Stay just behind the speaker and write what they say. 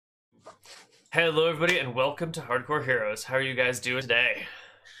Hello, everybody, and welcome to Hardcore Heroes. How are you guys doing today?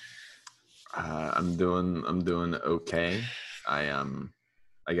 I'm doing okay. I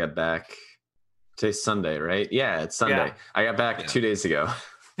got back. Today's Sunday, right? Yeah, it's Sunday. Yeah. I got back 2 days ago.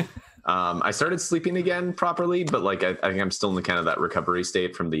 I started sleeping again properly, but like I think I'm still in the kind of that recovery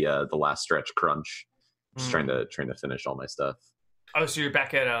state from the last stretch crunch. Just trying to finish all my stuff. Oh, so you're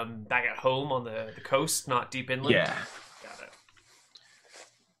back at home on the coast, not deep inland? Yeah. Got it.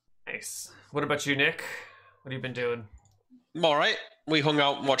 Nice. What about you, Nick? What have you been doing? I'm all right. We hung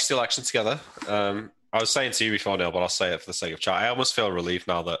out and watched the election together. I was saying to you before, Neil, but I'll say it for the sake of chat. I almost feel relieved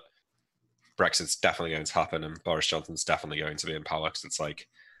now that Brexit's definitely going to happen and Boris Johnson's definitely going to be in power, because it's like,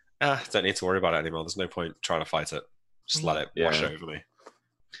 don't need to worry about it anymore. There's no point trying to fight it. Just let it wash over me.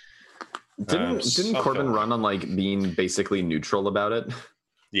 Didn't Corbyn run on like being basically neutral about it?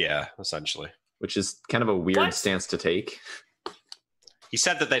 Yeah, essentially. Which is kind of a weird stance to take. He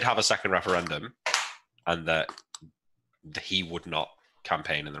said that they'd have a second referendum and that he would not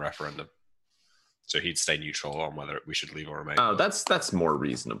campaign in the referendum. So he'd stay neutral on whether we should leave or remain. Oh, that's more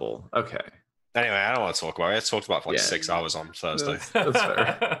reasonable. Okay. Anyway, I don't want to talk about it. I talked about it for like 6 hours on Thursday. That's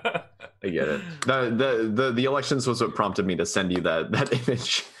fair. I get it. The elections was what prompted me to send you that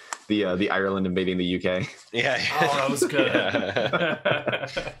image. The Ireland invading the UK. Yeah. Oh, that was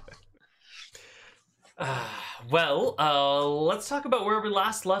good. Let's talk about where we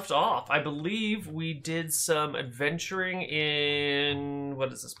last left off. I believe we did some adventuring in,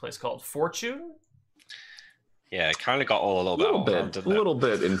 what is this place called? Fortune? Yeah, it kind of got all a little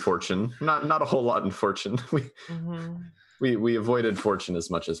bit in Fortune. Not a whole lot in Fortune. We avoided Fortune as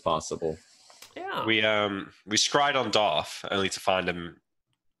much as possible. Yeah. We scryed on Darth only to find him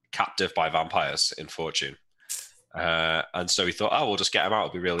captive by vampires in Fortune. And so we thought, we'll just get him out.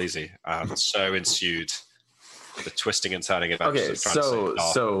 It'll be real easy. And so ensued the twisting and turning adventures. Okay,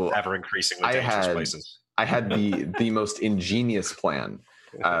 so ever increasingly dangerous places. I had the most ingenious plan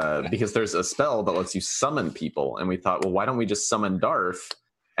because there's a spell that lets you summon people, and we thought, well, why don't we just summon Darth,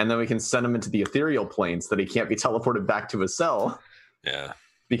 and then we can send him into the ethereal plane so that he can't be teleported back to his cell. Yeah.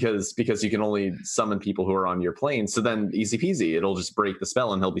 Because you can only summon people who are on your plane. So then easy peasy, it'll just break the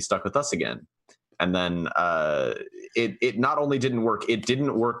spell and he'll be stuck with us again. And then it not only didn't work, it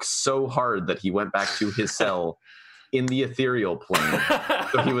didn't work so hard that he went back to his cell in the ethereal plane.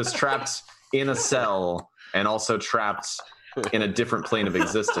 So he was trapped in a cell and also trapped in a different plane of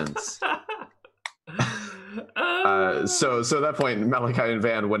existence. So at that point, Malachi and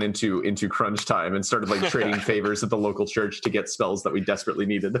Van went into crunch time and started like trading favors at the local church to get spells that we desperately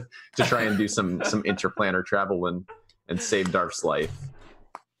needed to try and do some interplanar travel and save Darth's life.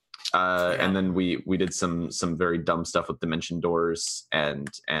 And then we did some very dumb stuff with dimension doors and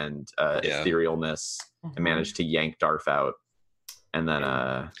etherealness and managed to yank Darth out. And then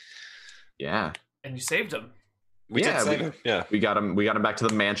And you saved him. We got him back to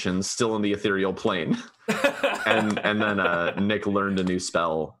the mansion, still in the ethereal plane. and then Nick learned a new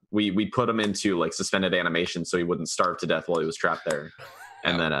spell. We put him into like suspended animation so he wouldn't starve to death while he was trapped there.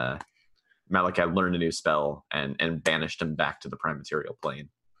 And then Malachi learned a new spell and banished him back to the prime material plane.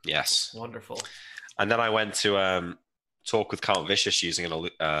 Yes. Wonderful. And then I went to talk with Count Vicious using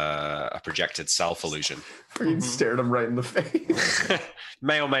a projected self illusion. You stared him right in the face.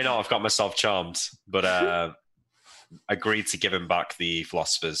 May or may not have got myself charmed, but agreed to give him back the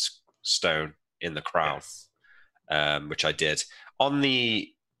Philosopher's Stone in the crown, which I did.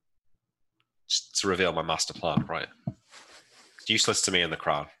 Just to reveal my master plan, right? It's useless to me in the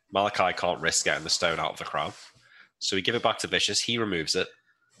crown. Malachi can't risk getting the stone out of the crown. So we give it back to Vicious. He removes it,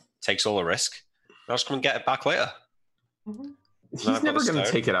 takes all the risk. I'll just come and get it back later. He's never going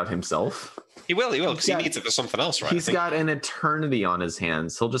to take it out himself. He will, because he needs it for something else, right? He's got an eternity on his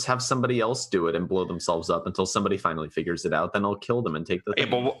hands. He'll just have somebody else do it and blow themselves up until somebody finally figures it out. Then he'll kill them and take the thing.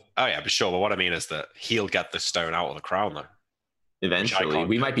 But sure. But what I mean is that he'll get the stone out of the crown, though. Eventually.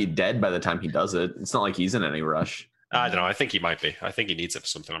 We might be dead by the time he does it. It's not like he's in any rush. I don't know. I think he might be. I think he needs it for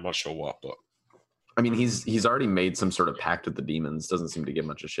something. I'm not sure what, but... I mean, he's already made some sort of pact with the demons. Doesn't seem to give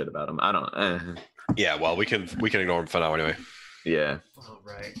much a shit about him. I don't know. Yeah, well, we can ignore him for now anyway. Yeah. All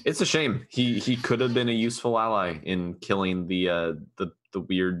right. It's a shame. He could have been a useful ally in killing the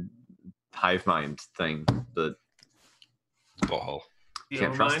weird hive mind thing. The butthole.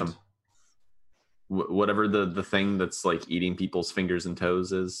 Can't trust him. Whatever the thing that's like eating people's fingers and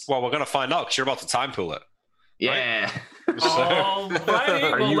toes is. Well, we're gonna find out because you're about to time pool it. Yeah. Right? All right.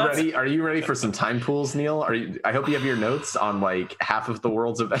 Are you ready? Are you ready for some time pools, Neil? I hope you have your notes on like half of the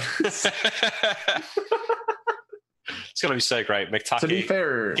world's events. It's gonna be so great. McTacky, to be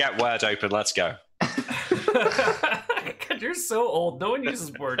fair, get Word open. Let's go. God, you're so old. No one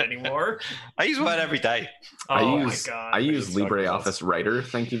uses Word anymore. I use Word every day. Oh my God. I use It's fucking LibreOffice Writer.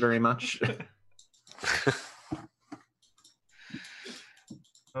 Thank you very much.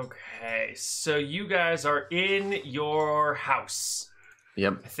 Okay, so you guys are in your house.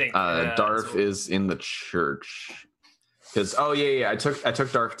 Yep. I think Darth is in the church. Because I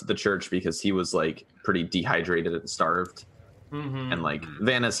took Darth to the church because he was like pretty dehydrated and starved. Mm-hmm. And like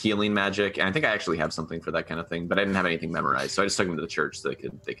Vanna's healing magic, and I think I actually have something for that kind of thing, but I didn't have anything memorized, so I just took him to the church so they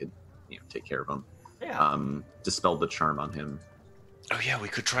could take care of him. Yeah. Dispelled the charm on him. Oh yeah, we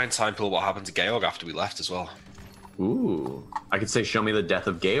could try and time pull what happened to Georg after we left as well. Ooh, I could say show me the death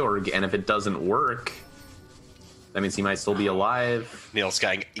of Georg, and if it doesn't work, that means he might still be alive. Neil's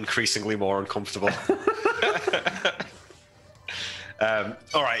getting increasingly more uncomfortable.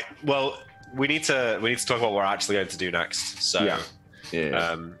 All right, well, we need to talk about what we're actually going to do next. So,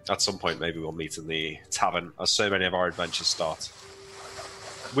 yeah. At some point, maybe we'll meet in the tavern, as so many of our adventures start.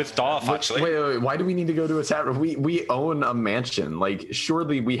 With Darth, actually. Wait, why do we need to go to a tavern? We own a mansion. Like,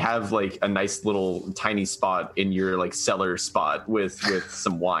 surely we have like a nice little tiny spot in your like cellar spot with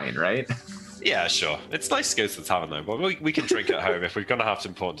some wine, right? Yeah, sure. It's nice to go to the tavern though, but we can drink at home if we're going to have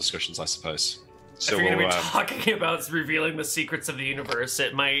some important discussions, I suppose. So if you're going to be talking about revealing the secrets of the universe,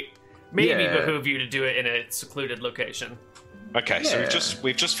 it might maybe behoove you to do it in a secluded location. Okay, so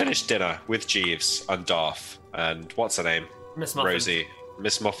we've just finished dinner with Jeeves and Darth and what's her name? Miss Muffin. Rosie.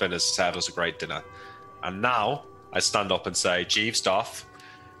 Miss Muffin has served us a great dinner. And now I stand up and say, Jeeves, Darth,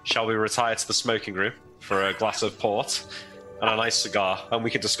 shall we retire to the smoking room for a glass of port and a nice cigar, and we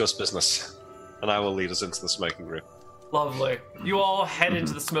can discuss business. And I will lead us into the smoking room. Lovely. You all head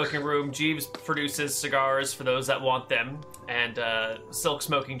into the smoking room. Jeeves produces cigars for those that want them, and silk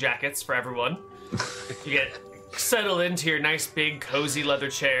smoking jackets for everyone. You get settled into your nice, big, cozy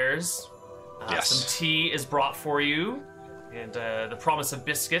leather chairs. Yes. Some tea is brought for you, and the promise of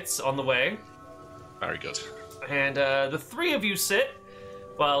biscuits on the way. Very good. And the three of you sit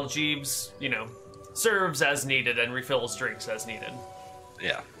while Jeeves, serves as needed and refills drinks as needed.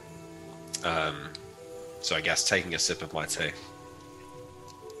 Yeah. So I guess taking a sip of my tea.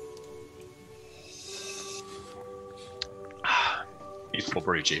 Beautiful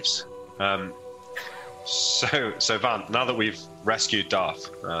brew, Jeeves. So Van, now that we've rescued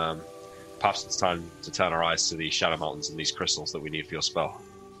Darth, perhaps it's time to turn our eyes to the Shadow Mountains and these crystals that we need for your spell.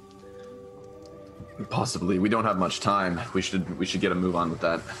 Possibly. We don't have much time. We should get a move on with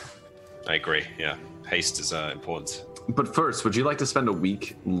that. I agree. Yeah, haste is important. But first, would you like to spend a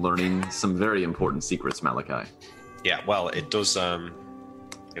week learning some very important secrets, Malachi? Yeah, well, it does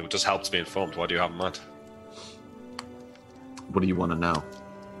help to be informed. What do you have in mind? What do you want to know?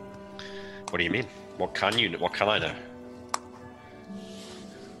 What do you mean? What can I know?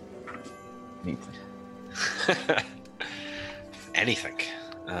 Anything. Anything.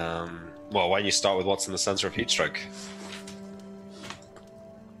 Well, why don't you start with what's in the center of Heatstroke?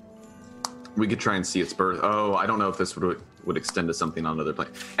 We could try and see its birth. Oh, I don't know if this would extend to something on another plane.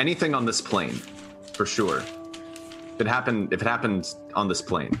 Anything on this plane, for sure. If it happened on this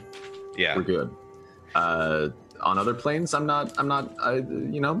plane, yeah, we're good. On other planes, I'm not.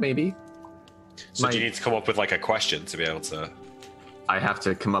 Maybe. So do you need to come up with like a question to be able to? I have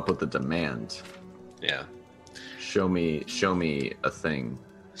to come up with a demand. Yeah. Show me a thing.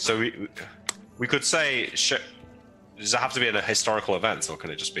 So we could say, does it have to be in a historical event, or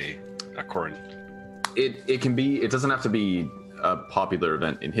can it just be a current? It can be. It doesn't have to be a popular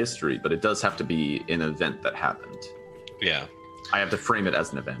event in history, but it does have to be an event that happened. Yeah. I have to frame it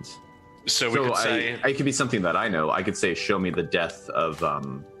as an event. So we could say it could be something that I know. I could say, show me the death of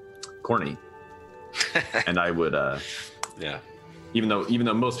Corny, and I would. Yeah. Even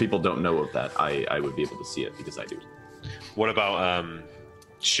though most people don't know of that, I would be able to see it because I do. What about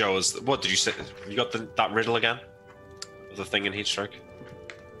show us? What did you say? You got that riddle again? The thing in Heatstroke?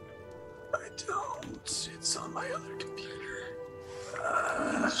 I don't. It's on my other computer.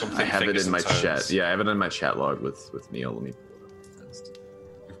 Something I have it in my toes. chat. Yeah, I have it in my chat log with Neil. Let me.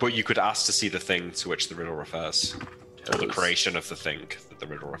 But you could ask to see the thing to which the riddle refers, or the creation of the thing that the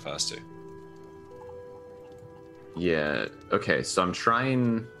riddle refers to. Yeah. Okay. So I'm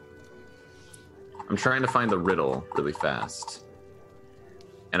trying to find the riddle really fast,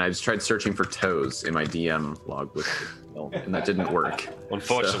 and I just tried searching for toes in my DM log with Neil, and that didn't work.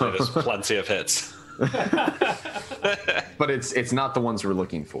 Unfortunately, there's plenty of hits. But it's not the ones we're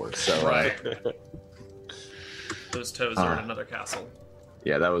looking for. So right. Those toes are in another castle.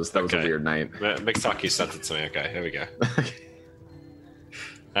 Yeah, that was a weird night. Mixaki sent it to me. Okay, here we go.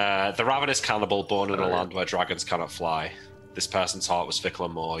 The ravenous cannibal born in a land where dragons cannot fly. This person's heart was fickle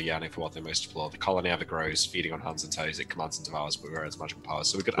and more, yearning for what they most deplore. The colony ever grows, feeding on hands and toes. It commands and devours, but beware its magical powers.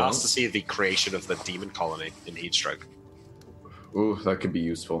 So we could ask to see the creation of the demon colony in Heatstroke. Ooh, that could be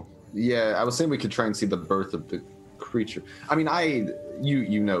useful. Yeah, I was saying we could try and see the birth of the creature. I mean, I've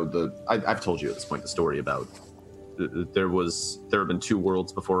told you at this point the story about there have been two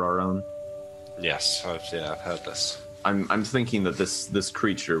worlds before our own. Yes, I've heard this. I'm thinking that this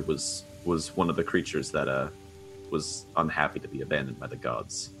creature was one of the creatures that was unhappy to be abandoned by the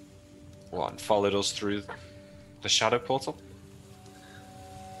gods. What, and followed us through the shadow portal?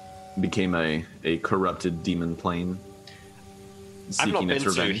 Became a corrupted demon plane. I've not been its to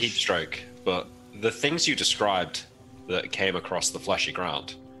revenge. Heatstroke, but the things you described that came across the fleshy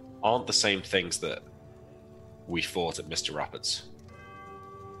ground aren't the same things that we fought at Misty Rapids.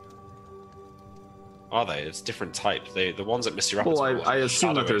 Are they? It's different type. The ones at Misty Rapids. Well, I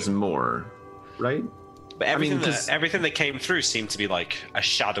assume that there's more, right? But everything that came through seemed to be like a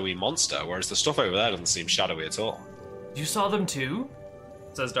shadowy monster, whereas the stuff over there doesn't seem shadowy at all. You saw them too?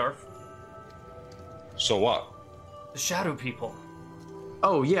 Says Darth. So what? The shadow people.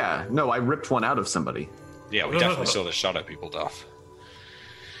 Oh yeah, no, I ripped one out of somebody. Yeah, we definitely saw the shadow people, Darth.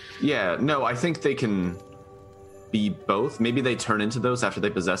 Yeah, no, I think they can be both. Maybe they turn into those after they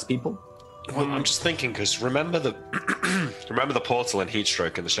possess people. Well, I'm just thinking because remember the portal in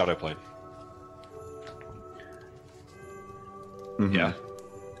Heatstroke in the Shadow Plane. Mm-hmm. Yeah,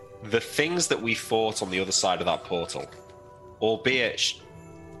 the things that we fought on the other side of that portal, albeit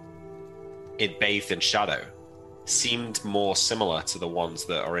it bathed in shadow, seemed more similar to the ones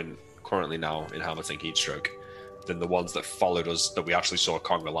that are currently now inhabiting Heatstroke than the ones that followed us that we actually saw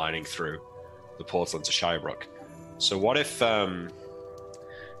Conga lining through the portal into Shirebrook. So what if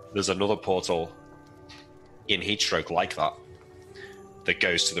there's another portal in Heatstroke like that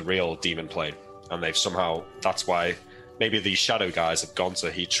goes to the real demon plane, and they've somehow, that's why maybe these shadow guys have gone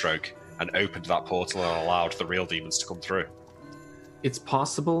to Heatstroke and opened that portal and allowed the real demons to come through. It's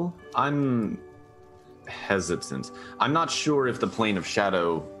possible. I'm hesitant. I'm not sure if the plane of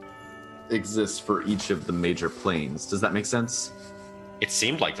shadow exists for each of the major planes. Does that make sense? It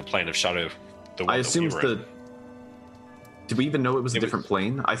seemed like the plane of shadow. The one I assumed that we were in. Did we even know it was a different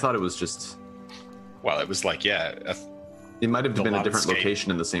plane? I thought it was just... Well, it was like, yeah. It might have been a different landscape.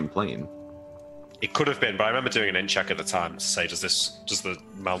 location in the same plane. It could have been, but I remember doing an in check at the time to say, does the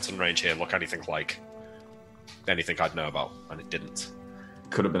mountain range here look anything like anything I'd know about? And it didn't.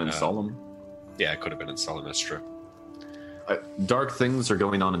 Could have been in Solemn. Yeah, it could have been in Solemn, that's true. Dark things are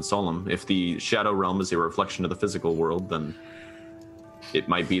going on in Solemn. If the Shadow Realm is a reflection of the physical world, then it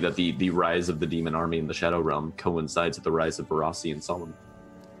might be that the rise of the demon army in the Shadow Realm coincides with the rise of Barassi in Solemn.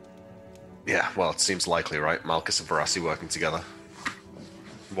 Yeah, well, it seems likely, right? Malchus and Barassi working together.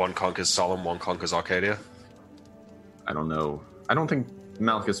 One conquers Solemn, one conquers Arcadia. I don't know. I don't think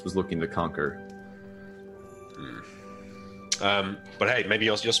Malchus was looking to conquer. But hey, maybe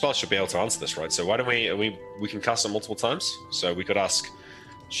your spell should be able to answer this, right? So why don't we can cast it multiple times? So we could ask,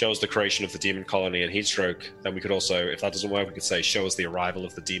 show us the creation of the demon colony in Heatstroke. Then we could also, if that doesn't work, we could say, show us the arrival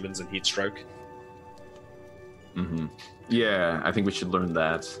of the demons in Heatstroke. Mm-hmm. Yeah, I think we should learn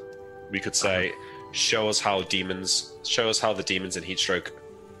that. We could say, show us how the demons in Heatstroke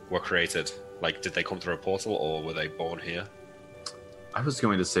were created. Like, did they come through a portal or were they born here? I was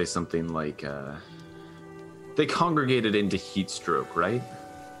going to say something like, they congregated into Heatstroke, right?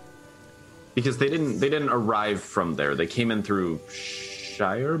 Because they didn't arrive from there. They came in through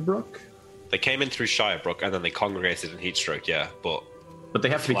Shirebrook? They came in through Shirebrook and then they congregated in Heatstroke, yeah, but they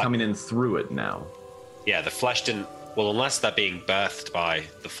have to be coming in through it now. Yeah, the flesh didn't... Well, unless they're being birthed by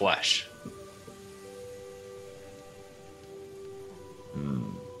the flesh.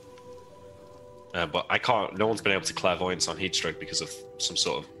 But I can't... No one's been able to clairvoyance on Heatstroke because of some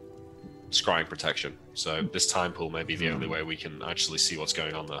sort of scrying protection. So this time pool may be the only way we can actually see what's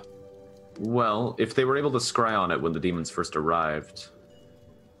going on there. Well, if they were able to scry on it when the demons first arrived...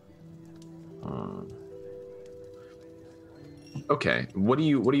 Okay, what do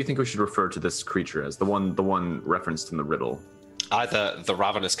you think we should refer to this creature as? The one referenced in the riddle? Either the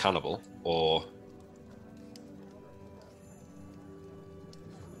ravenous cannibal or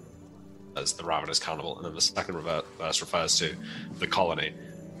as the ravenous cannibal, and then the second verse refers to the colony.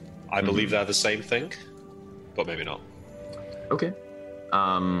 I believe they're the same thing, but maybe not. Okay.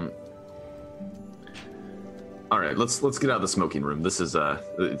 All right, let's get out of the smoking room. This is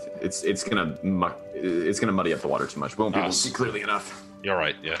it's gonna muddy up the water too much. We won't be able to see clearly enough. You're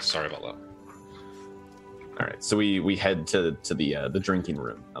right. Yeah, sorry about that. All right, so we head to the drinking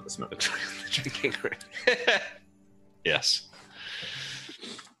room, not the smoking. The drinking room. Yes.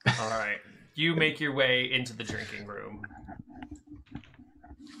 All right, you make your way into the drinking room.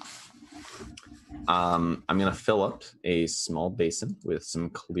 I'm going to fill up a small basin with some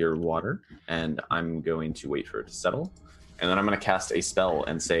clear water, and I'm going to wait for it to settle. And then I'm going to cast a spell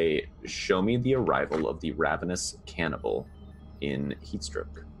and say, show me the arrival of the ravenous cannibal in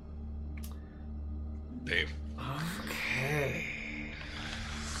Heatstroke. Dave. Okay.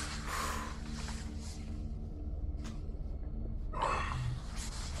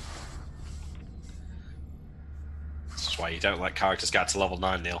 This is why you don't let characters get to level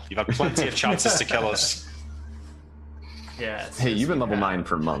 9, Neil. You've had plenty of chances to kill us. Yes. Hey, you've been level 9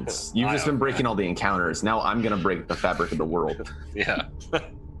 for months. You've just been breaking all the encounters. Now I'm going to break the fabric of the world. Yeah.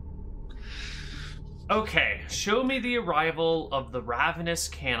 Okay, show me the arrival of the ravenous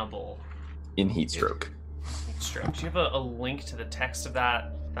cannibal. In Heatstroke. Heatstroke. Do you have a link to the text of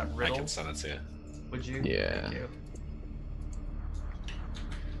that riddle? I can send it to you. Would you? Yeah. Thank you.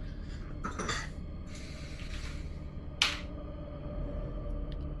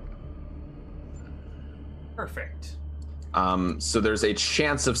 Perfect. So there's a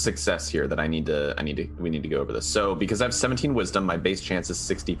chance of success here that we need to go over this. So because I have 17 wisdom, my base chance is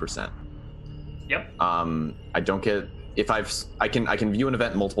 60%. Yep. I don't get I can view an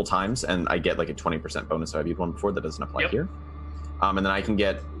event multiple times and I get like a 20% bonus. So I viewed one before that doesn't apply here. And then I can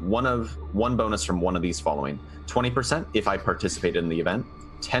get one bonus from one of these following: 20% if I participated in the event,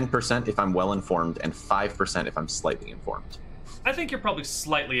 10% if I'm well informed, and 5% if I'm slightly informed. I think you're probably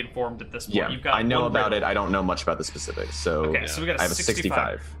slightly informed at this point. Yeah, You've got I know one about riddle. it. I don't know much about the specifics. So, Okay, so we got I have a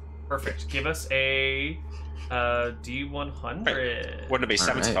 65. Perfect. Give us a D100. Wait, wouldn't it be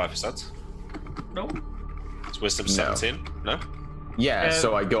 75%? No. It's wisdom 17? No? Yeah,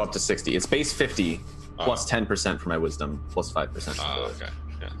 so I go up to 60. It's base 50 plus 10% for my wisdom plus 5%. Oh, okay.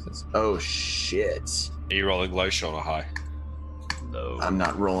 Yeah. Oh, shit. Are you rolling low, Sean, or high? No. I'm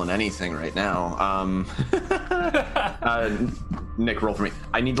not rolling anything right now. Nick, roll for me.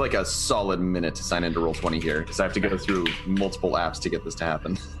 I need like a solid minute to sign into Roll20 here because I have to go through multiple apps to get this to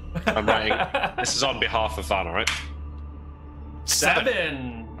happen. I'm writing. This is on behalf of Vanna, right?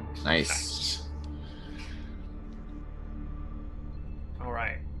 7. Nice. All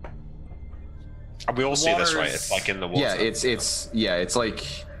right. And we all see this, right? Waters- It's like in the water. Yeah, it's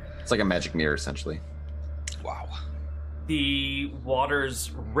like a magic mirror essentially. Wow. The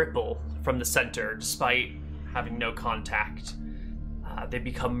waters ripple from the center despite having no contact. They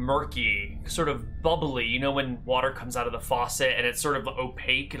become murky, sort of bubbly. You know when water comes out of the faucet and it's sort of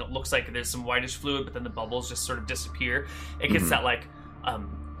opaque and it looks like there's some whitish fluid, but then the bubbles just sort of disappear. It gets that like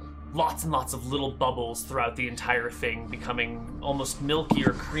lots and lots of little bubbles throughout the entire thing, becoming almost milky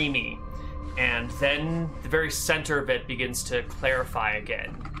or creamy. And then the very center of it begins to clarify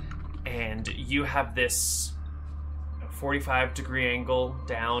again. And you have this 45-degree angle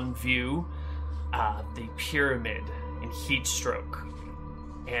down view, the pyramid in Heatstroke.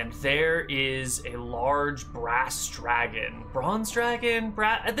 And there is a large brass dragon. Bronze dragon?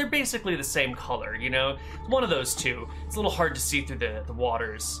 They're basically the same color, you know? One of those two. It's a little hard to see through the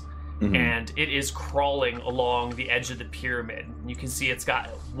waters. Mm-hmm. And it is crawling along the edge of the pyramid. You can see it's got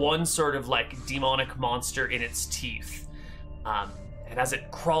one sort of like demonic monster in its teeth. And as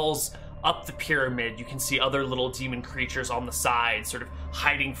it crawls up the pyramid, you can see other little demon creatures on the side, sort of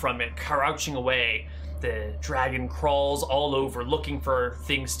hiding from it, crouching away. The dragon crawls all over, looking for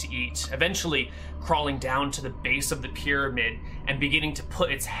things to eat, eventually crawling down to the base of the pyramid and beginning to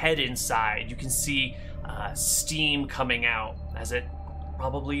put its head inside. You can see steam coming out as it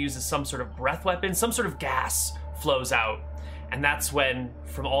probably uses some sort of breath weapon. Some sort of gas flows out, and that's when,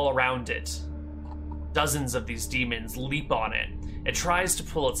 from all around it, dozens of these demons leap on it. It tries to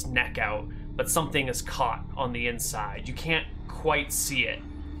pull its neck out, but something is caught on the inside. You can't quite see it.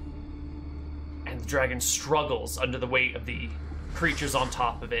 And the dragon struggles under the weight of the creatures on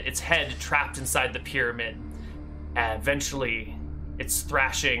top of it, its head trapped inside the pyramid. Eventually, its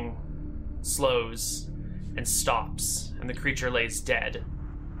thrashing slows and stops, and the creature lays dead.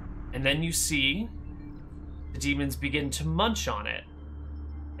 And then you see the demons begin to munch on it,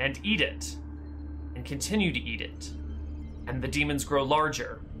 and eat it, and continue to eat it. And the demons grow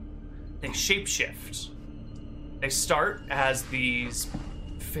larger. They shapeshift. They start as these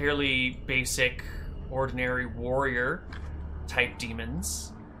fairly basic, ordinary warrior type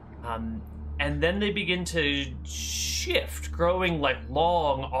demons. And then they begin to shift, growing like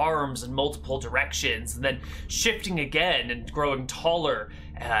long arms in multiple directions, and then shifting again and growing taller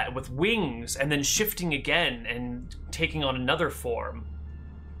with wings, and then shifting again and taking on another form.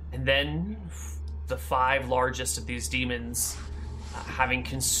 And then the 5 largest of these demons, having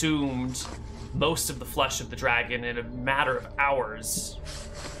consumed most of the flesh of the dragon in a matter of hours,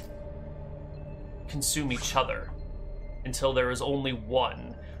 consume each other until there is only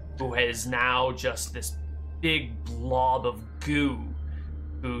one who is now just this big blob of goo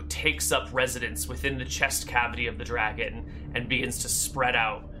who takes up residence within the chest cavity of the dragon and begins to spread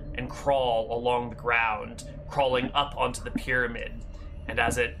out and crawl along the ground, crawling up onto the pyramid. And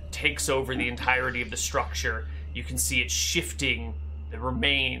as it takes over the entirety of the structure, you can see it shifting the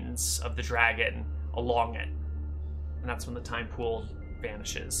remains of the dragon along it. And that's when the time pool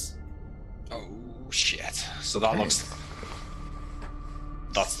vanishes. Oh, shit. So that looks...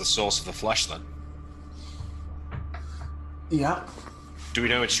 That's the source of the flesh, then? Yeah. Do we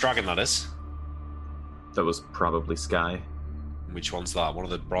know which dragon that is? That was probably Sky. Which one's that? One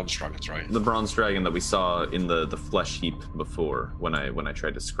of the bronze dragons, right? The bronze dragon that we saw in the flesh heap before when I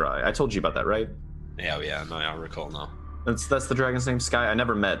tried to scry. I told you about that, right? Yeah, no, I recall now. That's the dragon's name, Sky. I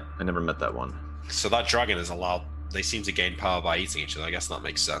never met that one. So that dragon is allowed... They seem to gain power by eating each other. I guess that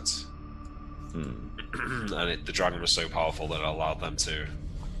makes sense. And the dragon was so powerful that it allowed them to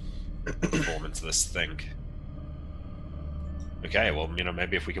form into this thing. Okay, well,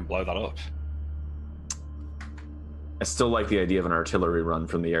 maybe if we can blow that up. I still like the idea of an artillery run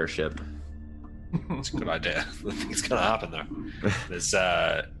from the airship. It's a good idea. Nothing's gonna happen though. There's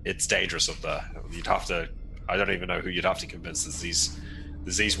it's dangerous up there. You'd have to... I don't even know who you'd have to convince.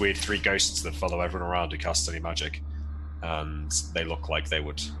 There's these weird 3 ghosts that follow everyone around who cast any magic. And they look like they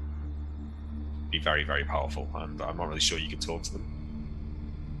would be very, very powerful. And I'm not really sure you can talk to them.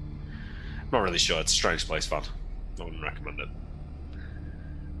 I'm not really sure. It's a strange place, Van. I wouldn't recommend it.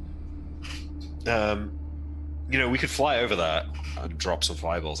 We could fly over there and drop some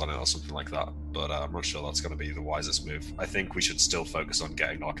fireballs on it or something like that. But I'm not sure that's going to be the wisest move. I think we should still focus on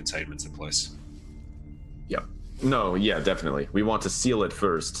getting our containment in place. Yep. No, yeah, definitely. We want to seal it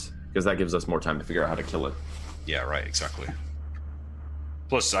first, because that gives us more time to figure out how to kill it. Yeah, right, exactly.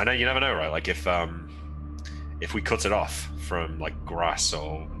 Plus, I know you never know, right? Like if we cut it off from like grass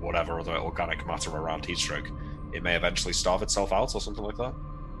or whatever other organic matter around Heatstroke, it may eventually starve itself out or something like that.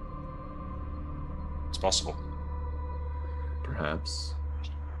 It's possible. Perhaps.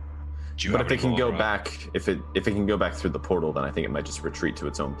 But if it can go back, if it can go back through the portal, then I think it might just retreat to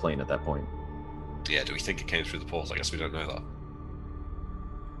its own plane at that point. Yeah, do we think it came through the portal? I guess we don't know that.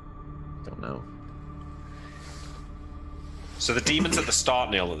 Don't know. So the demons at the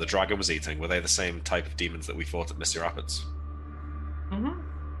start, Neil, that the dragon was eating, were they the same type of demons that we fought at Misty Rapids?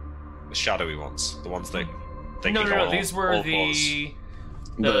 Mm-hmm. The shadowy ones, the ones that they No. These were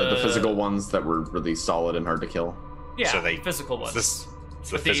the physical ones that were really solid and hard to kill. Yeah, so physical ones.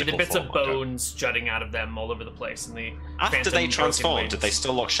 The bits of form, bones jutting out of them all over the place, and the after they transformed, wings. did they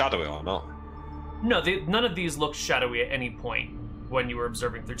still look shadowy or not? No, none of these looked shadowy at any point when you were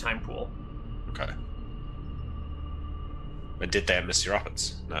observing through Time Pool. Okay. And did they have Misty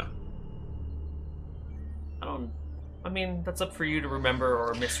Rapids? No. I mean, that's up for you to remember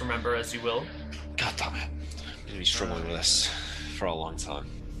or misremember as you will. God damn it. I'm going to be struggling with this for a long time.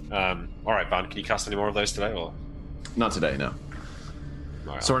 Alright, Van, can you cast any more of those today, or...? Not today, no.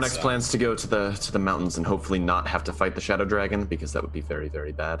 Right, so our next plan's to go to the mountains and hopefully not have to fight the Shadow Dragon, because that would be very,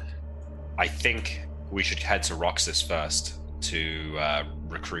 very bad. I think we should head to Roxas first to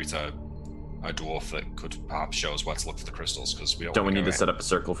recruit a dwarf that could perhaps show us where to look for the crystals, because we don't we need to set up a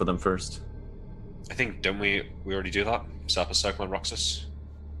circle for them first? I think, don't we already do that? Set up a circle in Roxas?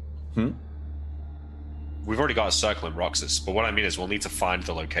 We've already got a circle in Roxas, but what I mean is we'll need to find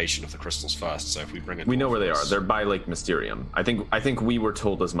the location of the crystals first, so if we bring it... We know where they are. They're by Lake Mysterium. I think we were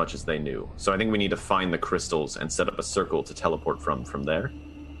told as much as they knew. So I think we need to find the crystals and set up a circle to teleport from there.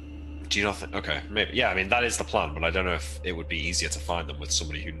 Do you not think... Okay, maybe. Yeah, I mean, that is the plan, but I don't know if it would be easier to find them with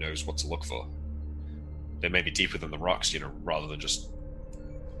somebody who knows what to look for. They may be deeper than the rocks, rather than just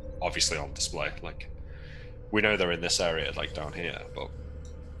obviously on display. Like, we know they're in this area, like down here, but...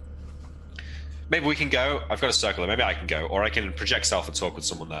 Maybe we can go. I've got a circle. Maybe I can go, or I can project self and talk with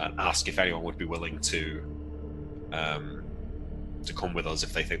someone there and ask if anyone would be willing to come with us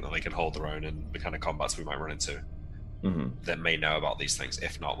if they think that they can hold their own in the kind of combats we might run into that may know about these things.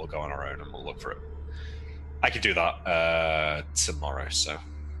 If not, we'll go on our own and we'll look for it. I could do that tomorrow, so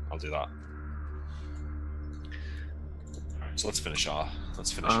I'll do that. So let's finish our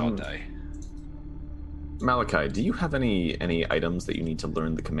day. Malachi, do you have any items that you need to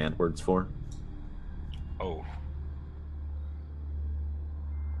learn the command words for? Oh,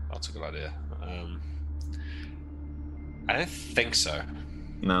 that's a good idea. I don't think so.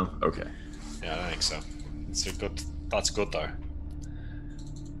 No? Okay. Yeah, I don't think so. That's good though.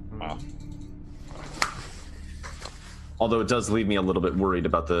 Wow. Although it does leave me a little bit worried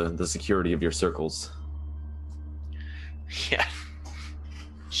about the security of your circles. Yeah.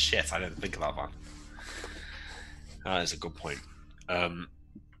 Shit, I didn't think of that one. That is a good point.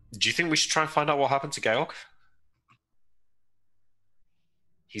 Do you think we should try and find out what happened to Georg?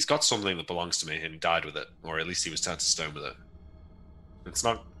 He's got something that belongs to me, and he died with it, or at least he was turned to stone with it. It's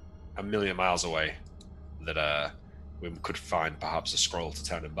not a million miles away that we could find perhaps a scroll to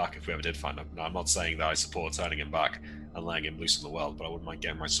turn him back if we ever did find him. Now, I'm not saying that I support turning him back and letting him loose in the world, but I wouldn't mind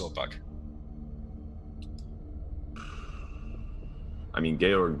getting my sword back. I mean,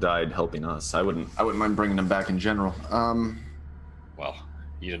 Georg died helping us. I wouldn't mind bringing him back in general. Well,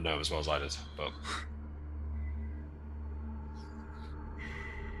 you didn't know as well as I did, but...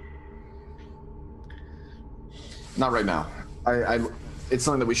 Not right now. It's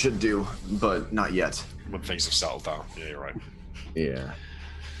something that we should do, but not yet. When things have settled down. Yeah, you're right. Yeah.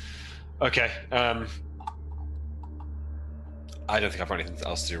 Okay, I don't think I've got anything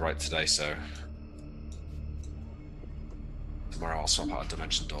else to do right today, so... Tomorrow I'll swap out a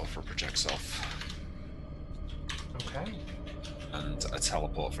dimension door for a project self. Okay. And a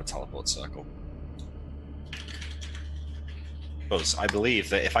teleport for a teleport circle. Because I believe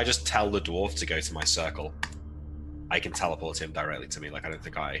that if I just tell the dwarf to go to my circle, I can teleport him directly to me. Like, I don't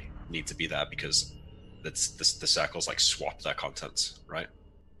think I need to be there because the circles like swap their contents, right?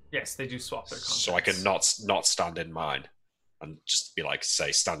 Yes, they do swap their contents. So I can not stand in mine and just be like,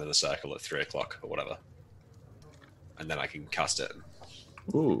 say, stand in a circle at 3 o'clock or whatever. And then I can cast it.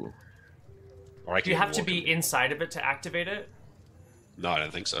 Ooh. Or I can do you have to walk be inside of it to activate it? No, I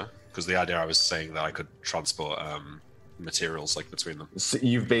don't think so. Because the idea I was saying that I could transport materials like between them. So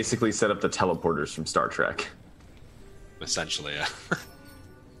you've basically set up the teleporters from Star Trek. Essentially, yeah.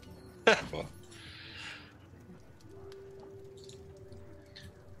 Well,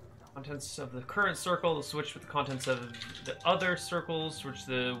 Contents of the current circle will switch with the contents of the other circles, which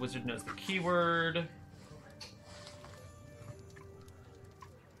the wizard knows the keyword.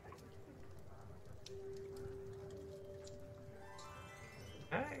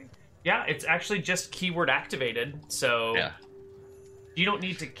 Okay. Yeah, it's actually just keyword activated, so yeah. you don't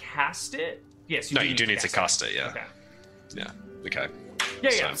need to cast it. Yes, you No, do you do need to cast it, yeah. Okay. Yeah, okay.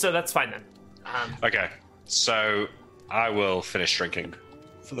 Yeah, so that's fine then. Okay, so I will finish drinking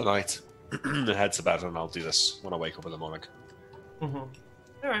for the night and head to bed, and I'll do this when I wake up in the morning. All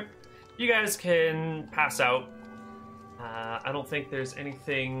right, you guys can pass out. I don't think there's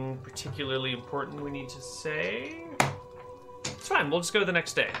anything particularly important we need to say. It's fine. We'll just go to the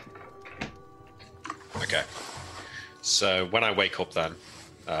next day. Okay. So when I wake up, then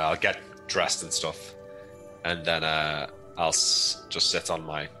I'll get dressed and stuff, and then I'll just sit on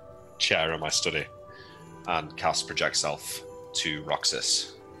my chair in my study and cast Project Self to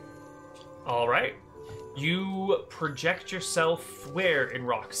Roxas. All right. You project yourself where in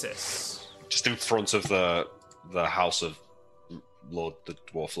Roxas? Just in front of the house of the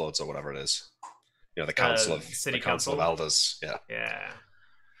Dwarf Lords or whatever it is. You know, the council of City the council of elders. Yeah. Yeah.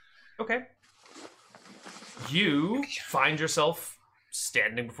 Okay. You find yourself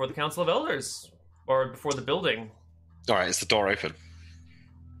standing before the council of elders, or before the building. All right. Is the door open?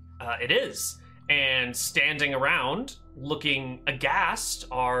 It is. And standing around, looking aghast,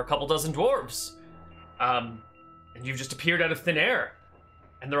 are a couple dozen dwarves. And you've just appeared out of thin air.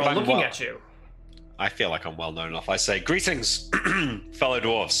 And they're all looking at you. I feel like I'm well known enough. I say, "Greetings, fellow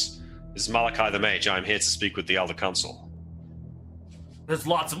dwarves. This is Malachi the Mage. I'm here to speak with the Elder Council." There's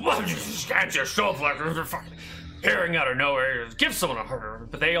lots of can't you show up like hearing out of nowhere. Give someone a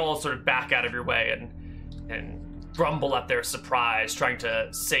hurt. But they all sort of back out of your way and grumble at their surprise, trying to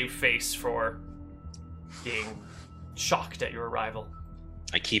save face for being shocked at your arrival.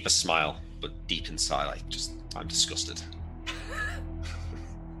 I keep a smile, but deep inside, I'm disgusted.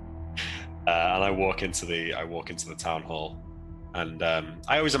 And I walk into the town hall, and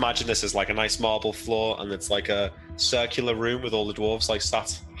I always imagine this as like a nice marble floor, and it's like a circular room with all the dwarves like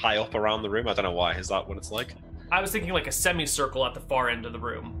sat high up around the room. I don't know why. Is that what it's like? I was thinking like a semicircle at the far end of the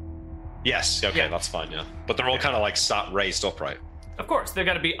room. Yes. Okay, yeah. That's fine. Yeah, but they're all kind of like sat raised up, right? Of course, they've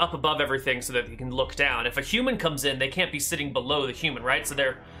got to be up above everything so that they can look down. If a human comes in, they can't be sitting below the human, right? So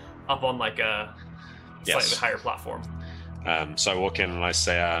they're up on like a slightly higher platform. So I walk in and I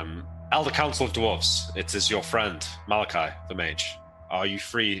say, "Elder Council of Dwarves, it is your friend, Malachi, the Mage. Are you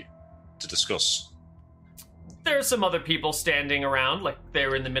free to discuss?" There's some other people standing around, like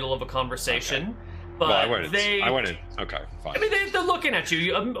they're in the middle of a conversation. Okay. But well, I went in. Okay, fine. I mean, they're looking at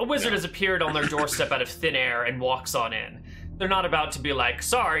you. A wizard has appeared on their doorstep out of thin air and walks on in. They're not about to be like,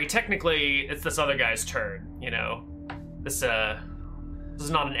 "Sorry, technically, it's this other guy's turn." You know, this is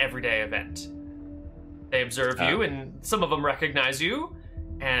not an everyday event. They observe you, and some of them recognize you,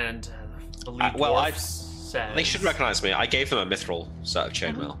 and the lead dwarf says... They should recognize me. I gave them a mithril set of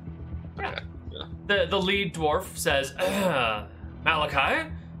chainmail. Okay. Yeah. The lead dwarf says, "Malachi,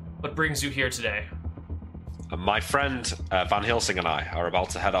 What brings you here today? My friend Van Helsing and I are about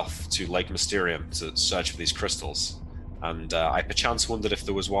to head off to Lake Mysterium to search for these crystals, and I perchance wondered if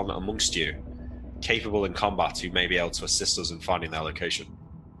there was one amongst you capable in combat who may be able to assist us in finding their location.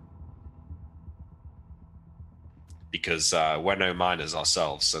 Because we're no miners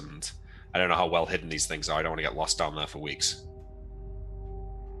ourselves, and I don't know how well hidden these things are. I don't want to get lost down there for weeks.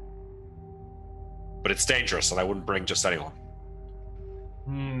 But it's dangerous, and I wouldn't bring just anyone.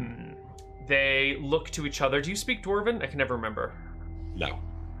 They look to each other. Do you speak Dwarven? I can never remember. No.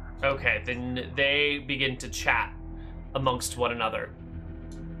 Okay, then they begin to chat amongst one another.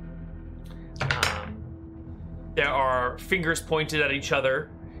 There are fingers pointed at each other,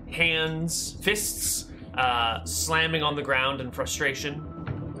 hands, fists slamming on the ground in frustration,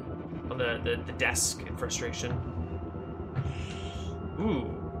 on the desk in frustration. Ooh.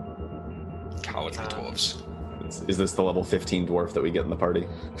 Cowardly dwarves. Is this the level 15 dwarf that we get in the party?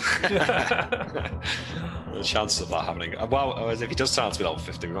 The chances of that happening. Well, if he does turn out to be level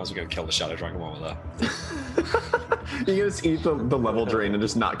 50, we might as well go and kill the Shadow Dragon while we're there. You just eat the level drain and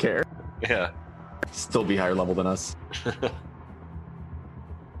just not care. Yeah. Still be higher level than us.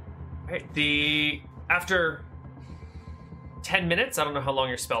 Right, after 10 minutes, I don't know how long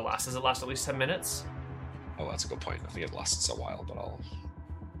your spell lasts. Does it last at least 10 minutes? Oh, that's a good point. I think it lasts a while, but I'll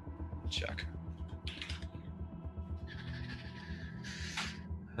check.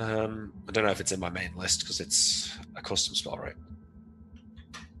 I don't know if it's in my main list because it's a custom spell, right?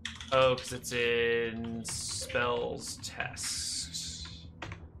 Oh, because it's in spells test.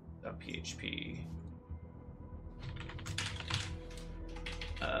 .php.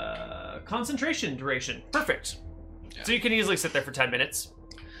 Concentration duration. Perfect. Yeah. So you can easily sit there for 10 minutes.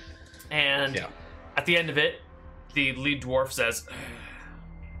 And at the end of it, the lead dwarf says,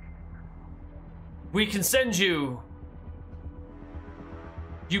 "We can send you...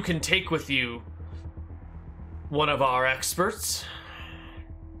 You can take with you one of our experts.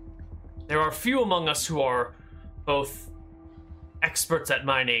 There are few among us who are both experts at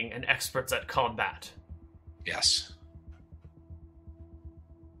mining and experts at combat." Yes.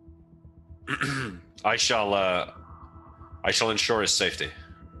 I shall ensure his safety.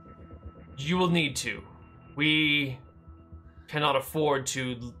 You will need to. We cannot afford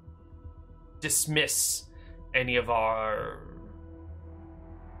to dismiss any of our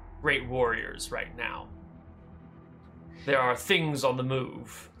great warriors right now. There are things on the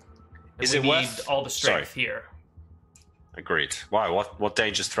move. And Is we it need worth all the strength here? Agreed. Why? What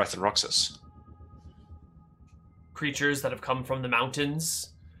dangers threaten Roxas? Creatures that have come from the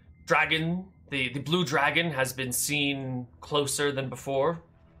mountains. Dragon, the blue dragon has been seen closer than before.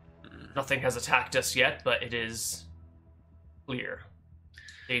 Nothing has attacked us yet, but it is clear.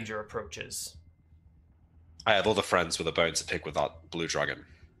 Danger approaches. I have other friends with a bone to pick with that blue dragon.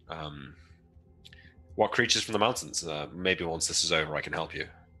 What creatures from the mountains? Maybe once this is over, I can help you.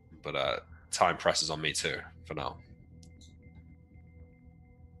 But time presses on me too, for now.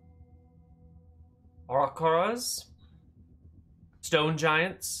 Orakaras, stone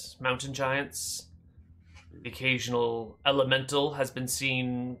giants, mountain giants. The occasional elemental has been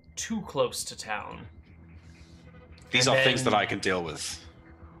seen too close to town. These are things that I can deal with.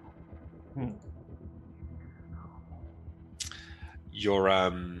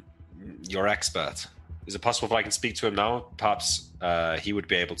 Your expert. Is it possible that I can speak to him now? Perhaps he would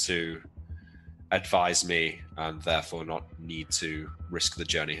be able to advise me and therefore not need to risk the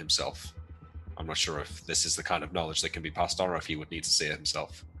journey himself. I'm not sure if this is the kind of knowledge that can be passed on or if he would need to see it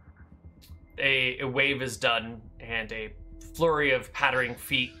himself. A wave is done and a flurry of pattering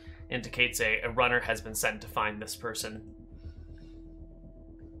feet indicates a runner has been sent to find this person.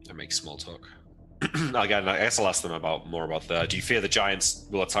 I make small talk. Again, I guess I'll ask them more about the... Do you fear the giants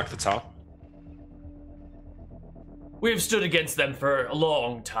will attack the town? We have stood against them for a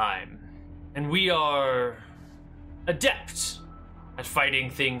long time, and we are adept at fighting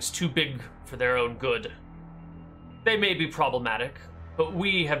things too big for their own good. They may be problematic, but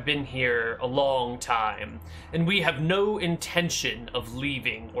we have been here a long time, and we have no intention of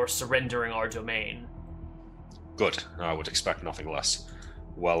leaving or surrendering our domain. Good. I would expect nothing less.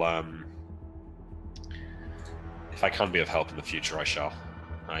 Well, if I can be of help in the future, I shall.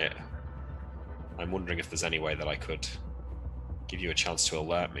 I'm wondering if there's any way that I could give you a chance to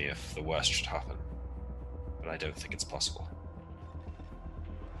alert me if the worst should happen. But I don't think it's possible.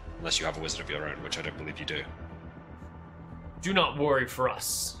 Unless you have a wizard of your own, which I don't believe you do. Do not worry for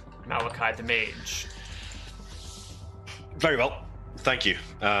us, Malachi the Mage. Very well. Thank you.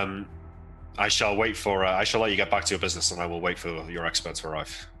 I shall wait for... I shall let you get back to your business, and I will wait for your expert to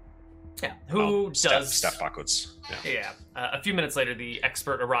arrive. Yeah. Who does step backwards? Yeah. Yeah. A few minutes later, the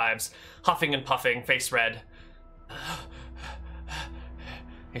expert arrives, huffing and puffing, face red.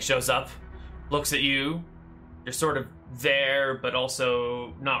 He shows up, looks at you. You're sort of there, but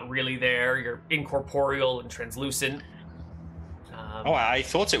also not really there. You're incorporeal and translucent. I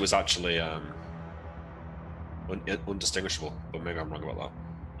thought it was actually undistinguishable, but maybe I'm wrong about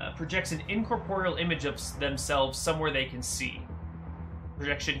that. Projects an incorporeal image of themselves somewhere they can see.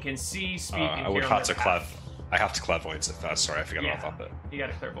 Projection can see, speak, and I would hear have on to their path. I have to clairvoyance it first. Sorry, I forgot about that bit. You got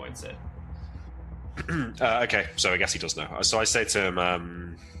to clairvoyance it. Okay, so I guess he does know. So I say to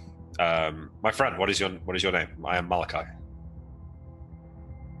him, my friend, what is your name? I am Malachi.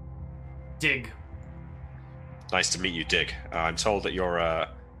 Dig. Nice to meet you, Dig. I'm told that you're an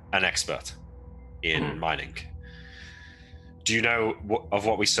expert in mining. Do you know of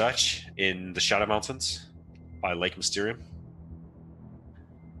what we search in the Shadow Mountains by Lake Mysterium?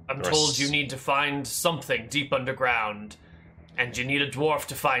 I'm told you need to find something deep underground, and you need a dwarf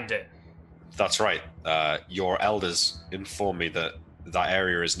to find it. That's right. Your elders informed me that that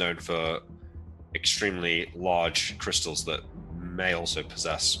area is known for extremely large crystals that may also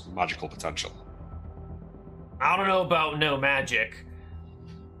possess magical potential. I don't know about no magic,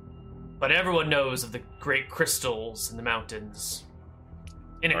 but everyone knows of the great crystals in the mountains.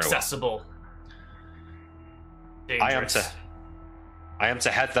 Inaccessible. Dangerous. I am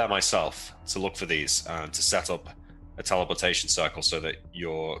to head there myself to look for these and to set up a teleportation circle so that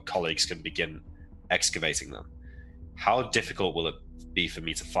your colleagues can begin excavating them. How difficult will it be for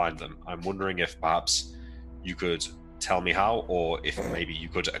me to find them? I'm wondering if perhaps you could tell me how, or if maybe you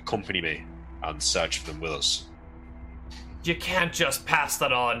could accompany me and search for them with us. You can't just pass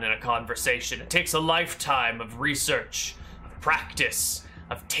that on in a conversation. It takes a lifetime of research, of practice,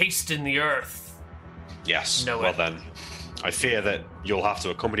 of tasting the earth. Yes, well then, I fear that you'll have to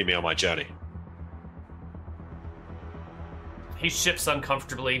accompany me on my journey. He shifts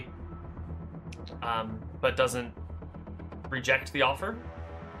uncomfortably, but doesn't reject the offer.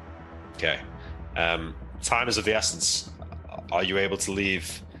 Okay. Time is of the essence. Are you able to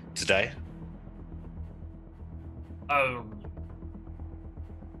leave today?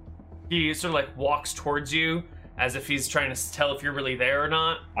 He sort of like walks towards you as if he's trying to tell if you're really there or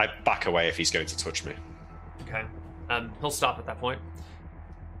not. I back away if he's going to touch me. Okay. He'll stop at that point.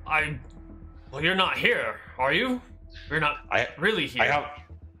 Well, you're not here, are you? You're not really here.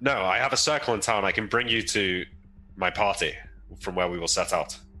 I have a circle in town. I can bring you to my party from where we will set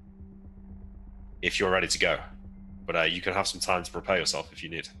out. If you're ready to go. But you can have some time to prepare yourself if you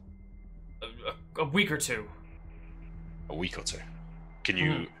need. A week or two. A week or two? Can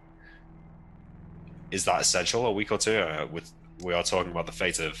you... Is that essential, a week or two? We are talking about the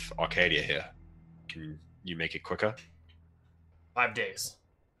fate of Arcadia here. Can you make it quicker? 5 days.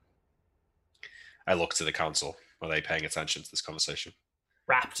 I look to the council. Are they paying attention to this conversation?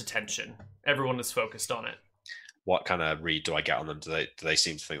 Rapt attention. Everyone is focused on it. What kind of read do I get on them? Do they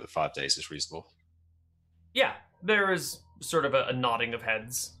seem to think that 5 days is reasonable? Yeah, there is sort of a nodding of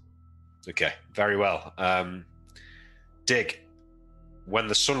heads. Okay, very well. Dig, when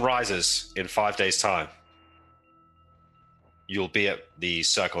the sun rises in 5 days' time, you'll be at the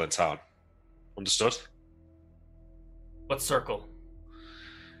circle in town. Understood? What circle?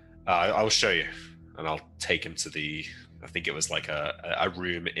 I'll show you, and I'll take him to the. I think it was like a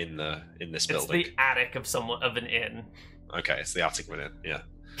room in this building. It's the attic of an inn. Okay, it's the attic of an inn. Yeah.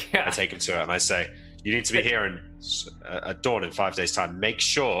 Yeah. I take him to it, and I say, "You need to be here at dawn in 5 days' time. Make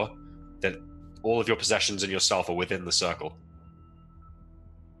sure that all of your possessions and yourself are within the circle,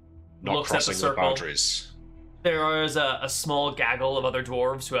 not crossing the boundaries." There is a small gaggle of other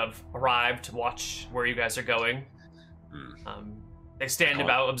dwarves who have arrived to watch where you guys are going. They stand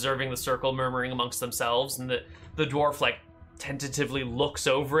about observing the circle, murmuring amongst themselves, and the dwarf like tentatively looks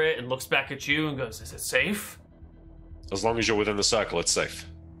over it and looks back at you and goes, "Is it safe?" As long as you're within the circle, it's safe.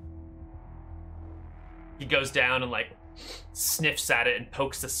 He goes down and like sniffs at it and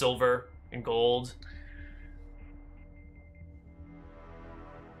pokes the silver and gold.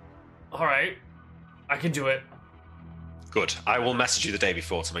 All right, I can do it. Good. I will message you the day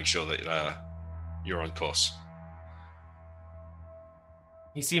before to make sure that you're on course.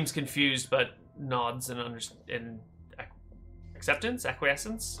 He seems confused, but nods in acceptance,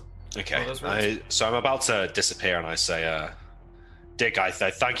 acquiescence. Okay. So I'm about to disappear, and I say, Dick, I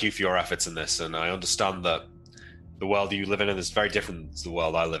thank you for your efforts in this, and I understand that the world you live in is very different to the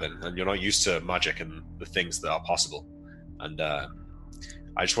world I live in, and you're not used to magic and the things that are possible. And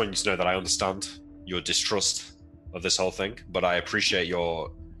I just want you to know that I understand your distrust of this whole thing, but I appreciate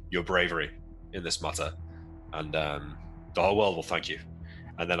your bravery in this matter, and the whole world will thank you.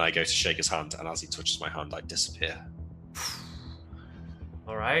 And then I go to shake his hand, and as he touches my hand, I disappear.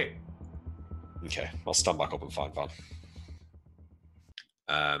 All right. Okay, I'll stand back up and find Van.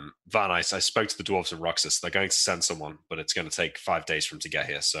 Van, I spoke to the dwarves and Roxas. They're going to send someone, but it's going to take 5 days for him to get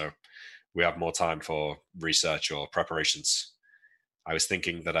here, so we have more time for research or preparations. I was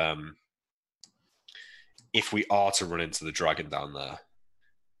thinking that if we are to run into the dragon down there,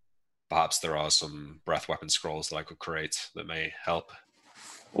 perhaps there are some breath weapon scrolls that I could create that may help.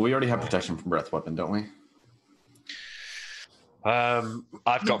 Well, we already have protection from breath weapon, don't we?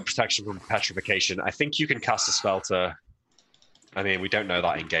 I've got protection from petrification. I think you can cast a spell to... I mean, we don't know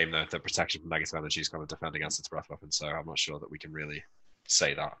that in game though. That protection from negative energy is going to defend against its breath weapon, so I'm not sure that we can really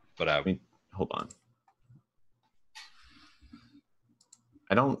say that. But hold on.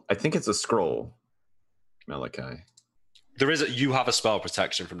 I think it's a scroll, Malachi. You have a spell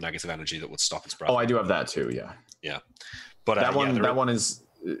protection from negative energy that would stop its breath. Oh, I do have that too. Yeah. Yeah, but that one is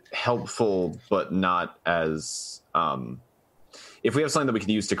helpful, but not as. If we have something that we can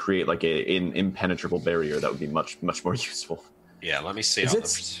use to create like an impenetrable barrier, that would be much more useful. Yeah, let me see.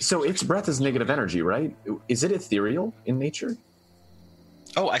 So its breath is negative energy, right? Is it ethereal in nature?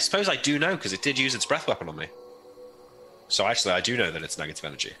 Oh, I suppose I do know, because it did use its breath weapon on me. So actually, I do know that it's negative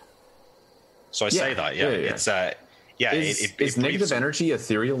energy. So I say that, yeah. It's is negative energy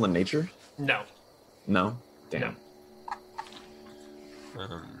ethereal in nature? No. No? Damn.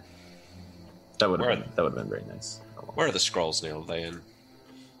 No. That would have been very nice. Where are the scrolls, Neil? Are they in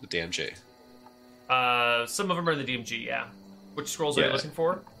the DMG? Some of them are in the DMG, yeah. Which scrolls are you looking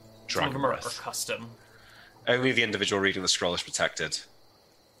for? Some of them are custom. Only the individual reading the scroll is protected.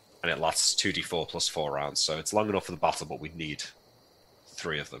 And it lasts 2d4 plus 4 rounds, so it's long enough for the battle, but we need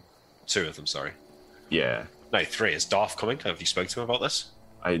 3 of them. 2 of them, sorry. Yeah. No, 3. Is Darth coming? Have you spoken to him about this?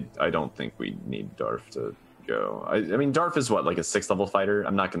 I don't think we need Darth to go. I mean, Darth is what, like a 6th level fighter?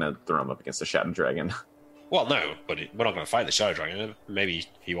 I'm not going to throw him up against a Shadow Dragon. Well, no, but we're not going to fight the Shadow Dragon. Maybe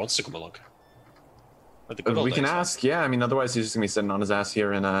he wants to come along. Like the good old we can days, ask, yeah. I mean, otherwise he's just going to be sitting on his ass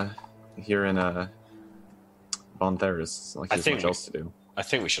here in Von Theris. Like, there's much else to do. I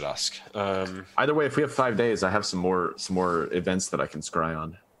think we should ask. Either way, if we have 5 days, I have some more events that I can scry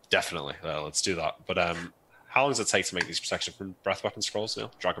on. Definitely. Let's do that. But how long does it take to make these protection from breath weapon scrolls, Neil?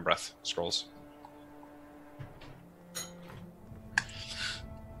 Dragon breath scrolls?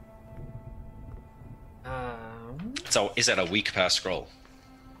 So is it a week per scroll?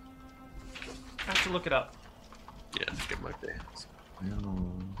 I have to look it up. Yeah, I think it might be.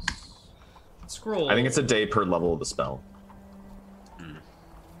 Scroll. I think it's a day per level of the spell.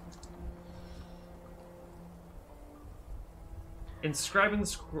 Inscribing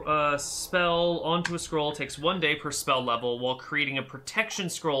the spell onto a scroll takes 1 day per spell level, while creating a protection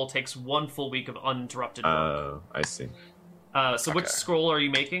scroll takes 1 full week of uninterrupted work. Oh, I see. So which scroll are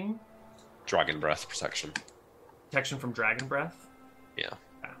you making? Dragon breath protection. Protection from dragon breath? Yeah.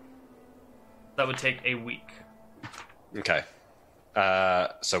 That would take a week. Okay.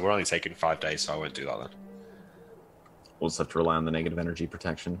 So we're only taking 5 days, so I won't do that then. We'll just have to rely on the negative energy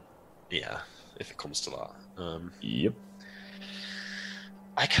protection. Yeah, if it comes to that. Yep.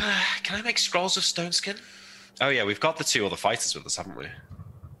 Can I make scrolls of stone skin? Oh yeah, we've got the 2 other fighters with us, haven't we?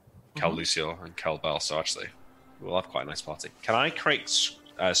 Kel Lucio and Kel Bell, so actually we'll have quite a nice party. Can I create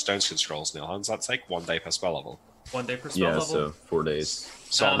stone skin scrolls, Neil? How does that take? 1 day per spell level? 1 day per spell level? Yeah, so 4 days.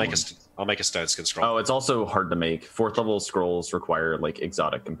 So I'll make a stone skin scroll. Oh, it's also hard to make. 4th level scrolls require like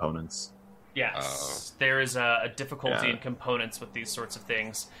exotic components. Yes, there is a difficulty in components with these sorts of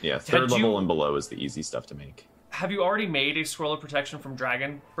things. Yeah, 3rd level and below is the easy stuff to make. Have you already made a scroll of protection from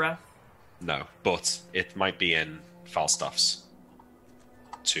dragon breath? No, but it might be in Falstaff's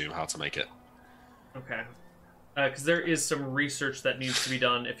tomb how to make it. Okay. Because there is some research that needs to be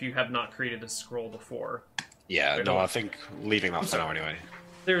done if you have not created a scroll before. Yeah, no, I think leaving that for now anyway.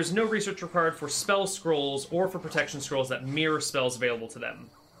 There is no research required for spell scrolls or for protection scrolls that mirror spells available to them.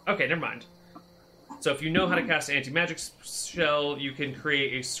 Okay, never mind. So if you know how to cast an anti-magic spell, you can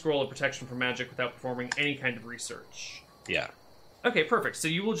create a scroll of protection from magic without performing any kind of research. Yeah. Okay, perfect. So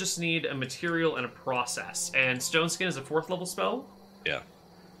you will just need a material and a process. And Stone Skin is a 4th level spell? Yeah.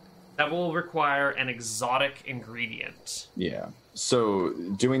 That will require an exotic ingredient. Yeah. So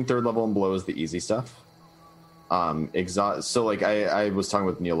doing 3rd level and below is the easy stuff. So like I was talking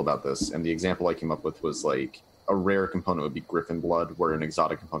with Neil about this, and the example I came up with was like a rare component would be griffin blood, where an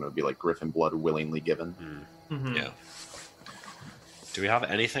exotic component would be like griffin blood willingly given. Mm-hmm. Yeah. Do we have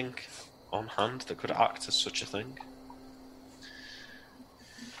anything on hand that could act as such a thing?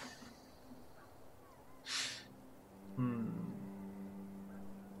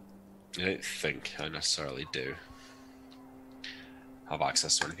 I don't think I necessarily do. have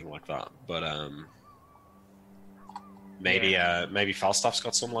access to anything like that. But maybe Falstaff's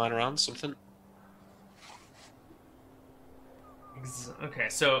got some lying around, something. Okay,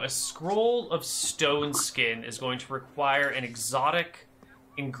 so a scroll of stone skin is going to require an exotic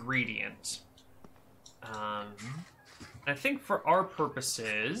ingredient. I think for our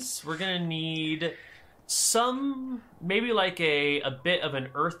purposes, we're gonna need some, maybe like a bit of an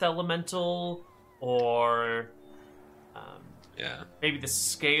earth elemental, or maybe the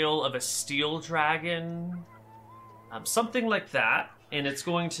scale of a steel dragon, something like that. And it's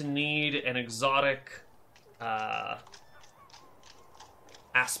going to need an exotic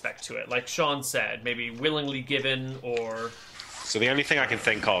aspect to it, like Sean said, maybe willingly given, or... So the only thing I can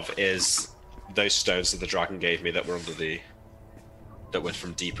think of is those stones that the dragon gave me that were that were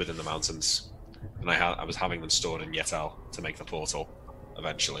from deep within the mountains, and I was having them stored in Yetel to make the portal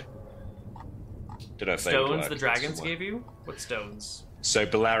eventually. Don't know if they would Stones work the dragons gave you? What stones? So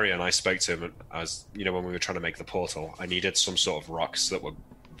Balerion, I spoke to him as when we were trying to make the portal. I needed some sort of rocks that were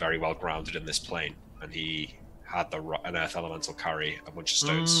very well grounded in this plane, and he had an earth elemental carry a bunch of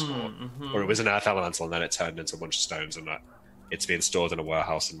stones, or it was an earth elemental and then it turned into a bunch of stones, and it's being stored in a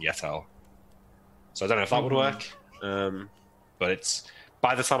warehouse in Yetel. So I don't know if that would work, but it's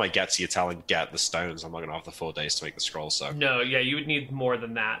by the time I get to Yetel and get the stones, I'm not going to have the 4 days to make the scroll. So no, yeah, you would need more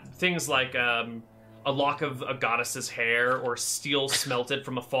than that. Things like a lock of a goddess's hair, or steel smelted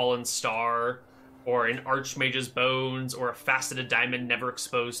from a fallen star, or an archmage's bones, or a faceted diamond never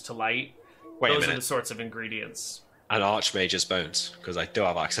exposed to light. Those are the sorts of ingredients. And archmage's bones, because I do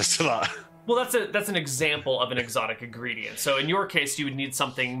have access to that. Well, that's an example of an exotic ingredient. So in your case, you would need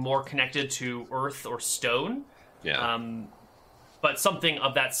something more connected to earth or stone. Yeah. But something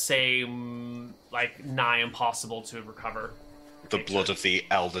of that same, like, nigh impossible to recover. The blood of the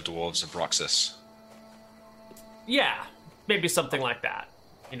elder dwarves of Roxas. Yeah, maybe something like that.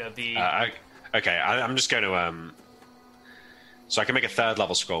 Okay, I'm just going to... So I can make a 3rd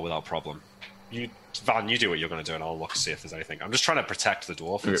level scroll without problem. Van, you do what you're going to do, and I'll look to see if there's anything. I'm just trying to protect the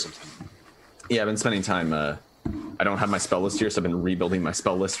dwarf or something. Yeah, I've been spending time... I don't have my spell list here, so I've been rebuilding my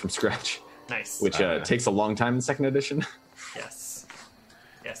spell list from scratch. Nice. Which takes a long time in 2nd edition. Yes.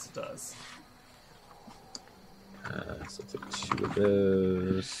 Yes, it does. So take 2 of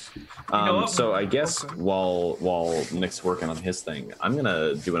this. So I guess while Nick's working on his thing, I'm going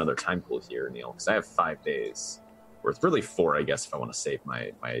to do another time pool here, Neil, because I have 5 days. Worth really 4, I guess, if I want to save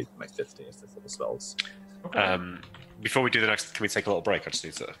my 5th day for the spells. Okay. Before we do the next, can we take a little break? I just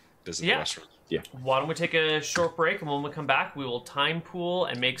need to visit the restaurant. Yeah. Why don't we take a short break, and when we come back, we will time pool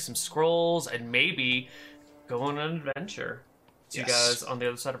and make some scrolls, and maybe go on an adventure. See you guys on the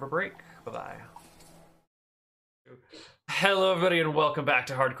other side of a break. Bye-bye. Hello, everybody, and welcome back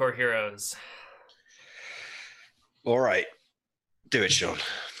to Hardcore Heroes. All right. Do it, Sean.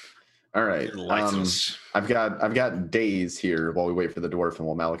 All right. Us. I've got days here while we wait for the dwarf and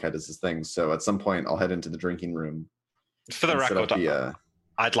while Malachi does his thing. So at some point, I'll head into the drinking room. For the record,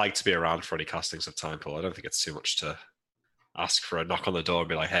 I'd like to be around for any castings of Time Pool. I don't think it's too much to ask for a knock on the door and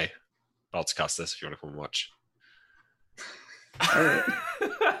be like, "Hey, I'll to cast this if you want to come and watch." All right.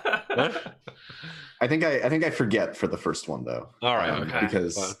 Huh? I think I forget for the first one though. All right, okay.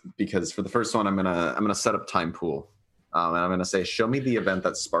 Because for the first one, I'm gonna set up Time Pool. And I'm going to say, show me the event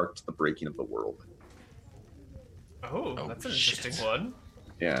that sparked the breaking of the world. Oh, that's an interesting one.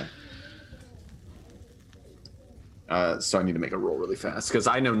 Yeah. So I need to make a roll really fast, because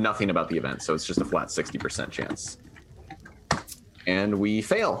I know nothing about the event, so it's just a flat 60% chance. And we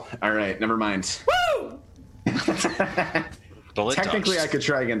fail. All right, never mind. Woo! Technically, I could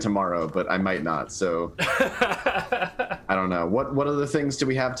try again tomorrow, but I might not, so... I don't know. What other things do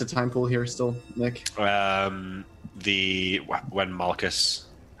we have to time pool here still, Nick?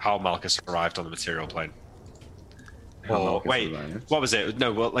 How Malchus arrived on the material plane. What was it?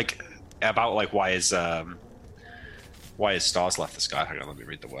 No, well, about why his stars left the sky. Hang on, let me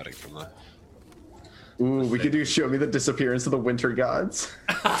read the wording from there. Ooh, we could do show me the disappearance of the winter gods.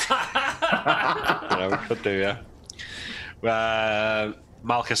 Yeah, we could do, yeah.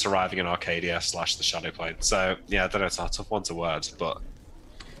 Malchus arriving in Arcadia / the Shadow Plane. So, yeah, I don't know, it's a tough one to word, but...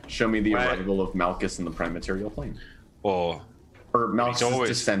 Show me the arrival of Malchus in the Prime Material Plane. Or Malchus'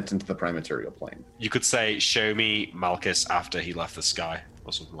 descent into the Prime Material Plane. You could say, show me Malchus after he left the sky,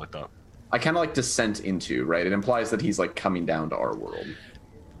 or something like that. I kind of like descent into, right? It implies that he's, coming down to our world.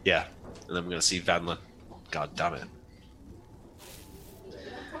 Yeah, and then we're going to see Venla. God damn it.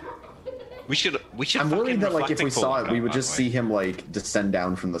 We should. I'm worried that if we saw it, we would just see him descend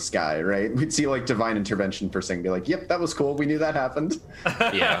down from the sky, right? We'd see divine intervention first thing, be like, "Yep, that was cool. We knew that happened."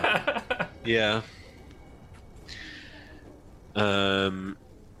 Yeah, yeah. What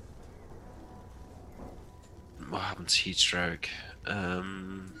happened to heat stroke? You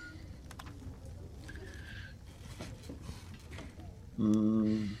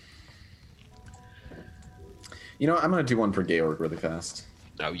know what? I'm going to do one for Georg really fast.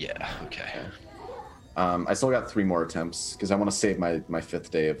 Oh, yeah. Okay. I still got 3 more attempts because I want to save my 5th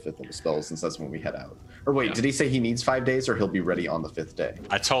day of 5th level spells since that's when we head out. Or wait, did he say he needs 5 days or he'll be ready on the 5th day?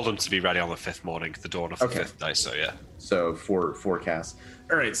 I told him to be ready on the 5th morning, the dawn of the 5th day, so yeah. So 4 casts.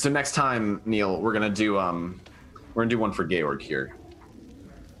 All right, so next time, Neil, we're going to do one for Georg here.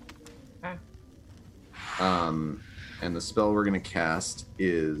 Okay. And the spell we're going to cast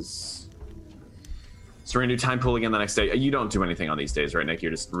is... So we're going to do Time Pool again the next day. You don't do anything on these days, right, Nick?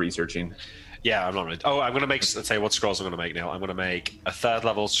 You're just researching? Yeah, I'm not really... Oh, I'm going to make... Let's say what scrolls I'm going to make, Neil. I'm going to make a 3rd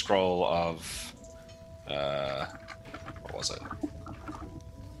level scroll of... what was it?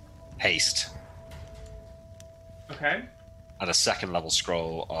 Haste. Okay. And a 2nd level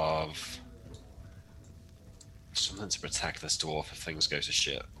scroll of... something to protect this dwarf if things go to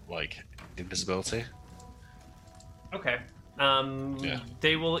shit. Like, invisibility. Okay. Yeah.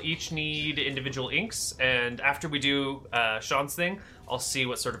 They will each need individual inks, and after we do Sean's thing, I'll see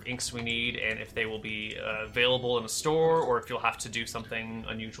what sort of inks we need and if they will be available in a store or if you'll have to do something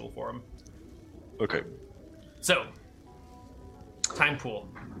unusual for them. Okay. So, Time Pool.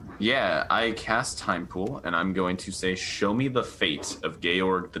 Yeah, I cast Time Pool, and I'm going to say, show me the fate of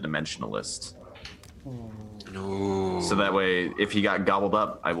Georg the Dimensionalist. No. So that way, if he got gobbled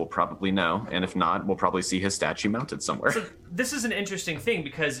up, I will probably know, and if not, we'll probably see his statue mounted somewhere. So this is an interesting thing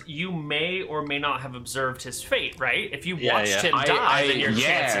because you may or may not have observed his fate, right? If you watched him die, then your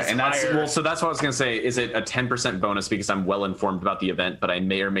chances and that's higher. well. So that's what I was going to say. Is it a 10% bonus because I'm well informed about the event, but I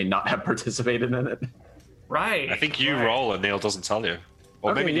may or may not have participated in it? Right. I think you roll and Neil doesn't tell you.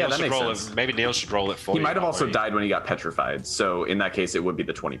 Or Okay, maybe yeah, Neil that should makes roll sense. it. Maybe Neil should roll it for you. He might have also way. died when he got petrified, so in that case, it would be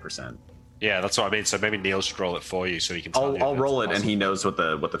the 20%. Yeah, that's what I mean. So maybe Neil should roll it for you, so he can. Tell you I'll if roll it's it, and he knows what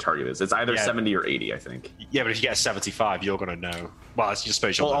the target is. It's either 70 or 80, I think. Yeah, but if you get a 75, you're gonna know. Well, I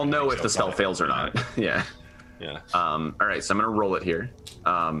suppose you'll. Well, I'll know if you'll the spell get it. fails or not. Yeah. Yeah. All right, so I'm gonna roll it here.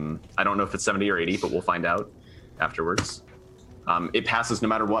 I don't know if it's 70 or 80, but we'll find out afterwards. It passes no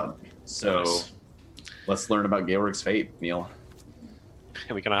matter what. So Nice. let's learn about Georg's fate, Neil.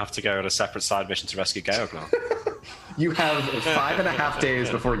 We're gonna have to go on a separate side mission to rescue Georg now. You have 5.5 days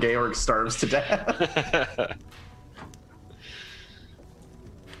before Georg starves to death.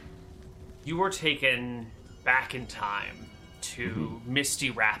 You were taken back in time to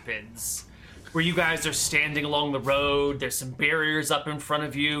Misty Rapids, where you guys are standing along the road. There's some barriers up in front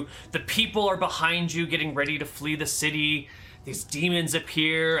of you. The people are behind you getting ready to flee the city. These demons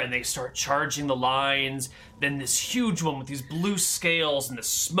appear and they start charging the lines. Then this huge one with these blue scales and the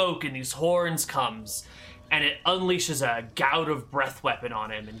smoke and these horns comes, and it unleashes a gout of breath weapon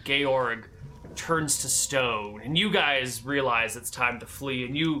on him, and Georg turns to stone. And you guys realize it's time to flee,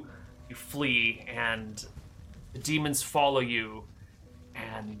 and you flee, and the demons follow you,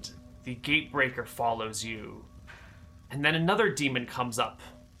 and the gatebreaker follows you. And then another demon comes up.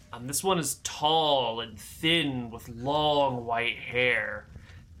 This one is tall and thin with long white hair,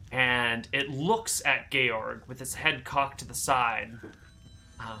 and it looks at Georg with its head cocked to the side,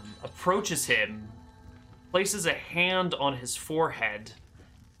 approaches him, places a hand on his forehead,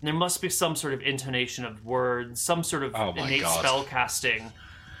 and there must be some sort of intonation of words, some sort of innate spell casting,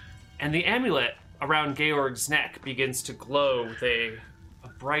 and the amulet around Georg's neck begins to glow with a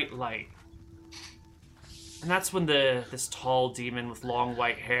bright light. And that's when this tall demon with long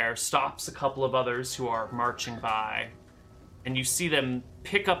white hair stops a couple of others who are marching by, and you see them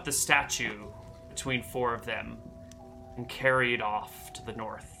pick up the statue between 4 of them and carry it off to the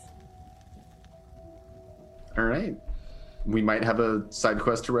north. All right. We might have a side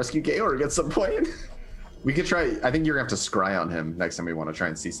quest to rescue Georg at some point. We could try. I think you're going to have to scry on him next time we want to try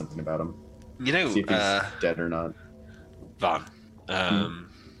and see something about him. You know, See if he's dead or not. Van,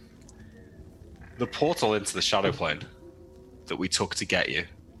 the portal into the shadow plane that we took to get you.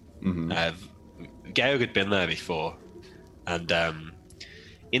 Georg had been there before, and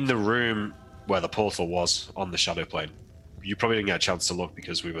in the room where the portal was on the shadow plane, you probably didn't get a chance to look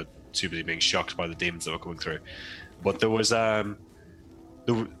because we were too busy being shocked by the demons that were coming through. But there was,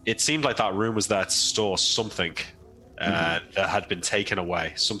 it seemed like that room was there to store something that had been taken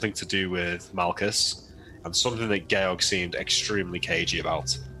away, something to do with Malchus, and something that Georg seemed extremely cagey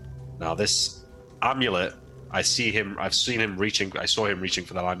about. Now, this amulet, I saw him reaching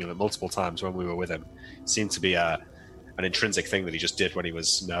for that amulet multiple times when we were with him. It seemed to be an intrinsic thing that he just did when he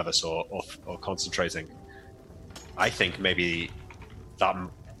was nervous or concentrating. I think maybe that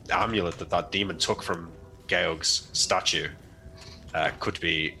amulet that demon took from Georg's statue could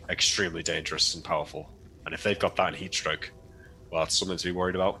be extremely dangerous and powerful. And if they've got that in heat stroke, well, it's something to be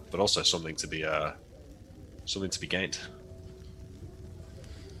worried about, but also something to be gained.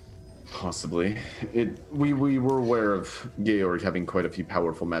 Possibly. We were aware of Georg having quite a few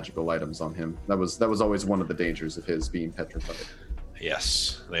powerful magical items on him. That was always one of the dangers of his being petrified.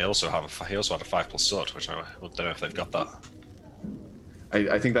 Yes, he also had a 5+ sword, which I don't know if they've got that.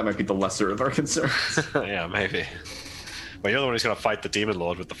 I think that might be the lesser of our concerns. Yeah, maybe. Well, you're the one who's going to fight the Demon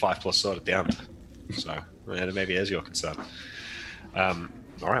Lord with the 5+ sword at the end. So, maybe it is your concern.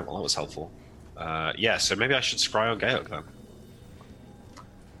 Alright, well, that was helpful. Yeah, so maybe I should scry on Georg then.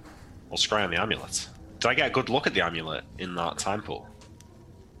 Or scry on the amulet. Did I get a good look at the amulet in that time pool?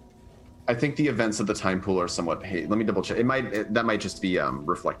 I think the events of the time pool are somewhat. Hey, let me double check. That might just be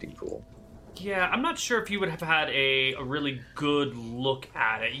reflecting pool. Yeah, I'm not sure if you would have had a really good look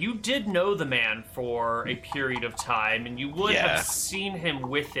at it. You did know the man for a period of time, and you would have seen him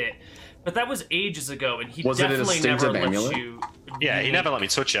with it. But that was ages ago, and he definitely never let you... Yeah, he never let me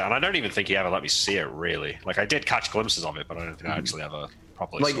touch it, and I don't even think he ever let me see it, really. Like, I did catch glimpses of it, but I don't think I actually ever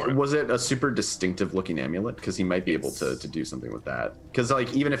properly saw it. Was it a super distinctive-looking amulet? Because he might be able to do something with that. Because,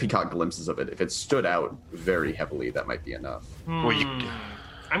 like, even if he caught glimpses of it, if it stood out very heavily, that might be enough. Well,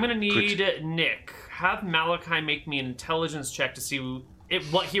 I'm going to need Nick. Have Malachi make me an intelligence check to see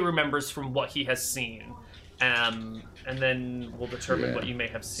what he remembers from what he has seen. And then we'll determine what you may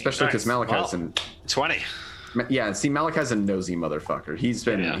have seen. Especially because Malachi's in 20. Yeah, see, Malachi's a nosy motherfucker. He's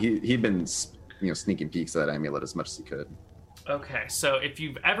been he'd been sneaking peeks at that amulet as much as he could. Okay, so if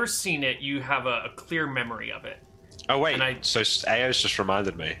you've ever seen it, you have a clear memory of it. Oh wait, so Ao's just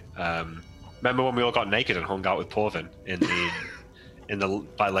reminded me. Remember when we all got naked and hung out with Porvin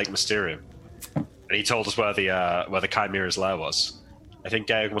by Lake Mysterium, and he told us where the Chimera's lair was. I think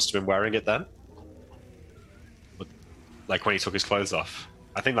Georg must have been wearing it then. Like when he took his clothes off.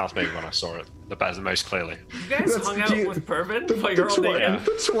 I think that's maybe when I saw it the most clearly. You guys hung out with Pervin? The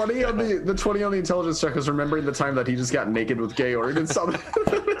 20 on the intelligence check was remembering the time that he just got naked with Georg and saw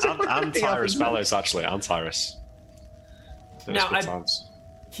and Tyrus Bellows, actually, and Tyrus.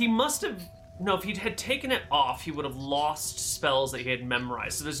 He must have... No, if he had taken it off, he would have lost spells that he had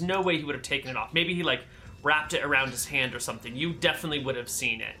memorized. So there's no way he would have taken it off. Maybe he, wrapped it around his hand or something. You definitely would have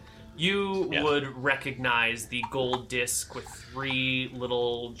seen it. You would recognize the gold disc with 3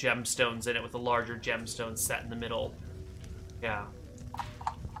 little gemstones in it, with a larger gemstone set in the middle. Yeah.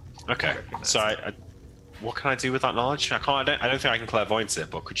 Okay. So, what can I do with that knowledge? I don't think I can clairvoyance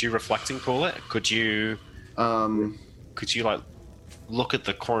it, but could you reflecting pool it? Could you, look at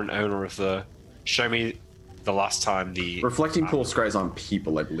the current owner of the? Show me the last time the reflecting pool scries on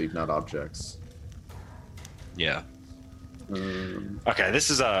people, I believe, not objects. Yeah. Okay, this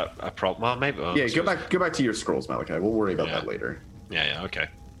is a problem. Well, maybe. Go back to your scrolls, Malachi. We'll worry about that later. Yeah. Okay.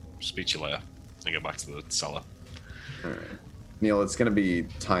 Speak to you later. I go back to the cellar. All right, Neil. It's going to be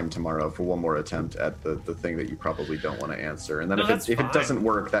time tomorrow for one more attempt at the thing that you probably don't want to answer, and then if it doesn't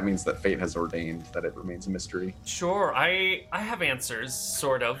work, that means that fate has ordained that it remains a mystery. Sure, I have answers,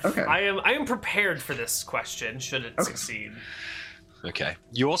 sort of. Okay. I am prepared for this question. Should it succeed? Okay.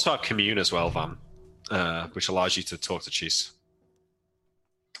 You also have commune as well, Van. Which allows you to talk to Cheese.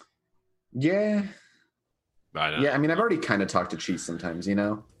 Yeah. I mean, I've already kind of talked to Cheese sometimes,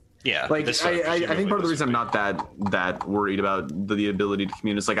 Yeah. I think part of the reason I'm not that worried about the ability to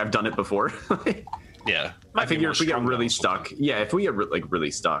commune is I've done it before. Yeah. I figure if we get really stuck, if we get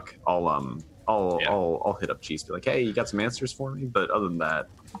really stuck, I'll hit up Cheese, be like, hey, you got some answers for me? But other than that,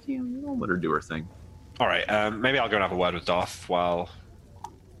 I'll let her do her thing. All right. Maybe I'll go and have a word with Darth while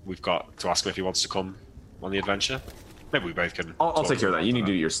we've got to ask him if he wants to come on the adventure. Maybe we both can. I'll take care of that. You need to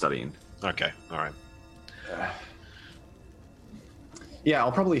do your studying. Okay. All right. Yeah,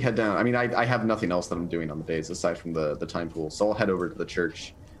 I'll probably head down. I mean, I have nothing else that I'm doing on the days aside from the time pool, so I'll head over to the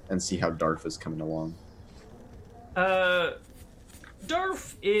church and see how Darth is coming along.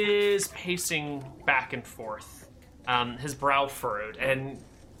 Darth is pacing back and forth, his brow furrowed, and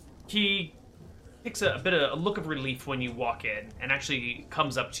he takes a look of relief when you walk in, and actually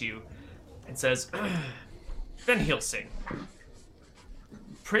comes up to you and says, Van Helsing.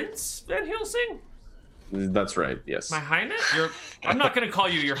 Prince Van Helsing? That's right, yes. My Highness? I'm not going to call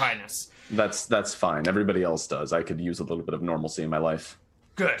you Your Highness. That's fine. Everybody else does. I could use a little bit of normalcy in my life.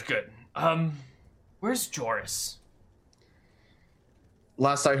 Good. Where's Joris?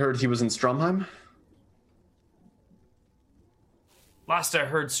 Last I heard, he was in Stromheim. Last I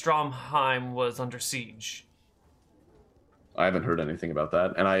heard, Stromheim was under siege. I haven't heard anything about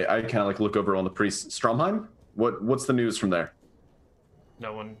that. And I kind of look over on the priest. Stromheim? What's the news from there?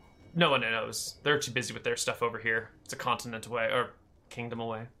 No one knows. They're too busy with their stuff over here. It's a continent away, or kingdom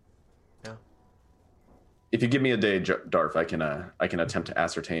away. Yeah. If you give me a day, Darf, I can attempt to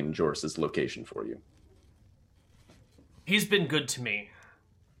ascertain Joris's location for you. He's been good to me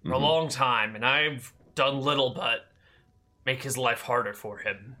for a long time, and I've done little but make his life harder for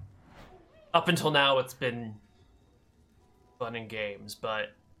him. Up until now, it's been fun and games,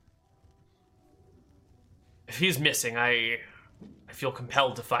 but if he's missing, I feel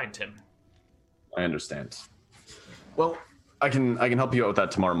compelled to find him. I understand. Well, I can help you out with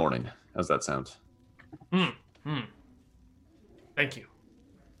that tomorrow morning. How's that sound? Thank you.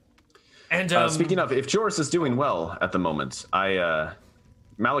 And speaking of, if Joris is doing well at the moment,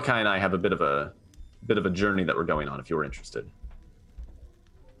 Malachi and I have a bit of a journey that we're going on. If you're interested,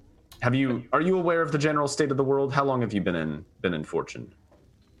 are you aware of the general state of the world? How long have you been in Fortune?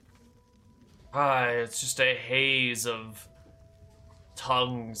 It's just a haze of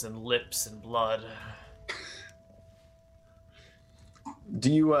tongues and lips and blood.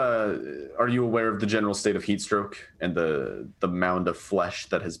 Are you aware of the general state of heatstroke and the mound of flesh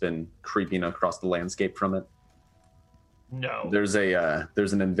that has been creeping across the landscape from it? No. There's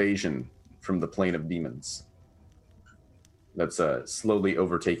an invasion from the plane of demons that's slowly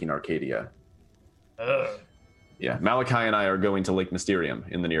overtaking Arcadia. Yeah, Malachi and I are going to Lake Mysterium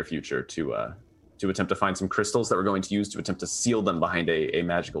in the near future to attempt to find some crystals that we're going to use to attempt to seal them behind a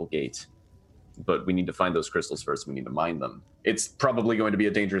magical gate. But we need to find those crystals first. We need to mine them. It's probably going to be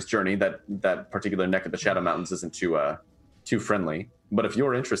a dangerous journey. That particular neck of the Shadow Mountains isn't too friendly. But if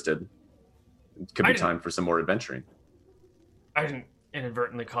you're interested, it could be time for some more adventuring. I didn't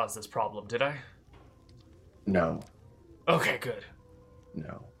inadvertently cause this problem, did I? No. Okay, good.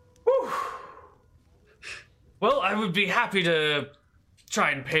 No. Whew. Well, I would be happy to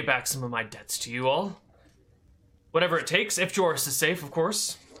try and pay back some of my debts to you all. Whatever it takes, if Joris is safe, of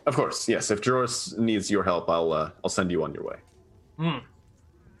course. Of course, yes. If Joris needs your help, I'll send you on your way.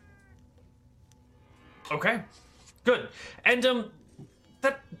 Okay, good. And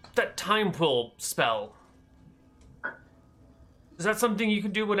that time pull spell, is that something you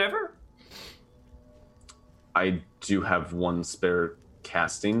can do whenever? I do have one spare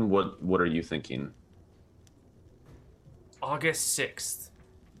casting. What are you thinking? August 6th,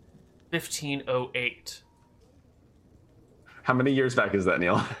 1508. How many years back is that,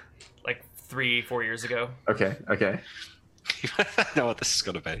 Neil? Like 3-4 years ago. Okay. I know what this is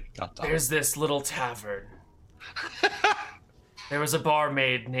going to be. God damn. There's this little tavern. There was a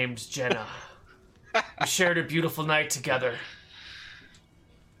barmaid named Jenna. We shared a beautiful night together.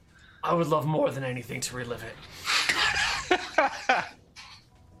 I would love more than anything to relive it.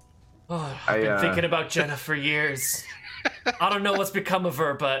 I've been thinking about Jenna for years. I don't know what's become of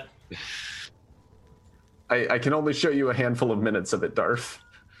her, but I can only show you a handful of minutes of it, Darth.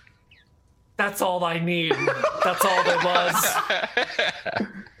 that's all I need. That's all there was.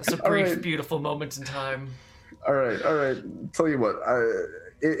 It's a brief, beautiful moment in time. All right. Tell you what,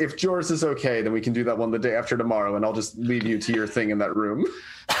 if Joris is okay, then we can do that one the day after tomorrow, and I'll just leave you to your thing in that room.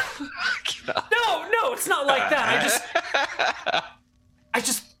 No, it's not like that.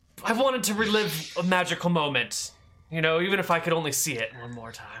 I wanted to relive a magical moment. You know, even if I could only see it one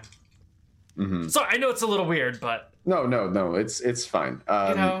more time. Mm-hmm. Sorry, I know it's a little weird, but no, it's fine.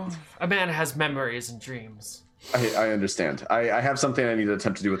 You know, a man has memories and dreams. I understand. I have something I need to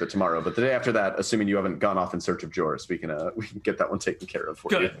attempt to do with it tomorrow, but the day after that, assuming you haven't gone off in search of Joris, we can get that one taken care of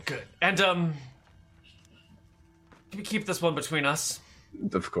for you. Good. And can we keep this one between us?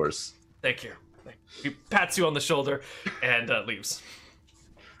 Of course. Thank you. He pats you on the shoulder and leaves.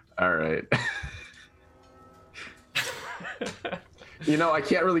 All right. You know, I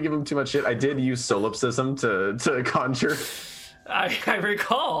can't really give him too much shit. I did use solipsism to conjure. I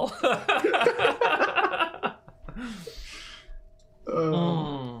recall. Nice.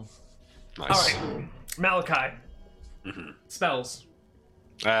 All right, Malachi. Mm-hmm. Spells.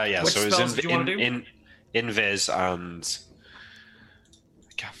 Yeah. Which so it spells was do you want to do? Invis and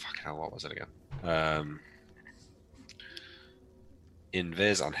God fucking hell, what was it again?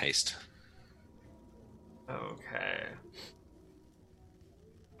 Invis and haste. Okay.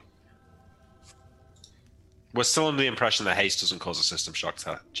 We're still under the impression that haste doesn't cause a system shock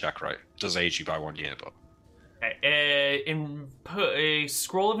check, right? It does age you by 1 year, but a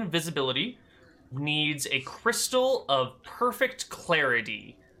scroll of invisibility needs a crystal of perfect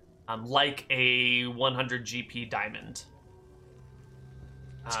clarity, like a 100 GP diamond.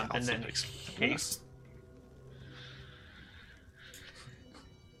 And then haste.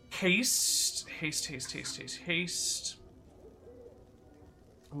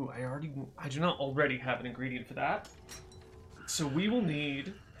 Ooh, I do not already have an ingredient for that. So we will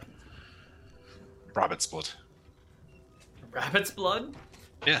need rabbit's blood. Rabbit's blood?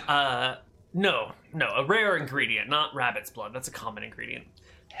 Yeah. No, a rare ingredient, not rabbit's blood. That's a common ingredient.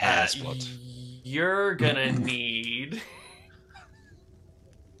 Hare's blood. You're gonna need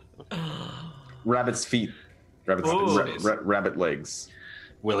Rabbit's feet. Rabbit legs.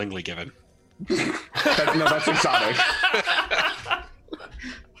 Willingly given. That's exotic.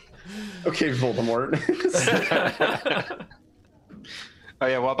 Okay, Voldemort. Oh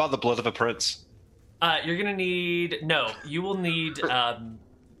yeah, what about the blood of a prince? You're gonna need you will need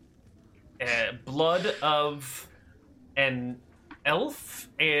blood of an elf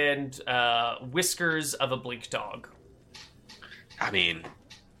and whiskers of a bleak dog. I mean,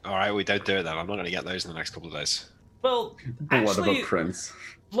 all right, we don't do it then. I'm not going to get those in the next couple of days. Well, Blood actually, of a prince.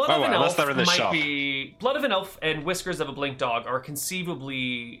 Blood of an elf they're in the might shop. be blood of an elf and whiskers of a blink dog are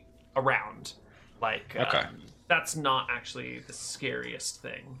conceivably around. Like, Okay. That's not actually the scariest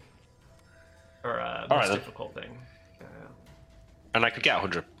thing or right, most then. difficult thing. And I could get a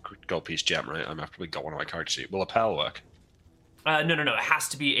 100 gold piece gem, right? I've probably got one on my character sheet. Will a pearl work? No. It has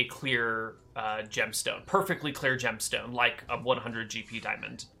to be a clear gemstone, perfectly clear gemstone, like a 100 GP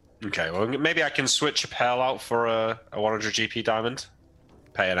diamond. Okay, well, maybe I can switch a pearl out for a 100 GP diamond,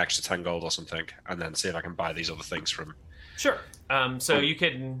 pay an extra 10 gold or something, and then see if I can buy these other things from Sure. So you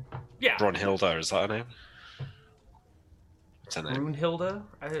can, Brunhilde. Is that her name? What's her name? Brunhilde,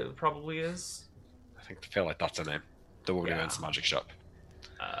 it probably is. I feel like that's her name. The woman who owns the magic shop.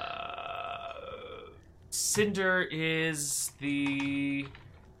 Cinder is the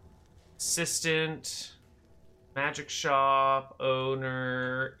assistant. Magic shop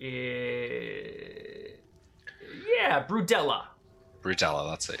owner is... Yeah, Brudella. Brutella,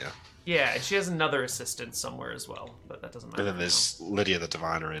 that's it, yeah. Yeah, and she has another assistant somewhere as well, but that doesn't matter. And then there's Lydia the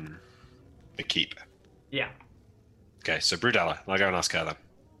Diviner in the Keep. Yeah. Okay, so Brudella. I'll go and ask her then.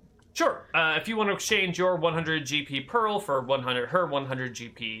 Sure. If you want to exchange your 100 GP pearl for her 100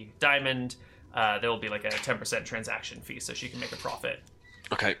 GP diamond, there will be like a 10% transaction fee, so she can make a profit.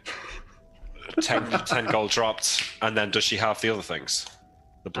 Okay. 10 gold dropped, and then does she have the other things?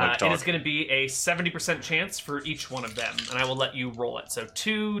 The blink It dog. is going to be a 70% chance for each one of them, and I will let you roll it. So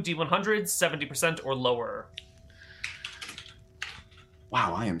 2 D100s, 70% or lower.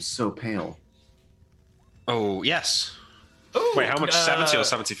 Wow, I am so pale. Oh, yes. Ooh, Wait, how much? 70 or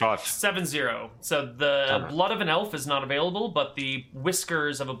 75? 7-0. So the blood of an elf is not available, but the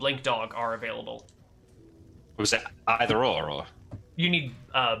whiskers of a blink dog are available. Was it either or? You need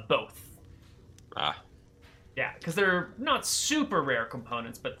both. Ah. Yeah, because they're not super rare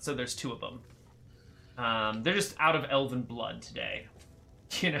components, but so there's 2 of them. They're just out of elven blood today.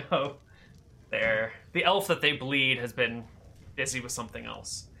 You know, the elf that they bleed has been busy with something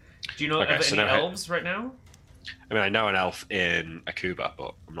else. Do you know of any elves right now? I mean, I know an elf in Akuba,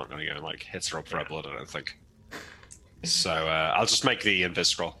 but I'm not going to go and like hit her up for her blood, I don't think. So I'll just make the invis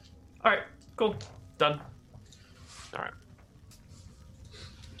scroll. All right, cool, done. All right.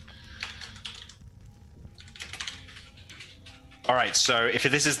 All right. So if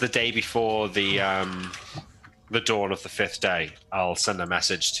this is the day before the dawn of the 5th day, I'll send a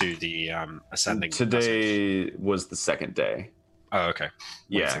message to the ascending. Today was the 2nd day. Oh, okay.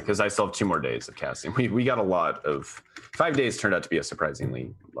 Yeah, because I still have 2 more days of casting. We got a lot of... 5 days turned out to be a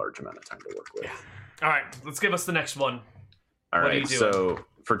surprisingly large amount of time to work with. All right, let's give us the next one. All What are right, you doing? so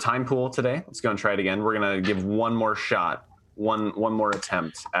for time pool today, let's go and try it again. We're going to give one more shot, one more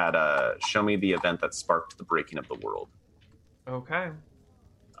attempt at show me the event that sparked the breaking of the world. Okay.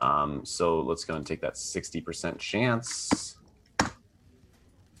 So let's go and take that 60% chance.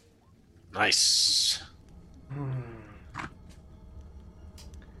 Nice.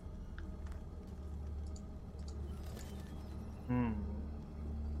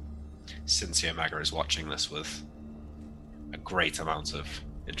 Cynthia Maga is watching this with a great amount of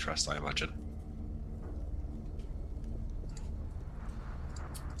interest, I imagine.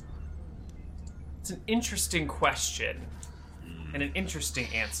 It's an interesting question and an interesting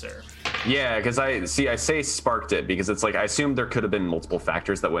answer. Yeah, because I say sparked it because it's like I assumed there could have been multiple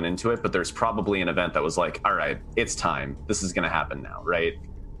factors that went into it, but there's probably an event that was like, all right, it's time. This is going to happen now, right?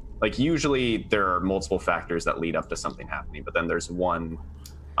 Like usually there are multiple factors that lead up to something happening, but then there's one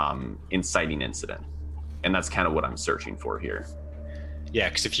inciting incident, and that's kind of what I'm searching for here. Yeah,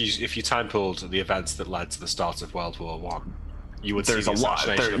 because if you time pulled the events that led to the start of World War One, you would There's see a the lot.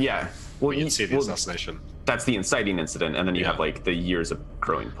 assassination. Yeah, well, You'd see the assassination. That's the inciting incident, and then you have like the years of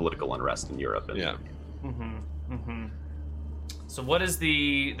growing political unrest in Europe. And, So what is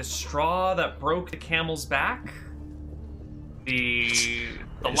the straw that broke the camel's back? The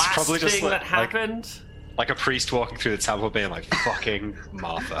last probably just thing that happened? Like a priest walking through the temple being like, fucking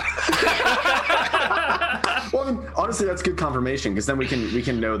Martha. Well, I mean, honestly, that's good confirmation, because then we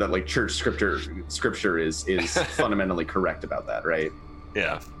can know that like church scripture is fundamentally correct about that, right?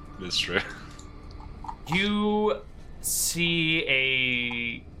 Yeah, it's true. You see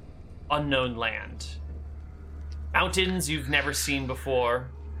a unknown land. Mountains you've never seen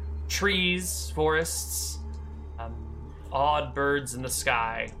before. Trees, forests, odd birds in the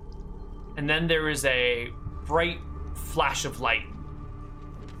sky. And then there is a bright flash of light.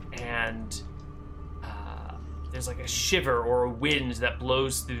 And there's like a shiver or a wind that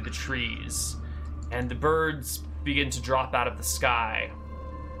blows through the trees. And the birds begin to drop out of the sky.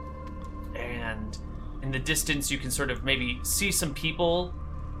 And in the distance, you can sort of maybe see some people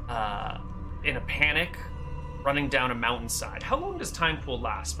in a panic running down a mountainside. How long does time pool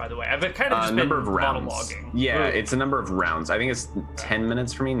last, by the way? I've kind of just been number of rounds. monologuing. Yeah, it's a number of rounds. I think it's 10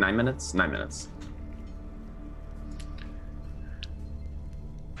 minutes for me, 9 minutes? 9 minutes.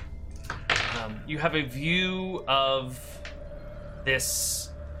 You have a view of this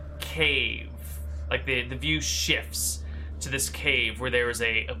cave. Like the view shifts to this cave where there is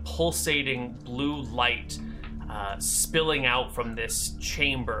a pulsating blue light spilling out from this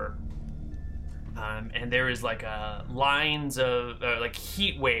chamber. And there is like lines of like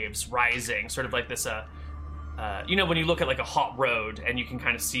heat waves rising, sort of like this, you know, when you look at like a hot road and you can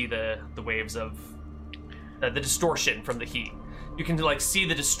kind of see the waves of the distortion from the heat. You can like see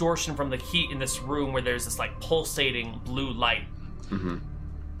the distortion from the heat in this room where there's this like pulsating blue light. Mm-hmm.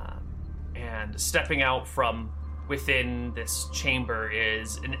 And stepping out from within this chamber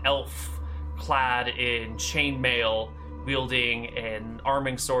is an elf clad in chainmail, wielding an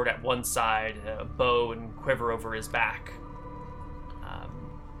arming sword at one side, a bow and quiver over his back.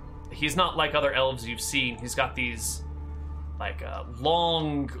 He's not like other elves you've seen. He's got these like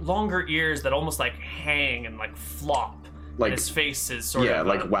longer ears that almost like hang and like flop. Like and his face is sort of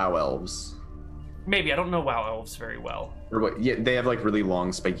like WoW elves. Maybe I don't know WoW elves very well. Or what? Yeah, they have like really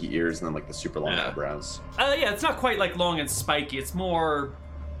long spiky ears and then like the super long eyebrows. Yeah, it's not quite like long and spiky. It's more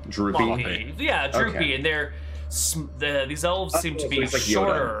Droopy. floppy. Yeah, droopy, Okay. and they're these elves seem to so be it's like Yoda.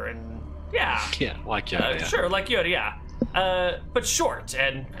 shorter and yeah, like Yoda. yeah. Sure, like Yoda, yeah, but short,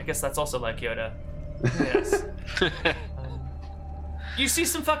 and I guess that's also like Yoda. Yes. You see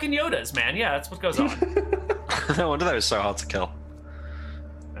some fucking Yodas, man. Yeah, that's what goes on. No wonder they were so hard to kill.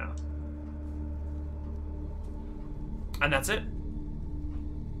 Yeah. And that's it.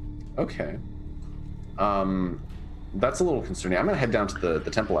 Okay. That's a little concerning. I'm gonna head down to the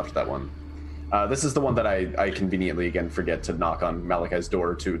temple after that one. This is the one that I conveniently again forget to knock on Malachi's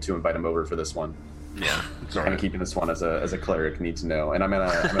door to invite him over for this one. Yeah, So kind of keeping this one as a cleric need to know. And I'm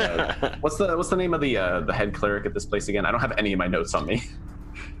gonna what's the name of the head cleric at this place again? I don't have any of my notes on me.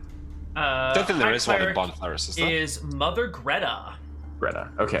 I don't think there High is one in Cleric Bon Claris, is there? Is Mother Greta. Greta.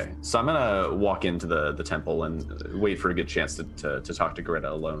 Okay, so I'm gonna walk into the temple and wait for a good chance to talk to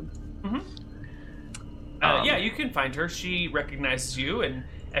Greta alone. Mm-hmm. Yeah, you can find her. She recognizes you, and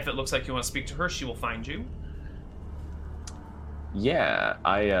if it looks like you want to speak to her, she will find you.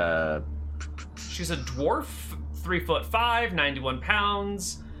 Yeah, She's a dwarf, 3'5", 91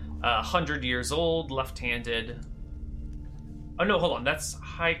 pounds, 100 years old, left-handed. Oh no, hold on, that's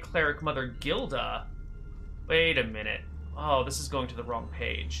High Cleric Mother Gilda. Wait a minute. Oh, this is going to the wrong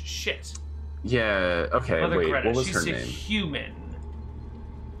page. Shit. Yeah, okay, Mother wait, Greta. what was She's her a name? human.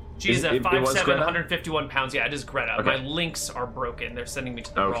 She's It was 5'7", Greta? 151 pounds. Yeah, it is Greta. Okay. My links are broken. They're sending me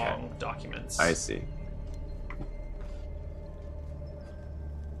to the Okay. wrong documents. I see.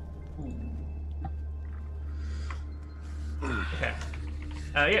 Okay.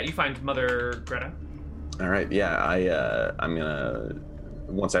 Yeah, you find Mother Greta. All right, yeah, I'm gonna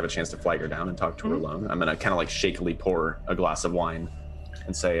once I have a chance to flag her down and talk to her alone, I'm gonna kind of like shakily pour a glass of wine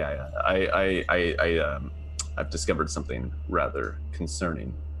and say, I've discovered something rather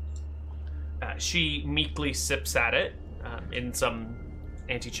concerning. She meekly sips at it in some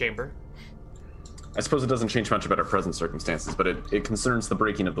antechamber. I suppose it doesn't change much about our present circumstances, but it concerns the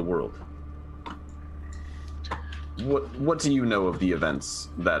breaking of the world. What do you know of the events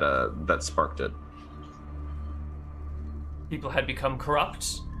that sparked it? People had become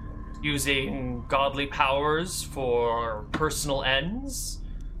corrupt, using godly powers for personal ends.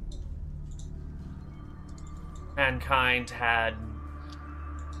 Mankind had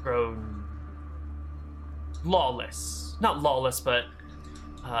grown lawless. Not lawless, but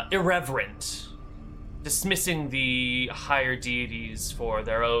irreverent. Dismissing the higher deities for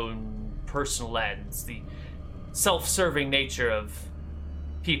their own personal ends. The self-serving nature of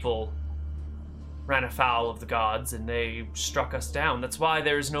people ran afoul of the gods, and they struck us down. That's why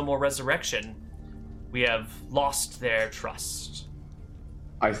there is no more resurrection. We have lost their trust.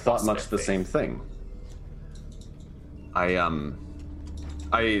 I thought much the same thing. Have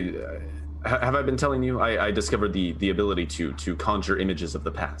I been telling you? I discovered the ability to conjure images of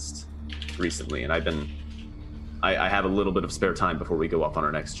the past recently, and I have a little bit of spare time before we go off on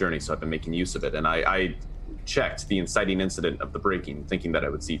our next journey, so I've been making use of it. And I checked the inciting incident of the breaking, thinking that I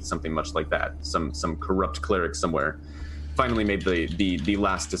would see something much like that. Some corrupt cleric somewhere finally made the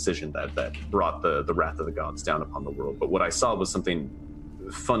last decision that brought the wrath of the gods down upon the world. But what I saw was something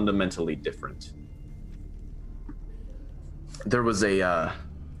fundamentally different. There was a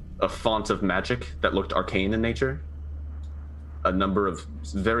font of magic that looked arcane in nature. A number of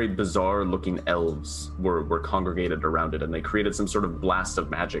very bizarre-looking elves were congregated around it, and they created some sort of blast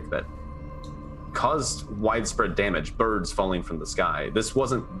of magic that caused widespread damage, birds falling from the sky. This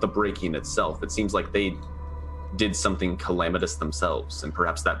wasn't the breaking itself. It seems like they did something calamitous themselves, and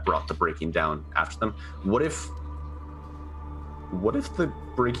perhaps that brought the breaking down after them. What if the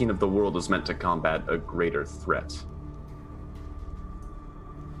breaking of the world was meant to combat a greater threat?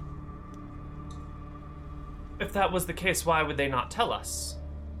 If that was the case, why would they not tell us?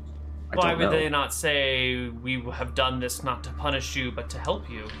 Why would they not say, we have done this not to punish you, but to help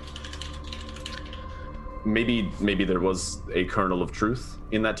you? Maybe there was a kernel of truth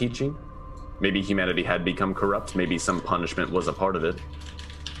in that teaching. Maybe humanity had become corrupt. Maybe some punishment was a part of it.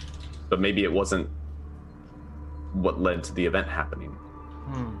 But maybe it wasn't what led to the event happening.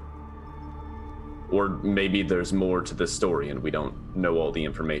 Or maybe there's more to this story and we don't know all the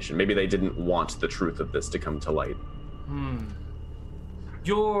information. Maybe they didn't want the truth of this to come to light.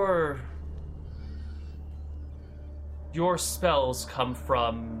 Your spells come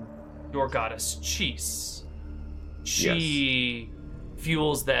from your goddess Cheese. She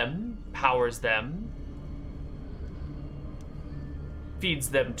fuels them, powers them, feeds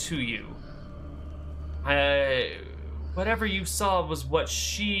them to you. Whatever you saw was what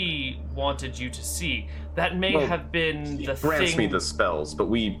she wanted you to see. That may have been the thing. Grants me the spells, but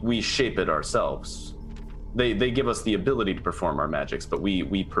we shape it ourselves. They give us the ability to perform our magics, but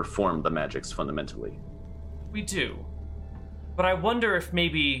we perform the magics fundamentally. We do. But I wonder if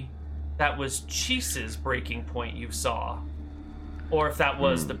maybe that was Cheese's breaking point you saw. Or if that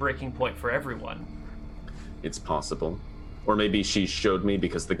was the breaking point for everyone. It's possible. Or maybe she showed me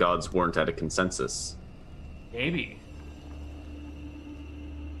because the gods weren't at a consensus. Maybe.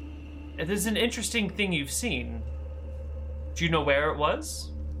 It is an interesting thing you've seen. Do you know where it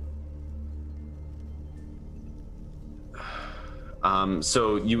was?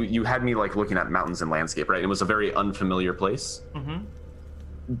 So you had me like looking at mountains and landscape, right? It was a very unfamiliar place. Mm-hmm.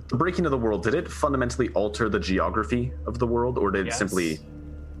 The breaking of the world, did it fundamentally alter the geography of the world, or did it simply...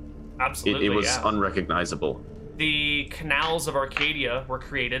 Absolutely, it was unrecognizable? The canals of Arcadia were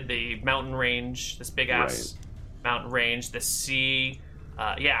created, the mountain range, this big-ass mountain range, the sea.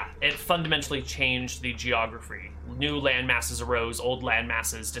 It fundamentally changed the geography. New land masses arose, old land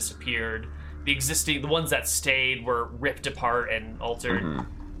masses disappeared. The ones that stayed were ripped apart and altered.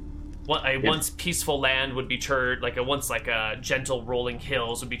 Mm-hmm. Once peaceful land would be turned, once gentle rolling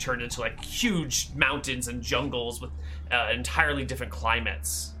hills would be turned into like huge mountains and jungles with entirely different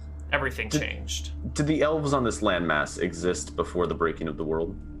climates. Everything changed. Did the elves on this landmass exist before the breaking of the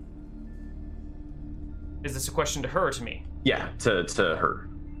world? Is this a question to her or to me? Yeah, to her.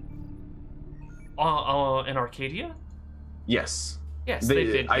 In Arcadia? Yes. Yes,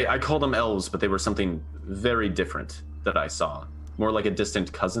 they've been. I call them elves, but they were something very different that I saw. More like a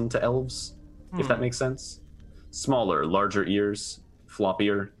distant cousin to elves, if that makes sense. Smaller, larger ears,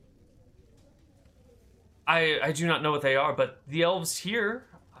 floppier. I do not know what they are, but the elves here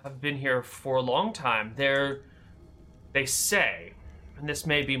have been here for a long time. They say, and this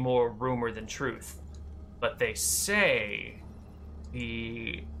may be more rumor than truth, but they say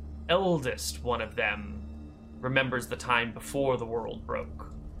the eldest one of them remembers the time before the world broke.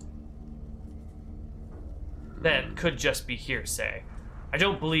 That could just be hearsay. I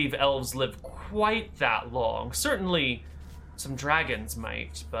don't believe elves live quite that long. Certainly some dragons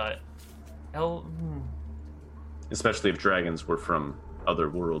might, but especially if dragons were from other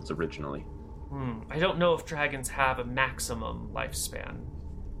worlds originally. I don't know if dragons have a maximum lifespan.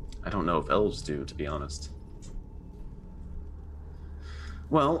 I don't know if elves do, to be honest.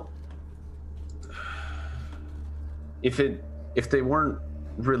 Well, if they weren't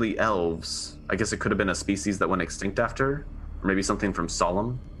really elves, I guess it could have been a species that went extinct after, or maybe something from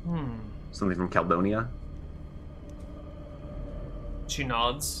Solemn, something from Caldonia. She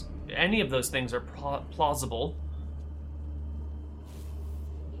nods. Any of those things are plausible.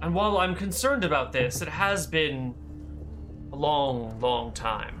 And while I'm concerned about this, it has been a long, long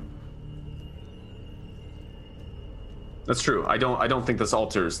time. That's true. I don't think this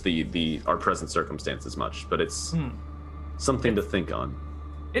alters our present circumstances much, but it's something to think on.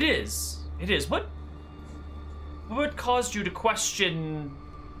 It is. It is. What caused you to question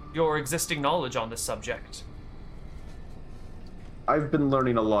your existing knowledge on this subject? I've been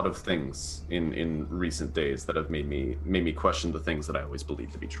learning a lot of things in recent days that have made me question the things that I always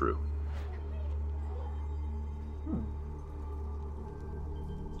believed to be true.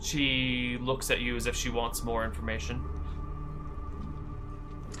 She looks at you as if she wants more information.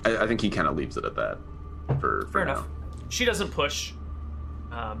 I think he kind of leaves it at that for Fair now. enough. She doesn't push.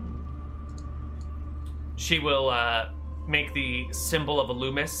 She will make the symbol of a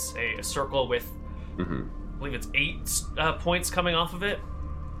Loomis, a circle with, I believe it's 8 points coming off of it.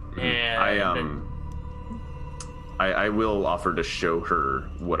 And I will offer to show her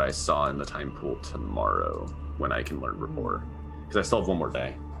what I saw in the time pool tomorrow when I can learn rapport, because I still have one more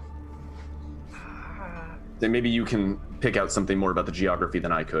day. Then maybe you can pick out something more about the geography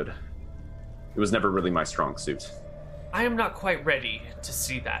than I could. It was never really my strong suit. I am not quite ready to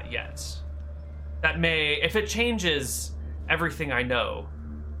see that yet. That may, if it changes everything I know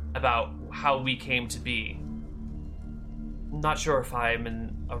about how we came to be, I'm not sure if I'm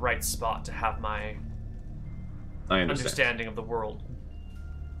in a right spot to have my understanding of the world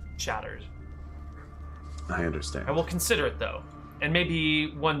shattered. I understand. I will consider it, though, and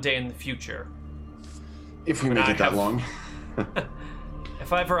maybe one day in the future. If we make it that long.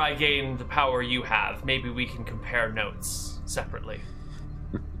 If ever I gain the power you have, maybe we can compare notes separately.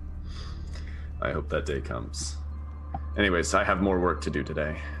 I hope that day comes. Anyways, I have more work to do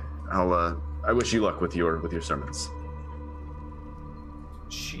today. I wish you luck with your sermons.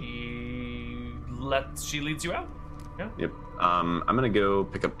 She leads you out. Yeah. Yep. I'm gonna go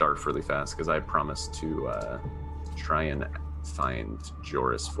pick up Darth really fast because I promised to try and find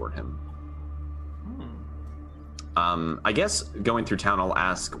Joris for him. I guess going through town, I'll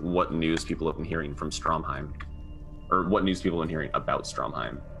ask what news people have been hearing from Stromheim, or what news people have been hearing about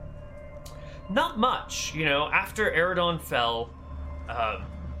Stromheim. Not much, after Eridon fell,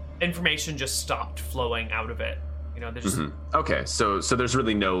 information just stopped flowing out of it. There's just... Okay, so there's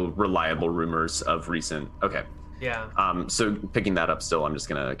really no reliable rumors of recent... Okay. Yeah. So picking that up still, I'm just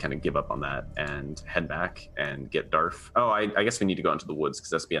gonna kind of give up on that and head back and get Darth. Oh, I guess we need to go into the woods because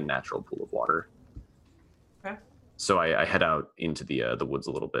that's be a natural pool of water. Okay. So I head out into the woods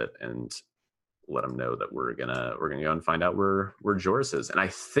a little bit and let them know that we're gonna go and find out where Joris is. And I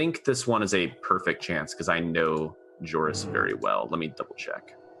think this one is a perfect chance because I know Joris very well. Let me double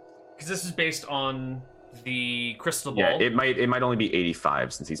check. Because this is based on the crystal ball. Yeah, it might only be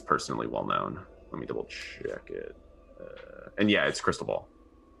 85 since he's personally well known. Let me double check it. And yeah, it's crystal ball.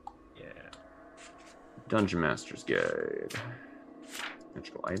 Yeah. Dungeon Master's Guide.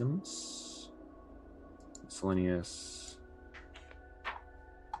 Magical items. Miscellaneous.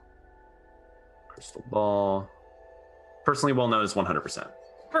 Crystal ball. Personally well known is 100%.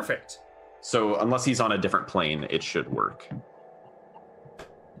 Perfect. So unless he's on a different plane, it should work.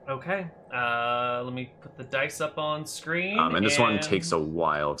 Okay. Let me put the dice up on screen. And this one takes a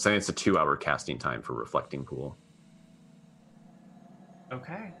while because I think it's a 2-hour casting time for Reflecting Pool.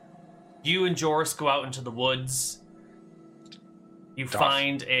 Okay. You and Joris go out into the woods. You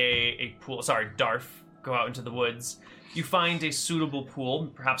find a pool. Sorry, Darth. Go out into the woods. You find a suitable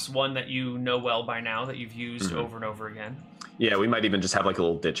pool, perhaps one that you know well by now that you've used over and over again. Yeah, we might even just have like a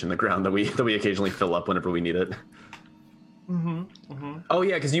little ditch in the ground that we occasionally fill up whenever we need it. Oh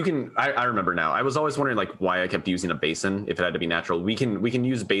yeah, because you can. I remember now. I was always wondering like why I kept using a basin if it had to be natural. We can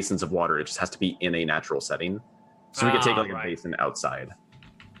use basins of water. It just has to be in a natural setting. So we could take like a basin outside.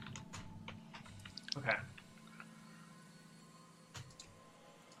 Okay.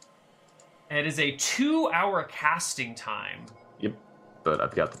 It is a 2-hour casting time. Yep, but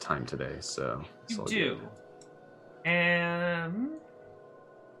I've got the time today, so you do. And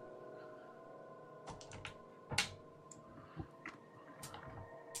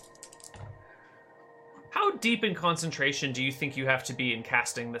how deep in concentration do you think you have to be in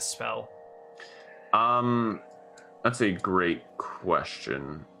casting this spell? That's a great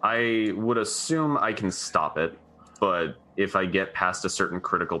question. I would assume I can stop it, but if I get past a certain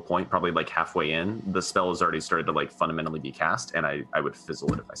critical point, probably like halfway in, the spell has already started to like fundamentally be cast, and I would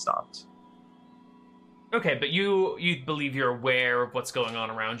fizzle it if I stopped. Okay, but you believe you're aware of what's going on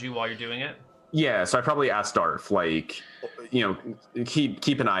around you while you're doing it? Yeah, so I probably asked Darth, like,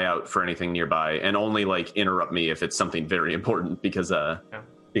 keep an eye out for anything nearby, and only like interrupt me if it's something very important because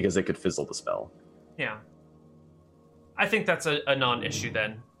it could fizzle the spell. Yeah, I think that's a non-issue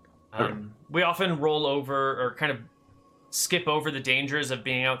then. Okay. We often roll over or kind of skip over the dangers of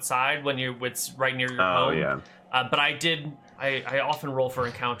being outside when it's right near your home. Yeah. But I often roll for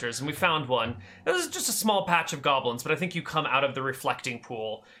encounters, and we found one. It was just a small patch of goblins, but I think you come out of the reflecting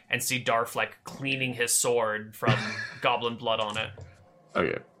pool and see Darf, like, cleaning his sword from goblin blood on it.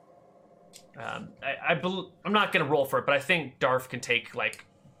 Okay. I'm not going to roll for it, but I think Darf can take, like,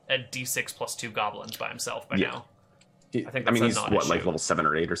 a d6 plus 2 goblins by himself by now. I think that's he's non-issue. like level 7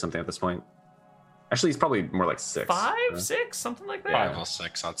 or 8 or something at this point. Actually, he's probably more like 6. 5, 6, something like that. 5 or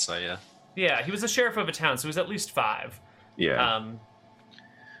 6, I'd say. Yeah. Yeah, he was the sheriff of a town, so he was at least 5. Yeah.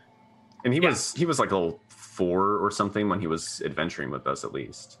 And he was like level 4 or something when he was adventuring with us, at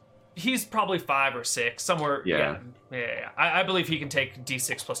least. He's probably 5 or 6, somewhere. Yeah. I believe he can take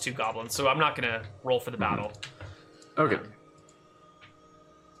d6 plus 2 goblins, so I'm not going to roll for the battle. Okay.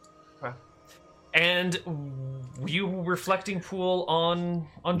 And you reflecting pool on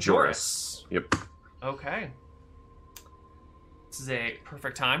Joris. Yep. Okay. This is a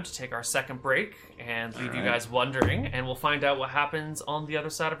perfect time to take our second break and leave you guys wondering, and we'll find out what happens on the other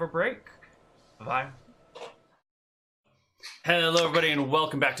side of our break. Bye. Hello, everybody, and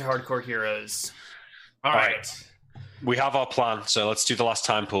welcome back to Hardcore Heroes. All right. We have our plan, so let's do the last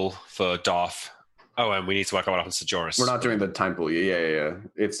time pool for Darth. Oh, and we need to work out what happens to Joris. We're not doing the time pool. Yeah.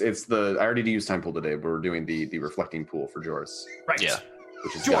 It's the. I already used time pool today, but we're doing the reflecting pool for Joris. Right. Yeah.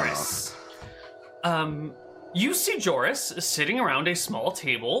 Which is Joris. You see Joris sitting around a small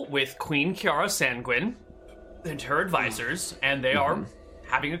table with Queen Kiara Sanguine and her advisors, and they are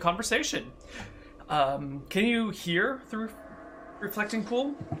having a conversation. Can you hear through reflecting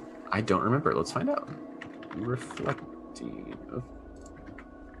pool? I don't remember. Let's find out. Reflecting pool.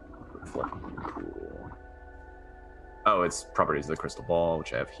 Oh, it's properties of the crystal ball,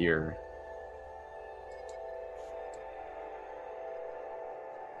 which I have here.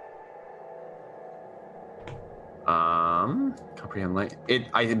 Comprehend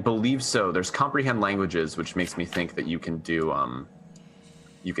I believe so. There's comprehend languages, which makes me think that you can do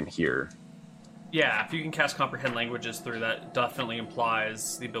you can hear. Yeah, if you can cast comprehend languages through that, definitely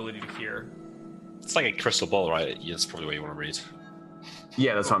implies the ability to hear. It's like a crystal ball, right? Yeah, that's probably what you want to read.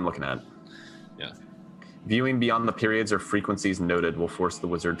 Yeah, that's what I'm looking at. Yeah. Viewing beyond the periods or frequencies noted will force the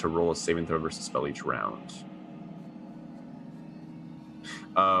wizard to roll a saving throw versus spell each round.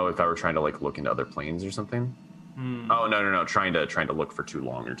 Oh, if I were trying to like look into other planes or something? Oh, no. Trying to look for too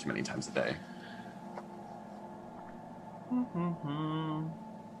long or too many times a day.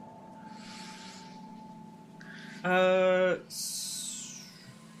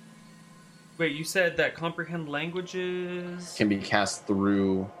 Wait, you said that comprehend languages can be cast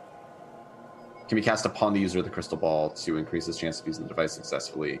upon the user of the crystal ball to increase his chance of using the device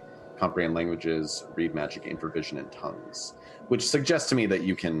successfully. Comprehend languages, read magic, and provision in tongues, which suggests to me that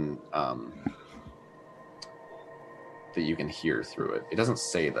you can hear through it. It doesn't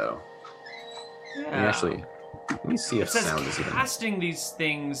say though. Yeah. Let me see if it says sound is even. Casting these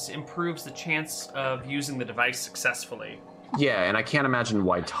things improves the chance of using the device successfully. Yeah, and I can't imagine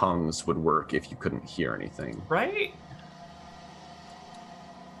why tongues would work if you couldn't hear anything. Right?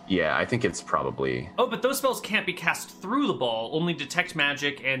 Yeah, I think it's probably... Oh, but those spells can't be cast through the ball. Only Detect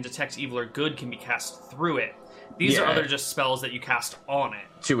Magic and Detect Evil or Good can be cast through it. These are other just spells that you cast on it.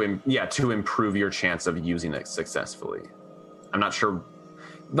 To improve your chance of using it successfully. I'm not sure...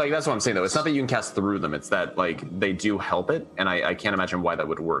 Like, that's what I'm saying, though. It's not that you can cast through them. It's that, like, they do help it, and I can't imagine why that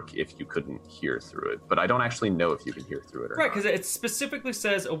would work if you couldn't hear through it. But I don't actually know if you can hear through it or not. Right, because it specifically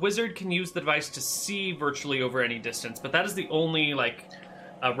says a wizard can use the device to see virtually over any distance, but that is the only, like,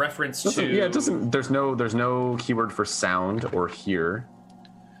 reference to... Yeah, it doesn't... There's no keyword for sound or hear.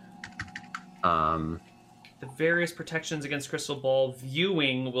 The various protections against crystal ball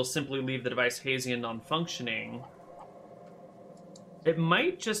viewing will simply leave the device hazy and non-functioning. It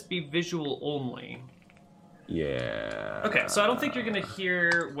might just be visual only. Yeah. Okay, so I don't think you're going to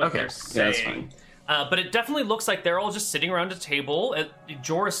hear what they're saying. Yeah, that's fine. But it definitely looks like they're all just sitting around a table.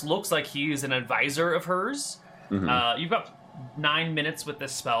 Joris looks like he's an advisor of hers. You've got 9 minutes with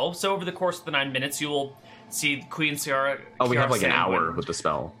this spell. So over the course of the 9 minutes, you will see Queen Ciara... Oh, we have like an hour with the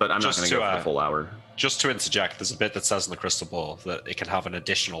spell, but I'm not going to go for the full hour. Just to interject, there's a bit that says in the crystal ball that it can have an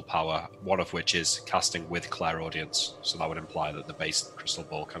additional power, one of which is casting with clairaudience. So that would imply that the base crystal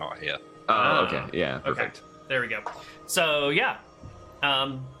ball cannot hear. Oh, okay. Yeah, perfect. Okay. There we go. So, yeah.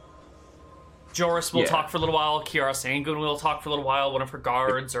 Joris will talk for a little while. Kiara Sanguine will talk for a little while. One of her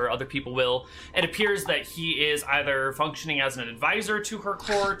guards or other people will. It appears that he is either functioning as an advisor to her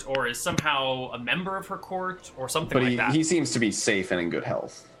court or is somehow a member of her court or something like that. But he seems to be safe and in good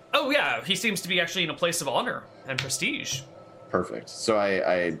health. Oh, yeah. He seems to be actually in a place of honor and prestige. Perfect. So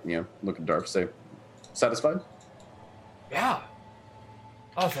I look at Darth, say, satisfied? Yeah.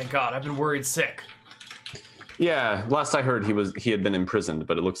 Oh, thank God. I've been worried sick. Yeah, last I heard he had been imprisoned,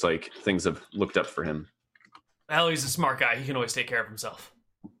 but it looks like things have looked up for him. Well, he's a smart guy. He can always take care of himself.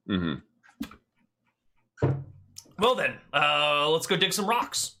 Mm-hmm. Well then, let's go dig some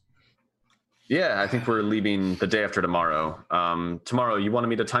rocks. Yeah, I think we're leaving the day after tomorrow. Tomorrow, you wanted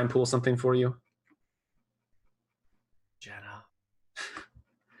me to time pool something for you? Jenna.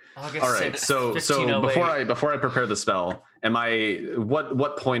 August All right. 6th, So 1508. before I prepare the spell,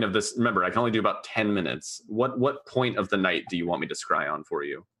 what point of this? Remember, I can only do about 10 minutes. What point of the night do you want me to scry on for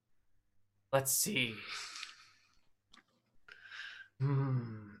you? Let's see.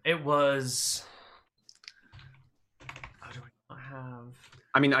 It was. How do I have?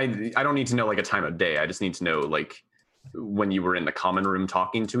 I mean, I don't need to know like a time of day. I just need to know like when you were in the common room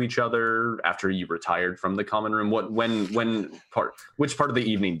talking to each other after you retired from the common room. Which part of the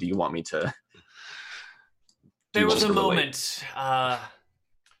evening do you want me to? There was a moment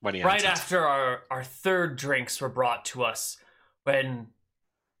When he right entered. after our third drinks were brought to us, when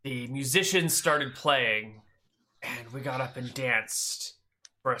the musicians started playing, and we got up and danced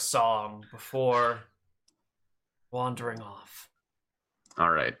for a song before wandering off.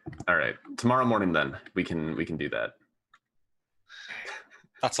 All right. Tomorrow morning, then we can do that.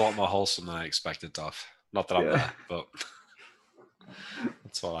 That's a lot more wholesome than I expected, Duff. Not that I'm Yeah. there, but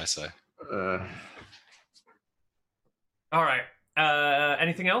that's what I say. All right.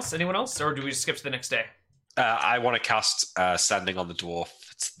 Anything else? Anyone else? Or do we just skip to the next day? I want to cast Sending on the Dwarf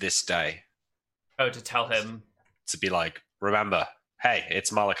this day Oh, to tell him. to be like, remember, hey,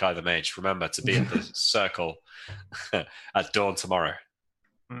 it's Malachi the Mage. Remember to be at the circle at dawn tomorrow.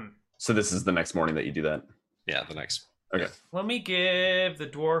 So this is the next morning that you do that. Yeah, the next. Okay. Let me give the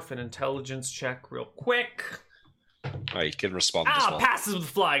dwarf an intelligence check real quick. Oh, you can respond as well. Passes with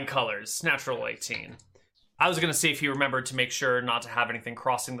flying colors. Natural 18. I was going to see if he remembered to make sure not to have anything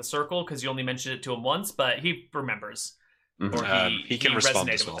crossing the circle, because you only mentioned it to him once, but he remembers. Mhm. Or He can respond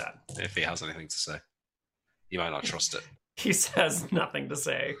resonated as well with that. if he has anything to say. You might not trust it. He says nothing to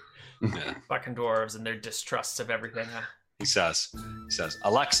say. Yeah. Fucking dwarves and their distrusts of everything. He says,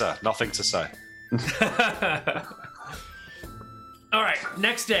 Alexa, nothing to say. All right,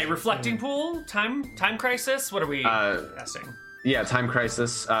 next day, reflecting pool, time crisis. What are we casting? Yeah, Time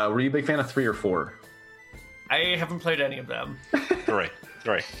Crisis. Were you a big fan of 3 or 4? I haven't played any of them. Three.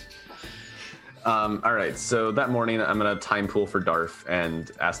 All right, so that morning I'm gonna time pool for Darf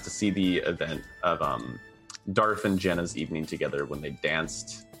and ask to see the event of Darf and Jenna's evening together when they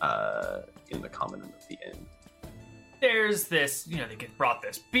danced in the common room of the inn. There's this, they get brought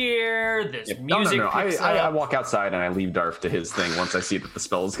this beer, this Yep. music. No. picks I up. walk outside and I leave Darf to his thing once I see that the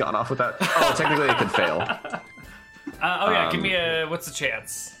spell has gone off with that. Oh, technically it could fail. Give me what's the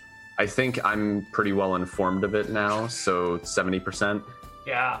chance? I think I'm pretty well informed of it now, so 70%.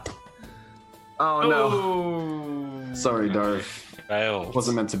 Yeah. Oh no. Oh. Sorry, Darth. Fail.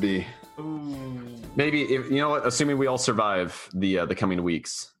 Wasn't meant to be. Ooh. Maybe if you know what, assuming we all survive the coming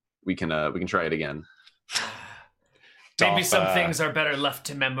weeks, we can try it again. Maybe Darth, some things are better left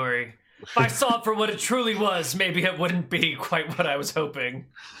to memory. If I saw it for what it truly was, maybe it wouldn't be quite what I was hoping.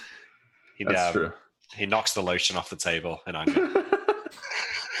 That's true. He knocks the lotion off the table in anger.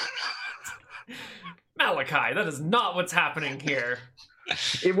 Malachi, that is not what's happening here.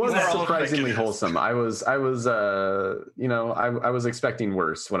 It was We're all surprisingly thinking this. wholesome. I was expecting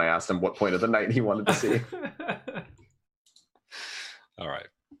worse when I asked him what point of the night he wanted to see. All right.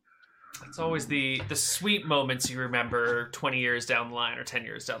 It's always the sweet moments you remember 20 years down the line or 10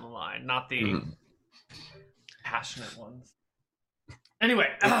 years down the line, not the passionate ones. Anyway,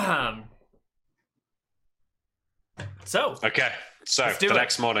 so Okay. So Let's do the it.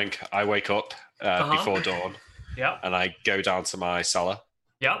 next morning, I wake up before dawn yep, and I go down to my cellar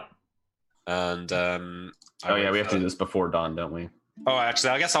yep. and Oh yeah, we have to do this before dawn, don't we? Oh, actually,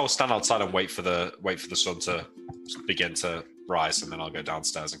 I guess I'll stand outside and wait for the sun to begin to rise, and then I'll go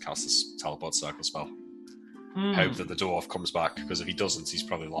downstairs and cast this teleport circle spell. Hope that the dwarf comes back, because if he doesn't, he's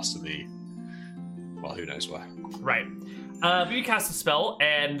probably lost in the who knows where. Right. But you cast a spell,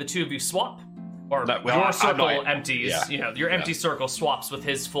 and the two of you swap. Or No, well, your I'm circle not- empties. yeah. Your empty circle swaps with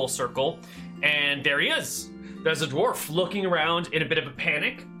his full circle. And there he is. There's a dwarf looking around in a bit of a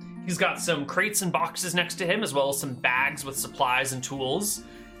panic. He's got some crates and boxes next to him, as well as some bags with supplies and tools.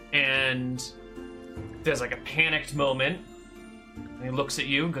 And there's like a panicked moment. And he looks at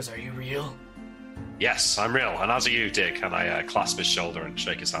you and goes, "Are you real?" Yes, I'm real, and as are you, Dick. And I clasp his shoulder and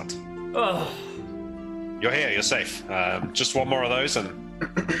shake his hand. Oh, You're here, you're safe. Just one more of those, and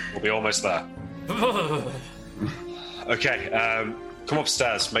we'll be almost there. Okay, come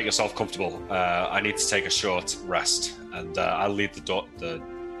upstairs, make yourself comfortable. I need to take a short rest, and I'll lead the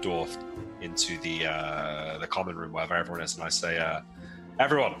dwarf into the common room wherever everyone is, and I say,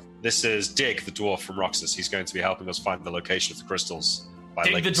 everyone, this is Dig, the dwarf from Roxas. He's going to be helping us find the location of the crystals by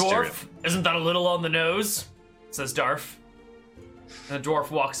Dig Lake the Mysterium. dwarf? Isn't that a little on the nose? Says Darf. And the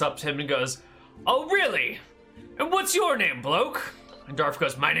dwarf walks up to him and goes, "Oh, really? And what's your name, bloke?" And Darf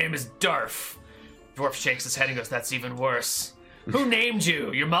goes, "My name is Darf." Dwarf shakes his head and goes, "That's even worse. Who named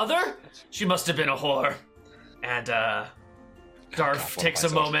you? Your mother? She must have been a whore." And Darf takes a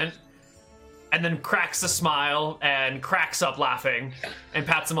moment and then cracks a smile and cracks up laughing and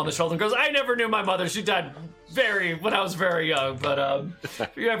pats him on the shoulder and goes, "I never knew my mother. She died when I was very young, but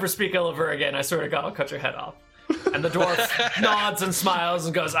if you ever speak ill of her again, I swear to God, I'll cut your head off." And the dwarf nods and smiles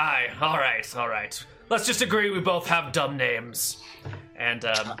and goes, "Aye, all right. Let's just agree we both have dumb names." And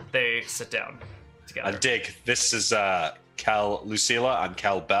they sit down together. And Dig, this is Kel Lucilla and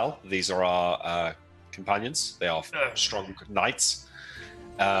Kel Bell. These are our companions. They are strong knights.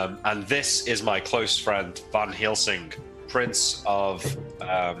 And this is my close friend, Van Helsing, Prince of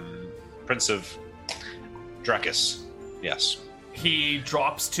Drakus. Yes. He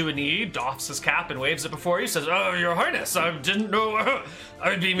drops to a knee, doffs his cap, and waves it before you. Says, "Oh, Your Highness, I didn't know I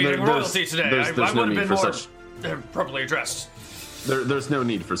would be meeting royalty today. I would have been more properly addressed." There's no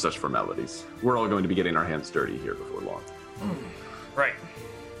need for such formalities. We're all going to be getting our hands dirty here before long. Right.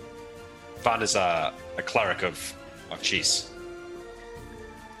 Van is a cleric of cheese.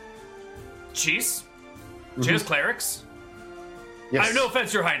 Cheese? Cheese clerics? Yes. I have no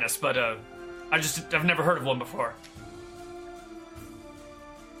offense, Your Highness, but I've never heard of one before.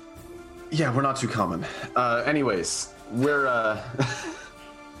 Yeah, we're not too common. Anyways, we're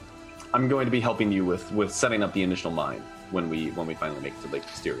I'm going to be helping you with setting up the initial mine when we finally make it to Lake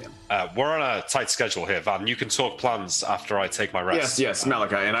Mysterium. We're on a tight schedule here, Van. You can talk plans after I take my rest. Yes,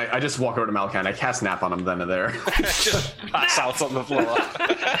 Malachi. And I just walk over to Malachi and I cast Nap on him then and there. Just pass out on the floor.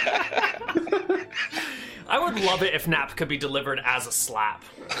 I would love it if Nap could be delivered as a slap.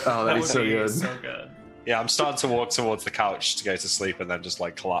 Oh, that'd be so good. So good. Yeah, I'm starting to walk towards the couch to go to sleep and then just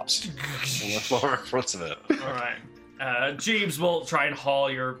like collapse on the floor in front of it. All right. Jeeves will try and haul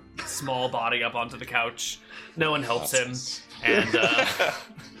your small body up onto the couch. No one helps him. And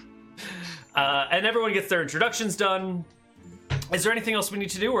and everyone gets their introductions done. Is there anything else we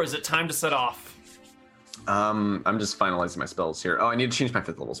need to do, or is it time to set off? I'm just finalizing my spells here. Oh, I need to change my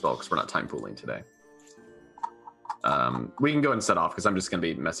 5th level spell because we're not time pooling today. We can go and set off because I'm just going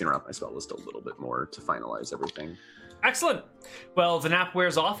to be messing around with my spell list a little bit more to finalize everything. Excellent. Well, the nap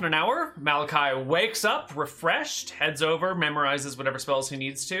wears off in an hour. Malachi wakes up, refreshed, heads over, memorizes whatever spells he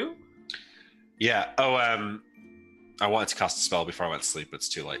needs to. Yeah. Oh, I wanted to cast a spell before I went to sleep, but it's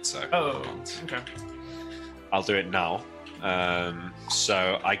too late, so... Oh, okay. I'll do it now.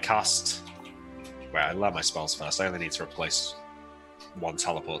 So I cast... Wait, I learn my spells first. I only need to replace one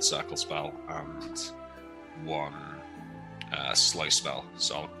teleport circle spell and one slow spell.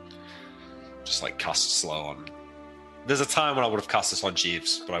 So I'll just like cast slow on... There's a time when I would have cast this on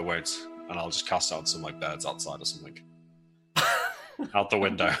Jeeves, but I won't. And I'll just cast it on some like birds outside or something. Out the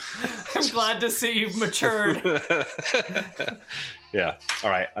window. I'm glad to see you've matured. Yeah. All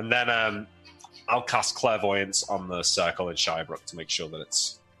right. And then I'll cast Clairvoyance on the circle in Shirebrook to make sure that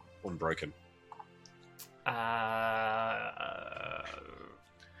it's unbroken.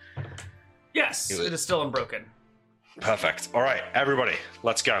 Yes, it is still unbroken. Perfect. All right, everybody,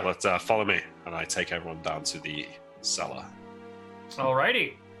 let's go. Let's follow me. And I take everyone down to the cellar.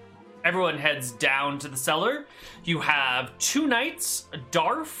 Alrighty. Everyone heads down to the cellar. You have 2 knights, a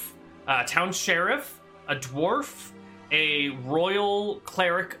Darf, a town sheriff, a dwarf, a royal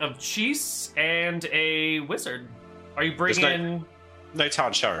cleric of Cheese, and a wizard. Are you bringing in... No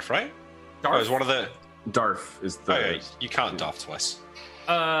town sheriff, right? Darf? Oh, is one of the... Darf is the... Oh, yeah, you can't Darf twice.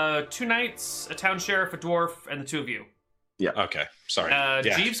 2 knights, a town sheriff, a dwarf, and the 2 of you. Yeah. Okay, sorry.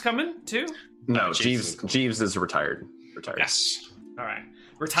 Yeah. Jeeves coming, too? No, Jeeves is retired. Yes. Alright.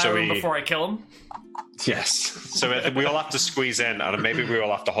 Retire him before I kill him? Yes. So we all have to squeeze in, and maybe we all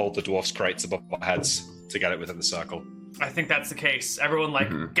have to hold the dwarf's crates above our heads to get it within the circle. I think that's the case.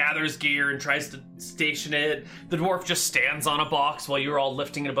 Everyone gathers gear and tries to station it. The dwarf just stands on a box while you're all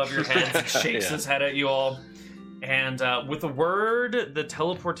lifting it above your heads and shakes his head at you all. And with a word, the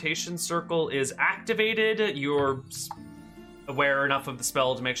teleportation circle is activated. You're aware enough of the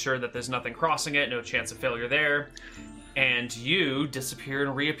spell to make sure that there's nothing crossing it, no chance of failure there. And you disappear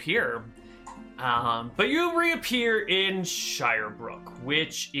and reappear. But you reappear in Shirebrook,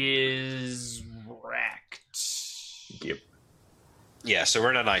 which is wrecked. Yep. Yeah, so we're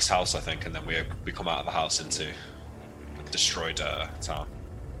in a nice house, I think, and then we come out of the house into a destroyed town.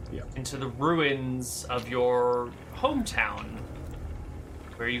 Yeah. Into the ruins of your hometown.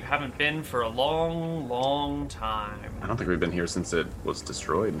 where you haven't been for a long, long time. I don't think we've been here since it was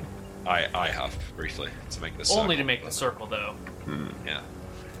destroyed. I have briefly to make this. Only to make the circle, though. Yeah.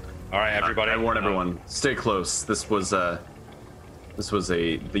 All right, everybody. I warn everyone, stay close. This was the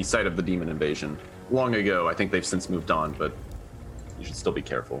site of the demon invasion. Long ago, I think they've since moved on, but you should still be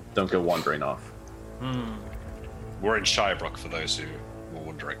careful. Don't go wandering off. We're in Shirebrook, for those who were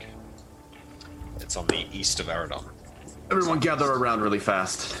wondering. It's on the east of Eridon. Everyone gather around really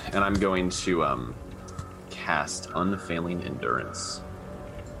fast, and I'm going to cast Unfailing Endurance.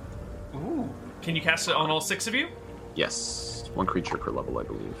 Ooh. Can you cast it on all 6 of you? Yes, 1 creature per level, I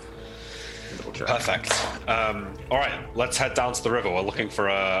believe. Double check. Perfect. All right, let's head down to the river. We're looking for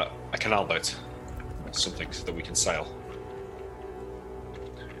a canal boat, something that we can sail.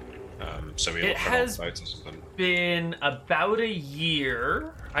 So we It look for has a boat or something. been about a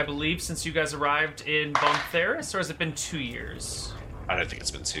year, I believe, since you guys arrived in Bontheris, or has it been 2 years? I don't think it's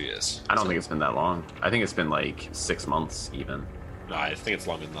been 2 years. I don't think it's been that long. I think it's been like 6 months, even. No, I think it's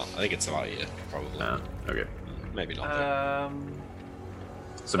longer than that. I think it's about a year, probably. Okay. Maybe not. Though.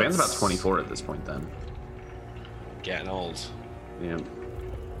 So Van's about 24 at this point, then. Getting old. Yeah.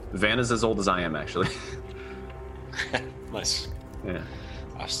 Van is as old as I am, actually. Nice. Yeah.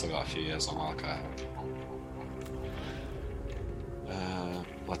 I've still got a few years on Malkai.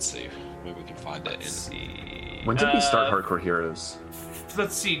 Let's see. Maybe we can find it in. When did we start Hardcore Heroes?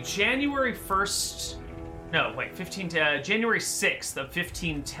 Let's see, January 1st... No, wait, January 6th of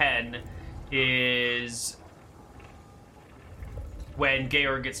 1510 is when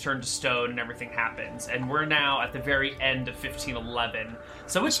Georg gets turned to stone and everything happens. And we're now at the very end of 1511.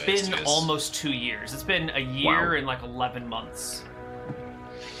 So it's been almost 2 years. It's been a year and like 11 months.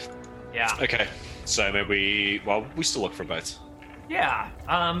 Yeah. Okay, so maybe... Well, we still look for a boat. Yeah.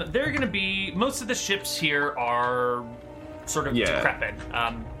 They're going to be... Most of the ships here are sort of decrepit.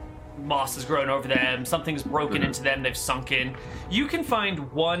 Moss has grown over them, something's broken into them, they've sunken. You can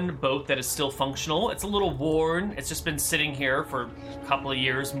find one boat that is still functional. It's a little worn, it's just been sitting here for a couple of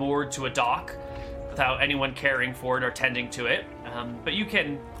years, moored to a dock, without anyone caring for it or tending to it. But you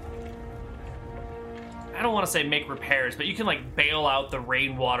can... I don't want to say make repairs, but you can like bail out the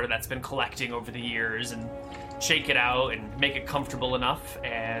rainwater that's been collecting over the years and shake it out and make it comfortable enough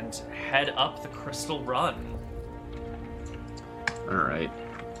and head up the Crystal Run. Alright.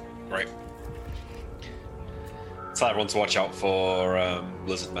 Right. Tell everyone to watch out for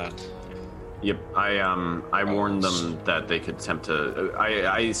Lizard Man. Yep, I warned them that they could attempt to...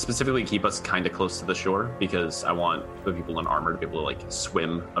 I specifically keep us kind of close to the shore because I want the people in armor to be able to like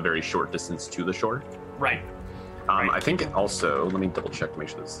swim a very short distance to the shore. Right. I think also, let me double check to make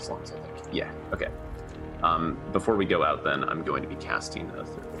sure this is as long as I think. Yeah, okay. Before we go out then, I'm going to be casting a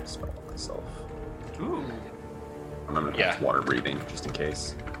third spell on myself. Ooh. I'm going to cast water breathing, just in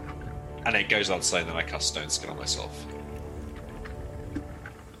case. And it goes on saying that I cast Stone Skin on myself.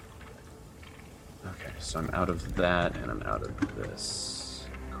 Okay, so I'm out of that, and I'm out of this.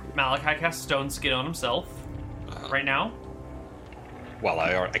 Malachi casts Stone Skin on himself right now. Well,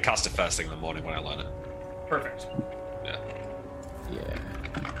 I cast it first thing in the morning when I learn it. Perfect. Yeah.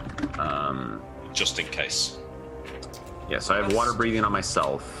 Yeah. Just in case. Yeah, so I have water breathing on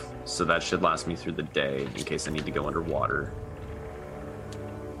myself, so that should last me through the day in case I need to go underwater.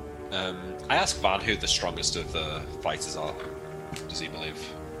 I asked Van who the strongest of the fighters are. Does he believe?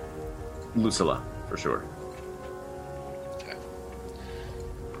 Lucilla, for sure. Okay.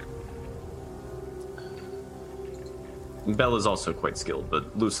 Belle is also quite skilled,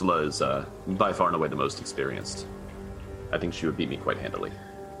 but Lucilla is by far and away the most experienced. I think she would beat me quite handily.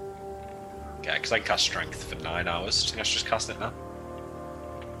 Okay, because I can cast Strength for 9 hours. Do you think I should just cast it now?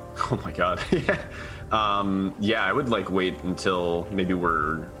 Oh my god. Yeah, I would like wait until maybe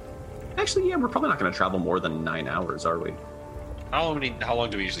we're... Actually, yeah, we're probably not going to travel more than 9 hours, are we? How long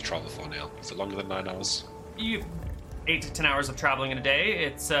do we usually travel for, Neil? Is it longer than 9 hours? You 8 to 10 hours of traveling in a day.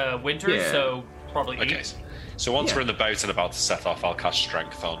 It's winter, Yeah. so probably 8. Okay, so once we're in the boat and about to set off, I'll cast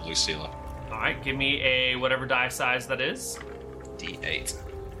Strength on Lucilla. Alright, give me a whatever die size that is. D8.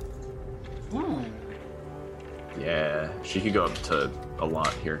 Ooh. Yeah, she could go up to a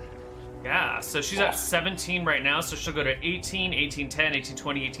lot here. Yeah, so she's at 17 right now, so she'll go to 18, 18, 10, 18,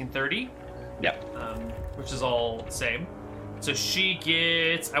 20, 18, 30. Yep. Which is all the same. So she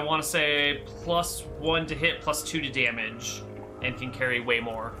gets, I want to say, +1 to hit, +2 to damage, and can carry way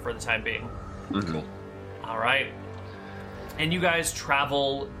more for the time being. Mm-hmm. Cool. All right. And you guys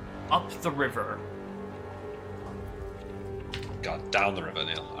travel up the river. God, down the river,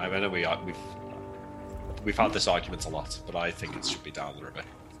 Neil. I know we've had this argument a lot, but I think it should be down the river.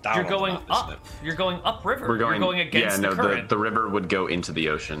 down You're on the going map, isn't up. it? You're going upriver. We're going. You're going against yeah, the no, current. the river would go into the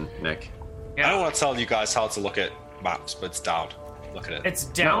ocean, Nick. Yeah. I don't want to tell you guys how to look at maps, but it's down. Look at it. It's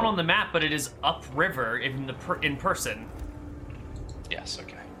down No. on the map, but it is upriver in person. Yes,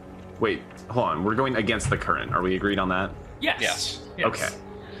 okay. Wait, hold on. We're going against the current. Are we agreed on that? Yes. Okay.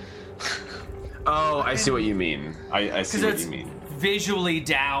 Oh, I see what you mean. I see what it's you mean. visually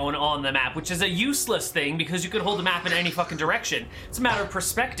down on the map, which is a useless thing because you could hold the map in any fucking direction. It's a matter of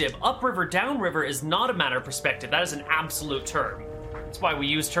perspective. Upriver, downriver is not a matter of perspective. That is an absolute term. That's why we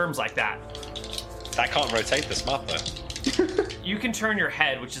use terms like that. I can't rotate this map though. You can turn your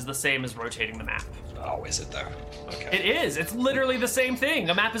head, which is the same as rotating the map. Oh, is it though? Okay. It is. It's literally the same thing.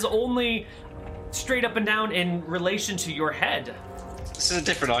 A map is only straight up and down in relation to your head. This is a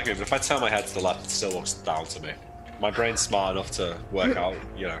different argument, but if I turn my head to the left, it still looks down to me. My brain's smart enough to work out,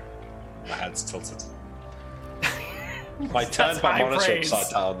 my head's tilted. If I turned my high monitor praise.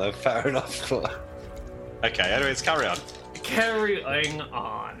 upside down, then fair enough. But... Okay, anyways, carry on. Carrying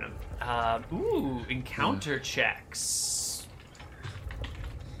on. Encounter checks.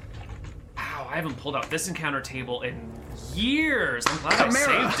 Wow, I haven't pulled out this encounter table in years. I'm glad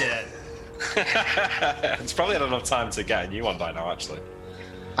Chimera. I saved it. It's probably had enough time to get a new one by now, actually.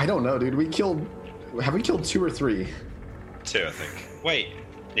 I don't know, dude. Have we killed 2 or 3? 2, I think. Wait.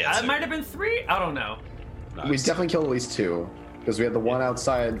 Yeah, It 2. might have been 3. I don't know. No, We it's- definitely killed at least 2. Because we had the one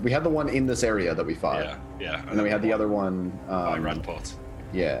outside. We had the one in this area that we fought. Yeah. And then we had the other one. by Redport.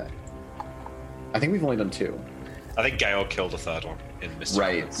 Yeah. I think we've only done 2. I think Gale killed the third one in Mr.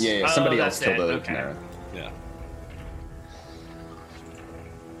 Right. Roberts. Yeah. Oh, Somebody that's else killed it. the Okay. Chimera. Yeah.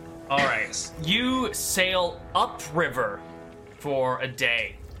 All right. You sail upriver for a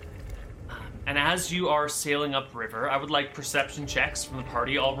day. And as you are sailing upriver, I would like perception checks from the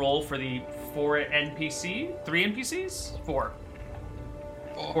party. I'll roll for the 4 NPC. 3 NPCs? 4.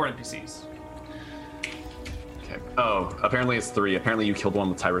 4 NPCs. Okay. Oh, apparently it's 3. Apparently you killed one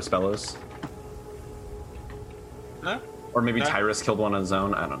with Tyrus Bellows. No? Or maybe No. Tyrus killed one on his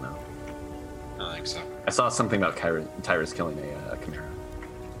own. I don't know. I don't think so. I saw something about Tyrus killing a Chimera.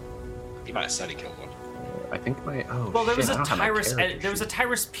 He might have said he killed one. I think my Well, there shit, was I a don't have my Tyrus. character There was a sheet.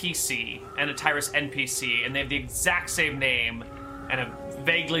 Tyrus PC and a Tyrus NPC, and they have the exact same name and a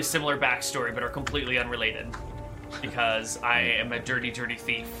vaguely similar backstory, but are completely unrelated. Because I am a dirty, dirty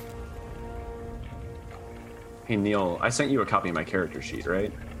thief. Hey Neil, I sent you a copy of my character sheet,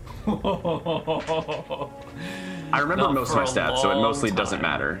 right? I remember Not most of for my a stats, so it long mostly doesn't time.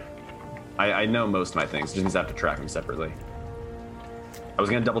 matter. I know most of my things, just means I have to track them separately. I was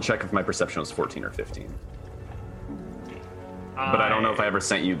gonna double check if my perception was 14 or 15. But I don't know if I ever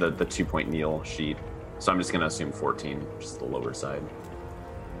sent you the 2-point Neil sheet. So I'm just gonna assume 14, which is the lower side.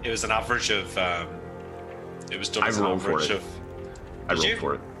 It was an average of. It was done I as an rolled for average it. of. I Did rolled you?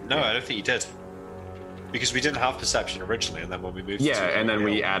 for it. No, I don't think you did. Because we didn't have perception originally, and then when we moved. Yeah, to and then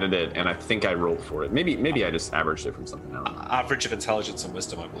we Neil, added it, and I think I rolled for it. Maybe I just averaged it from something else. average of intelligence and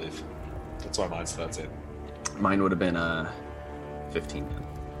wisdom, I believe. That's why mine's 13. Mine would have been 15.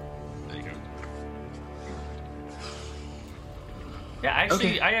 There you go. Yeah, actually,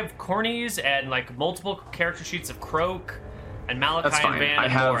 Okay. I have cornies and like multiple character sheets of Croak and Malachi That's and fine. Van I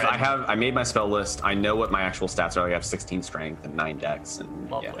and have, Lauren. I made my spell list. I know what my actual stats are. I have 16 strength and 9 dex, and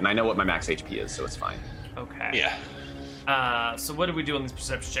Lovely. yeah, and I know what my max HP is, so it's fine. Okay. Yeah. So what did we do on these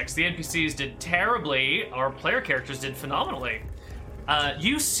perception checks? The NPCs did terribly. Our player characters did phenomenally.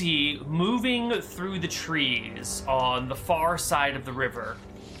 You see, moving through the trees on the far side of the river,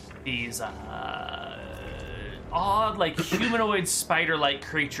 these odd, like humanoid spider-like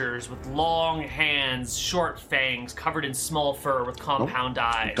creatures with long hands, short fangs, covered in small fur with compound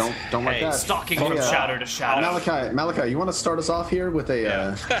eyes. Don't like Hey, that. Stalking Hey, from shadow to shadow. Malachi, you want to start us off here with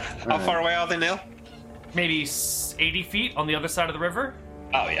a? How far away are they, Neil? Maybe 80 feet on the other side of the river.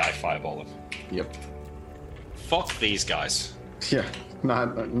 Oh yeah, I fireball them. Yep. Fuck these guys. Yeah.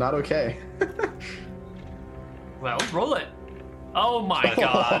 Not okay. Well, roll it. Oh my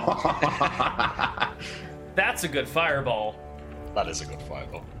god. That's a good fireball. That is a good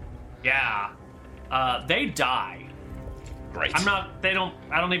fireball. Yeah. They die. Great. I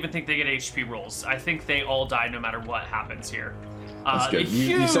don't even think they get HP rolls. I think they all die no matter what happens here. That's good.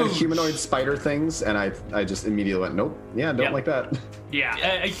 You said huge- humanoid spider things, and I just immediately went, nope. Yeah, don't Yep. like that. Yeah,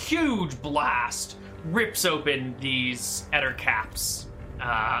 a huge blast rips open these Etter caps.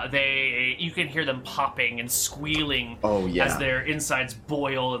 You can hear them popping and squealing Oh, yeah. as their insides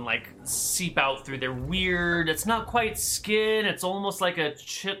boil and like seep out through their weird. It's not quite skin. It's almost like a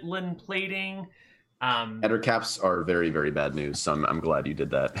chitlin plating. Eder caps are very, very bad news, so I'm glad you did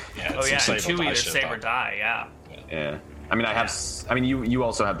that. Yeah, Oh it's yeah, some and save or Chewie die either shit save or about- die. Yeah. Yeah. I mean, you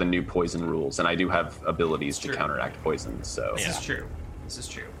also have the new poison rules, and I do have abilities to counteract poison. So This is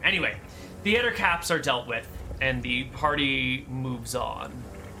true. Anyway, the other caps are dealt with, and the party moves on.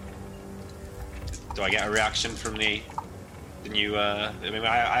 Do I get a reaction from the new? I mean,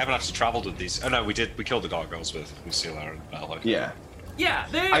 I haven't actually traveled with these. Oh no, we did. We killed the gargoyles with Lucilla and Bella. Yeah. Yeah,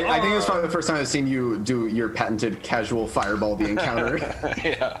 I think it's probably the first time I've seen you do your patented casual fireball the encounter.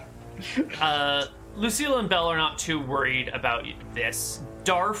 Yeah. Lucille and Belle are not too worried about this.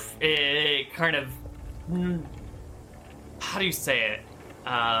 Darf, kind of, how do you say it?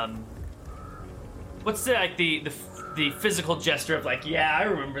 What's the physical gesture of like, yeah, I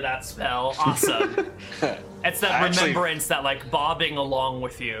remember that spell. Awesome. It's that remembrance, that like bobbing along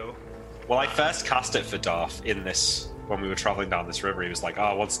with you. Well, I first cast it for Darth in this when we were traveling down this river. He was like, "Oh,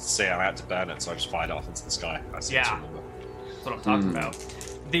 I wanted to say I had to burn it," so I just fired it off into the sky. That's That's what I'm talking about.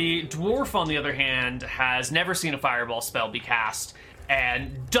 The dwarf, on the other hand, has never seen a fireball spell be cast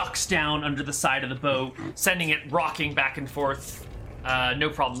and ducks down under the side of the boat, sending it rocking back and forth. No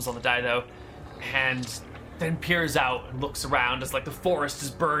problems on the die, though. And then peers out and looks around as like the forest is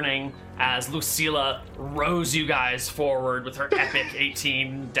burning as Lucilla rows you guys forward with her epic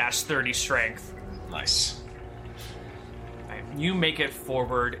 18-30 strength. Nice. You make it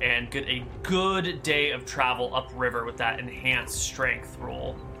forward and get a good day of travel upriver with that enhanced strength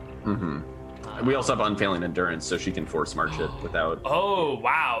roll. We also have unfailing endurance, so she can force march it without. Oh,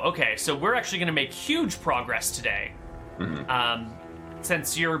 wow. Okay, so we're actually going to make huge progress today.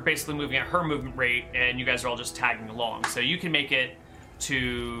 Since you're basically moving at her movement rate and you guys are all just tagging along. So you can make it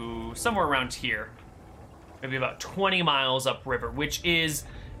to somewhere around here. Maybe about 20 miles upriver, which is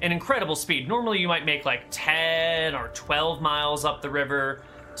an incredible speed. Normally you might make like 10 or 12 miles up the river.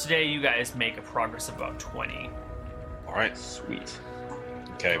 Today you guys make a progress of about 20. All right. Sweet.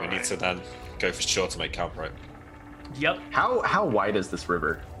 Okay, we need to then go for sure to make camp, right? Yep. How wide is this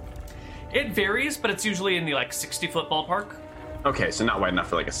river? It varies, but it's usually in the like 60-foot ballpark. Okay, so not wide enough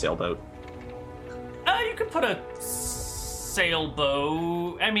for like a sailboat. You could put a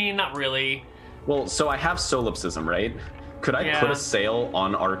sailboat. I mean, not really. Well, so I have solipsism, right? Could I put a sail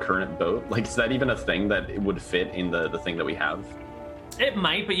on our current boat? Like, is that even a thing that it would fit in the thing that we have? It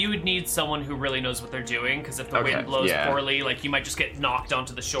might, but you would need someone who really knows what they're doing, because if the wind blows poorly, like, you might just get knocked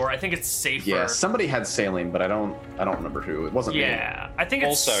onto the shore. I think it's safer. Yeah, somebody had sailing, but I don't remember who. It wasn't me. Yeah, I think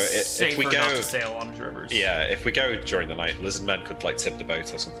it's Also, safer if we go, not to sail on rivers. Yeah, if we go during the night, lizard men could like tip the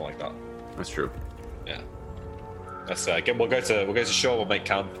boat or something like that. That's true. Yeah. That's we'll go to shore. We'll make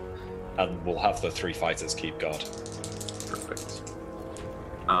camp, and we'll have the 3 fighters keep guard. Perfect.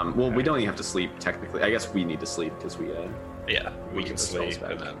 Well, we don't even have to sleep technically. I guess we need to sleep because we. Yeah, we can get the spells sleep,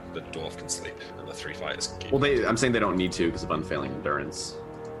 back. and then the dwarf can sleep, and the 3 fighters can keep. Well, I'm saying they don't need to because of unfailing endurance,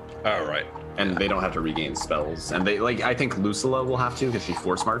 Oh right. and they don't have to regain spells. And they I think Lucilla will have to because she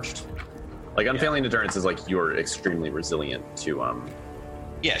force marched. Like unfailing endurance is like you're extremely resilient to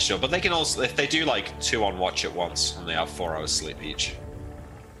Yeah, sure, but they can also, if they do like 2 on watch at once, and they have 4 hours sleep each.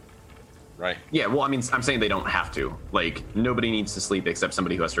 Right. Yeah, well, I mean, I'm saying they don't have to. Like, nobody needs to sleep except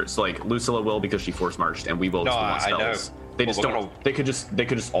somebody who has to. So, like, Lucilla will because she force marched, and we will because we want spells. I know. They just Well, don't. They could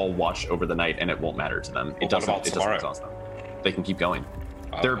just all watch over the night, and it won't matter to them. Well, It doesn't. what about It doesn't tomorrow? exhaust them. They can keep going.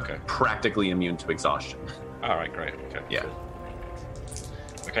 Oh, They're okay. practically immune to exhaustion. All right, great. Okay. Yeah.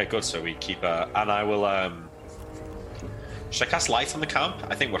 Okay, good. So we keep, and I will. Should I cast light on the camp?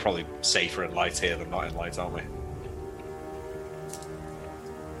 I think we're probably safer in light here than not in light, aren't we?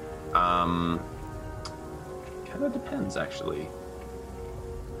 Kind of depends, actually.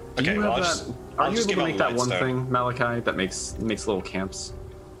 Do Okay, you well, have I'll that? just Are you give able to out make that one Lightstone. thing, Malachi, that makes little camps?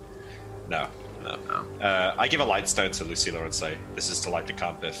 No. Oh. I give a light stone to Lucilla and say, "This is to light the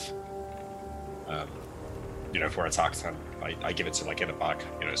camp if, if we're attacked." And I give it to like in a bag,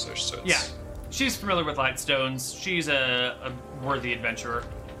 so it's. Yeah, she's familiar with light stones. She's a worthy adventurer.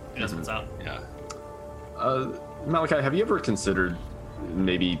 She knows what's up. Yeah. Malachi, have you ever considered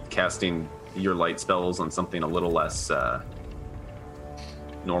maybe casting your light spells on something a little less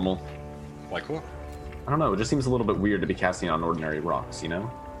normal? Like what? I don't know. It just seems a little bit weird to be casting on ordinary rocks,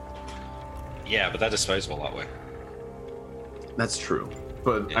 Yeah, but they're disposable that way. That's true.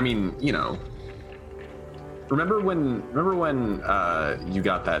 But I mean, remember when you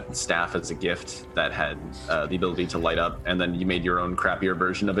got that staff as a gift that had the ability to light up, and then you made your own crappier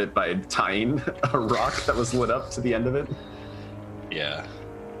version of it by tying a rock that was lit up to the end of it? Yeah.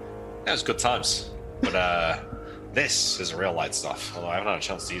 That was good times. But this is real light stuff, although I haven't had a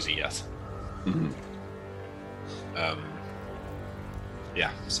chance to use it yet.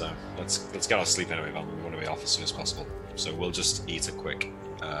 Yeah, so let's get our sleep anyway, man. We want to be off as soon as possible. So we'll just eat a quick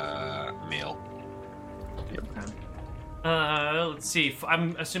meal. Yep. Let's see.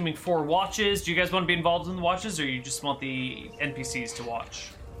 I'm assuming 4 watches. Do you guys want to be involved in the watches, or you just want the NPCs to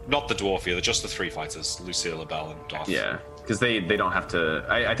watch? Not the dwarf either, just the 3 fighters, Lucilla, Bell, and Dwarf. Yeah, because they don't have to.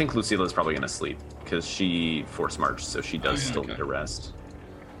 I think Lucila's probably going to sleep because she force marched, so she does still need to rest.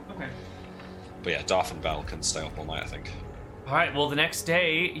 Okay. But yeah, Darth and Bell can stay up all night, I think. All right. Well, the next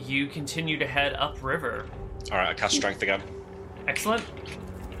day you continue to head upriver. All right, I cast strength again. Excellent.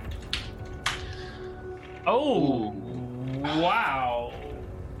 Oh, wow.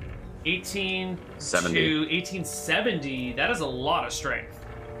 1870. 1870. That is a lot of strength.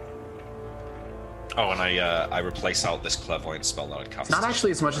 Oh, and I replace out this clairvoyant spell that I'd cast. Not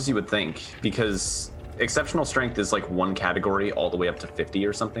actually as much as you would think, because exceptional strength is like one category all the way up to 50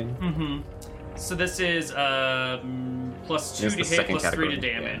 or something. Mm-hmm. So this is plus 2 to hit, plus 3 to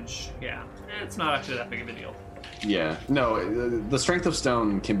damage. Yeah. It's not actually that big of a deal. Yeah. No, the strength of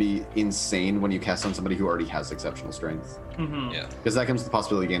stone can be insane when you cast on somebody who already has exceptional strength. Mm-hmm. Yeah. Because that comes with the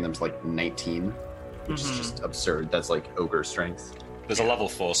possibility of getting them to like 19. Which is just absurd. That's like ogre strength. There's a level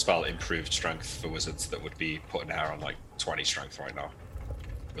 4 spell, improved strength for wizards, that would be putting her on like 20 strength right now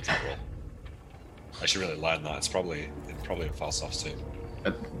with that roll. I should really learn that. It's probably in Falsoft's too.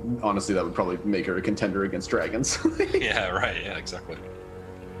 Honestly, that would probably make her a contender against dragons. Yeah, right. Yeah, exactly.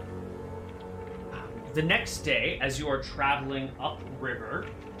 The next day, as you are traveling upriver,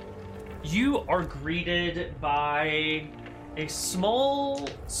 you are greeted by a small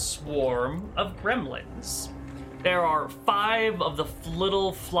swarm of gremlins. There are 5 of the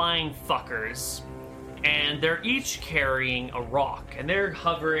little flying fuckers, and they're each carrying a rock, and they're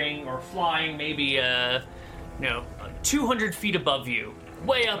hovering or flying maybe 200 feet above you,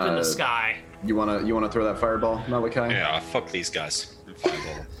 way up in the sky. You wanna throw that fireball, Malachi? Yeah, fuck these guys.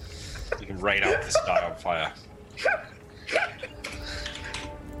 Fireball. You can rain out this guy on fire.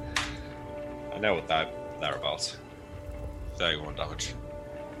 I know what they're about. 31 damage.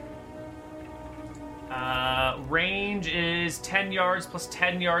 Range is 10 yards plus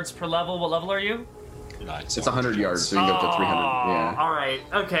 10 yards per level. What level are you? 9. It's 100 yards, so you can go up to 300. Yeah. All right.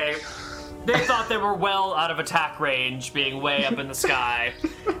 Okay. They thought they were well out of attack range, being way up in the sky,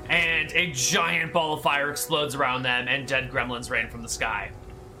 and a giant ball of fire explodes around them, and dead gremlins rain from the sky.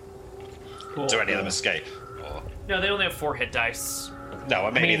 Cool. Do any of them escape? Or... No, they only have 4 hit dice. No,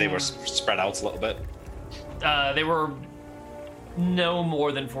 maybe they were spread out a little bit. They were no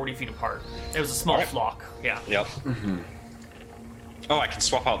more than 40 feet apart. It was a small flock. Yeah. Yep. Mm-hmm. Oh, I can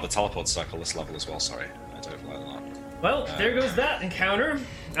swap out the teleport circle this level as well. Sorry, I don't like that. Well, there goes that encounter.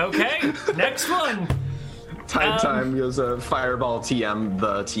 Okay, next one. Time goes fireball TM,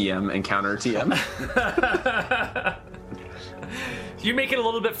 the TM, encounter TM. You make it a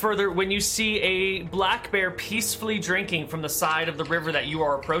little bit further when you see a black bear peacefully drinking from the side of the river that you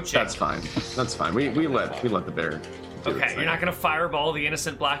are approaching. That's fine. That's fine. We let the bear. Okay, you're not gonna fireball the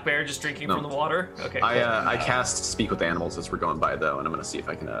innocent black bear just drinking from the water? Okay. Cool. I cast Speak with Animals as we're going by, though, and I'm gonna see if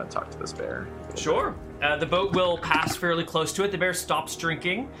I can talk to this bear. Sure. The boat will pass fairly close to it. The bear stops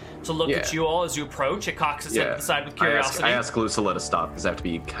drinking to look at you all as you approach. It cocks its head to the side with curiosity. I ask Lucilla to stop because I have to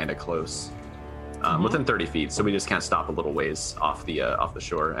be kind of close, within 30 feet. So we just kind of stop a little ways off the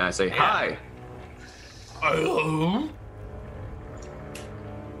shore, and I say, "Hi." Hello.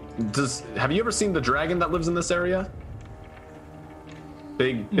 Have you ever seen the dragon that lives in this area?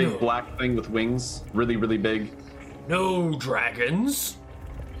 Big black thing with wings, really, really big. No dragons.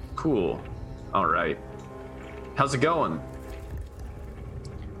 Cool. All right. How's it going?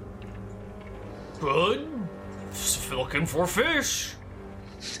 Good. Looking for fish.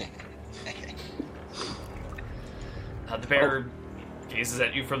 The bear gazes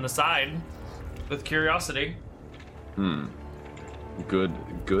at you from the side with curiosity. Good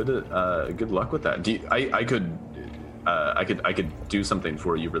luck with that. I could do something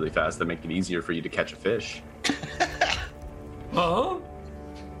for you really fast that make it easier for you to catch a fish. Huh?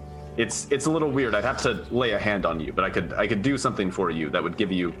 It's a little weird. I'd have to lay a hand on you, but I could do something for you that would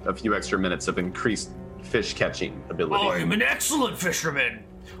give you a few extra minutes of increased fish catching ability. I am an excellent fisherman.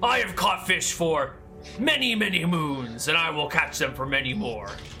 I have caught fish for many, many moons, and I will catch them for many more.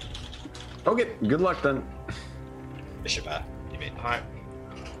 Okay, good luck then. Bishop bear, you mean? All right.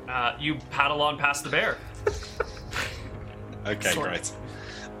 You paddle on past the bear. Okay, Sort great.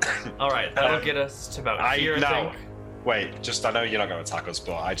 All right, that'll get us to about here, I think. Wait, I know you're not going to attack us,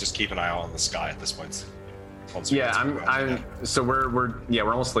 but I just keep an eye out on the sky at this point. So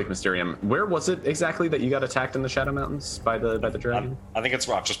we're almost Lake Mysterium. Where was it exactly that you got attacked in the Shadow Mountains by the dragon? I think it's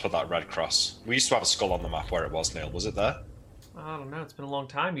where I've just put that red cross. We used to have a skull on the map where it was, Neil. Was it there? I don't know. It's been a long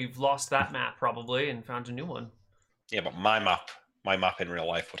time. You've lost that map probably and found a new one. Yeah, but my map in real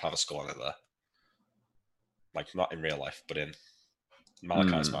life would have a skull on it there. Like, not in real life, but in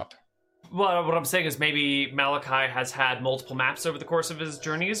Malachi's map. Well, what I'm saying is maybe Malachi has had multiple maps over the course of his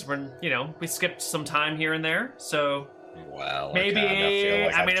journeys. When we skipped some time here and there, so well, maybe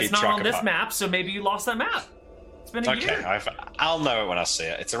I mean it's not on this map, so maybe you lost that map. It's been a year. Okay, I'll know it when I see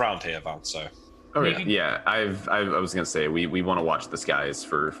it. It's around here, Van. So. Oh yeah. I was gonna say we want to watch the skies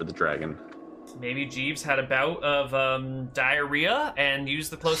for the dragon. Maybe Jeeves had a bout of diarrhea and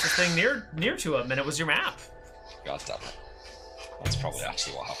used the closest thing near to him, and it was your map. God damn it. That's probably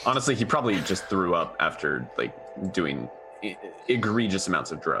actually what happened. Honestly, he probably just threw up after like doing egregious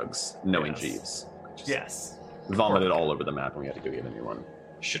amounts of drugs, knowing Jeeves. Yes. Vomited all over the map, and we had to go get a new one.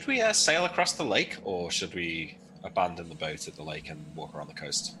 Should we sail across the lake, or should we abandon the boat at the lake and walk around the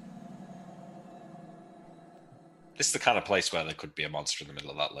coast? This is the kind of place where there could be a monster in the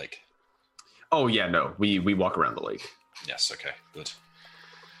middle of that lake. Oh yeah, no, we walk around the lake. Yes, okay, good.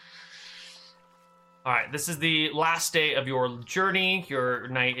 All right, this is the last day of your journey. Your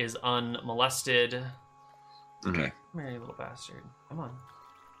night is unmolested. Okay. Come here, you little bastard. Come on.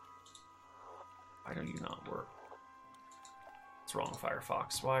 Why do you not work? What's wrong,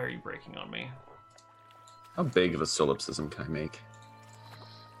 Firefox? Why are you breaking on me? How big of a solipsism can I make?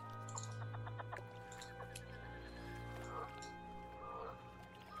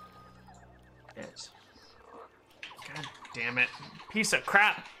 God damn it. Piece of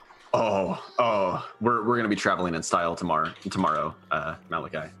crap. Oh, we're gonna be traveling in style tomorrow,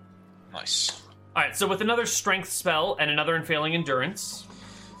 Malachi. Nice. All right, so with another strength spell and another unfailing endurance,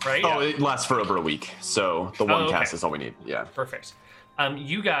 right? Oh, it lasts for over a week, so the one cast is all we need. Yeah. Perfect.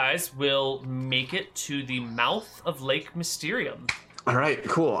 You guys will make it to the mouth of Lake Mysterium. All right,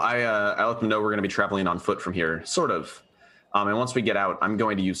 cool. I let them know we're gonna be traveling on foot from here, sort of. And once we get out, I'm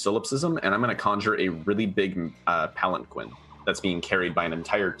going to use solipsism, and I'm going to conjure a really big palanquin that's being carried by an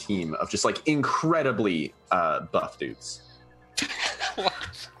entire team of just like incredibly buff dudes.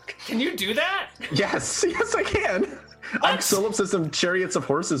 Can you do that? Yes, I can. What? I've solipsism chariots of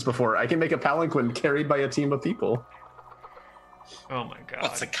horses before. I can make a palanquin carried by a team of people. Oh my god.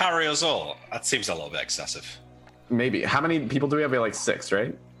 What, to carry us all? That seems a little bit excessive. Maybe. How many people do we have? We have like 6,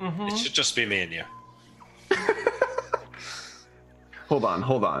 right? Mm-hmm. It should just be me and you. Hold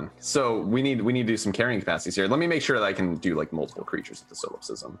on. So we need to do some carrying capacities here. Let me make sure that I can do like multiple creatures with the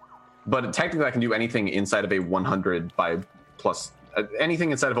solipsism. But technically I can do anything inside of a 100 by plus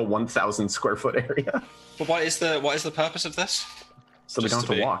anything inside of a 1,000 square foot area. But what is the purpose of this? So we don't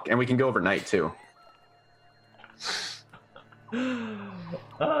have to walk, and we can go overnight too.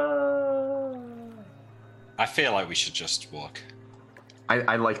 I feel like we should just walk.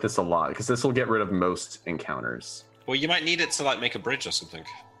 I like this a lot because this will get rid of most encounters. Well, you might need it to like make a bridge or something.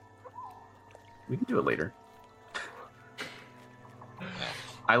 We can do it later.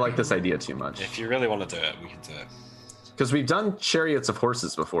 I like this idea too much. If you really want to do it, we can do it. Because we've done chariots of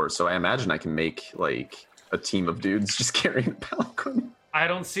horses before, so I imagine I can make like a team of dudes just carrying a palanquin. I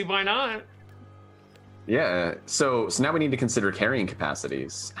don't see why not. Yeah. So now we need to consider carrying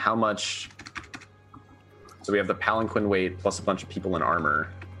capacities. How much? So we have the palanquin weight plus a bunch of people in armor.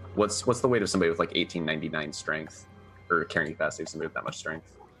 What's the weight of somebody with like 1899 strength, or carrying capacity of somebody with that much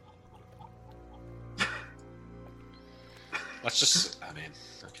strength? Let's just. I mean,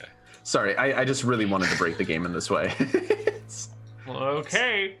 okay. Sorry, I just really wanted to break the game in this way.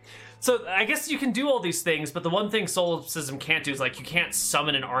 Okay. So I guess you can do all these things, but the one thing solipsism can't do is like you can't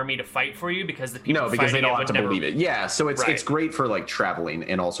summon an army to fight for you because the people because they don't have to never... believe it. Yeah, so it's great for like traveling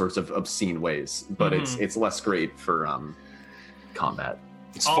in all sorts of obscene ways, but it's less great for combat.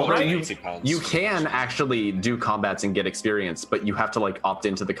 It's You can actually do combats and get experience, but you have to like opt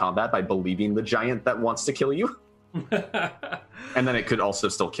into the combat by believing the giant that wants to kill you. And then it could also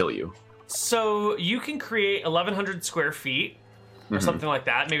still kill you. So you can create 1,100 square feet or something like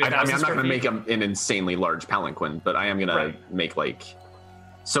that. Maybe I'm not going to make an insanely large palanquin, but I am going to make like...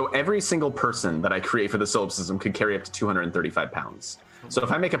 So every single person that I create for the solipsism could carry up to 235 pounds. So if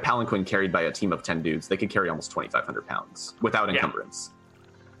I make a palanquin carried by a team of 10 dudes, they could carry almost 2,500 pounds without encumbrance.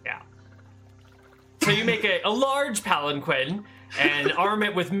 Yeah. So you make a large palanquin and arm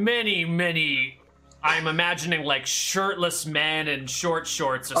it with many... I'm imagining like shirtless men in short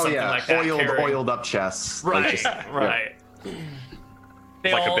shorts or something like that. Oiled up chests. Right, right. Yeah.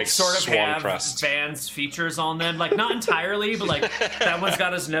 They like all a big sort of have crest. Vans features on them. Like, not entirely, but like that one's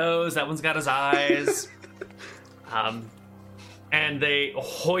got his nose, that one's got his eyes. And they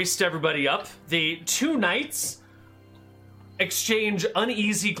hoist everybody up. The two knights exchange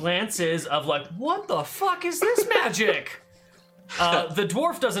uneasy glances of like, what the fuck is this magic? The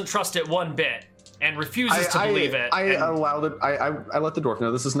dwarf doesn't trust it one bit. and refuses to believe it. I let the dwarf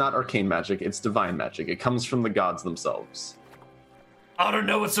know this is not arcane magic, it's divine magic. It comes from the gods themselves. I don't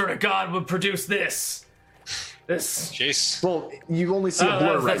know what sort of god would produce this. Jeez. Well, you only see a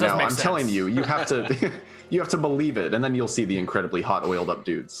blur that right does now. make I'm sense. telling you, you have to you have to believe it, and then you'll see the incredibly hot, oiled up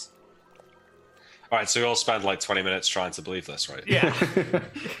dudes. All right, so we all spend like 20 minutes trying to believe this, right? Yeah.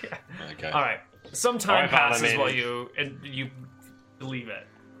 Okay. All right. Some time All right, pal, passes I mean- while you believe it.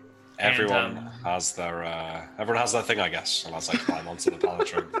 Everyone And, has their thing, I guess. And as I climb onto the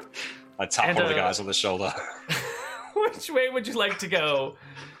palindrome, I tap And, one of the guys on the shoulder. Which way would you like to go?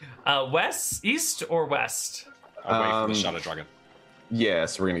 West, east, or west? Away from the Shadow Dragon. Yeah,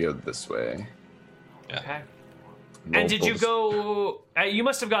 so we're gonna go this way. Yeah. Okay. And did you Multiple- go? You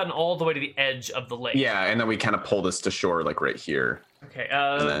must have gotten all the way to the edge of the lake. Yeah, and then we kind of pull this to shore, like right here, Okay.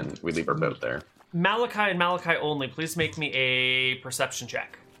 and then we leave our boat there. Malachi and Malachi only. Please make me a perception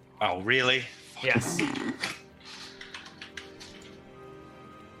check. Oh, really? Yes.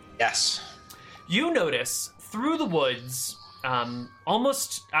 Yes. You notice through the woods,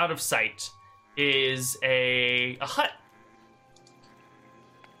 almost out of sight, is a hut.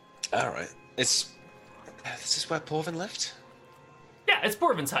 All right. This is where Porvin lived? Yeah, it's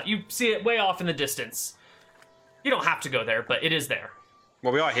Borvin's hut. You see it way off in the distance. You don't have to go there, but it is there.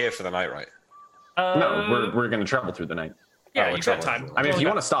 Well, we are here for the night, right? No, we're gonna travel through the night. Yeah, we're you've got traveling. time. I mean, if you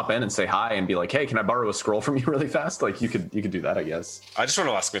Well, want to stop in and say hi and be like, "Hey, can I borrow a scroll from you really fast?" Like you could do that, I guess. I just want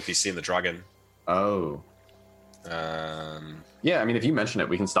to ask him if he's seen the dragon. Oh, yeah. I mean, if you mention it,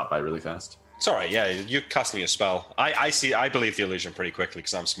 we can stop by really fast. It's all right. Yeah, you're casting a spell. I believe the illusion pretty quickly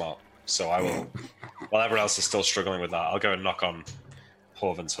because I'm smart. So I will. While everyone else is still struggling with that, I'll go and knock on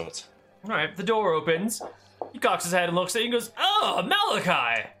Porvin's hut. All right, the door opens. He cocks his head and looks at you and goes, "Oh,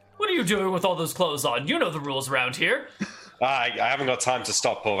 Malachi! What are you doing with all those clothes on? You know the rules around here." I haven't got time to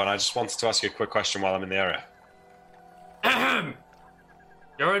stop, Porvin. I just wanted to ask you a quick question while I'm in the area. Ahem.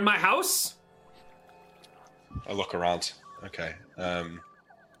 You're in my house? I look around. Okay.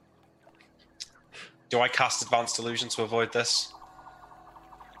 Do I cast Advanced Illusion to avoid this?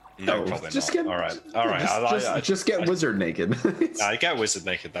 No, probably just not. Get, All right. Just get wizard naked. I get wizard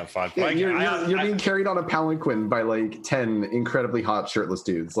naked then, fine. Yeah, But you're being carried on a palanquin by like 10 incredibly hot shirtless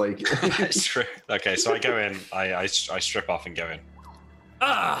dudes. Like, It's true. Okay, so I go in. I strip off and go in.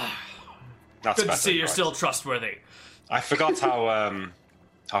 Ah, That's good to better, see you're right. still trustworthy. I forgot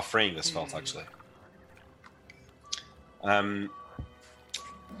how freeing this felt actually.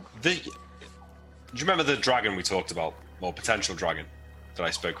 Do you remember the dragon we talked about, or potential dragon that I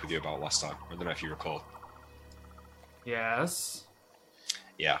spoke with you about last time? I don't know if you recall. Yes.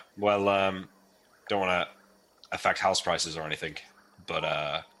 Yeah. Well, don't want to affect house prices or anything, but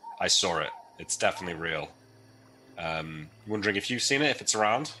I saw it. It's definitely real. Wondering if you've seen it, if it's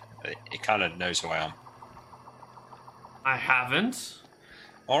around. It kind of knows who I am. I haven't.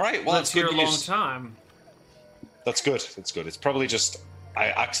 All right. Well, Lived that's good here a long news. time. That's good. That's good. It's probably just I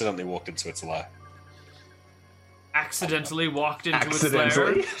accidentally walked into its lair. Accidentally walked into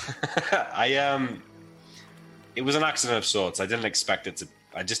accidentally. its lair. It was an accident of sorts. I just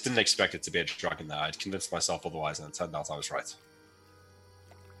didn't expect it to be a dragon there. I'd convinced myself otherwise, and it turned out I was right.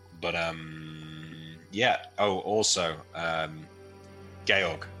 But yeah. Oh, also,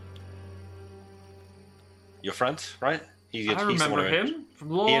 Georg, your friend, right? I remember him from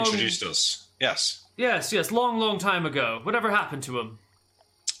long. He introduced us. Yes. Yes, long time ago. Whatever happened to him?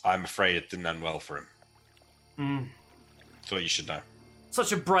 I'm afraid it didn't end well for him. Hmm. Thought you should know.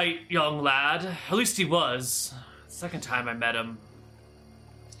 Such a bright young lad. At least he was. Second time I met him,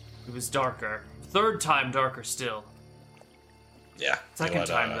 he was darker. Third time, darker still. Yeah. Second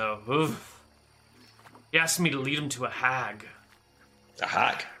time, though, oof. He asked me to lead him to a hag. A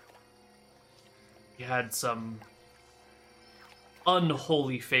hag. He had some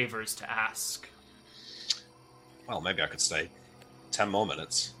unholy favors to ask. Well, maybe I could stay 10 more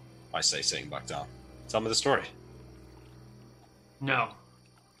minutes. I say, sitting back down. Tell me the story. No.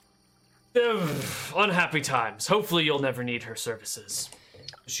 Unhappy times. Hopefully you'll never need her services.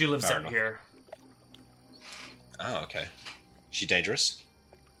 She lives Fair out enough. here. Oh, okay. She dangerous?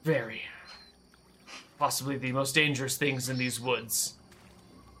 Very. Possibly the most dangerous things in these woods.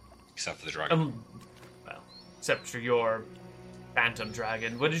 Except for the dragon. Well, except for your phantom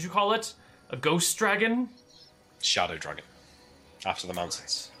dragon. What did you call it? A ghost dragon? Shadow dragon. After the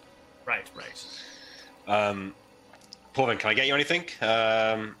mountains. Right. Porvin, can I get you anything?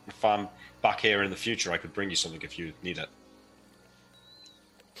 If I'm back here in the future, I could bring you something if you need it.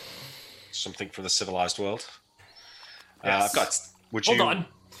 Something from the civilized world. Yes. I've got. Would Hold you? on.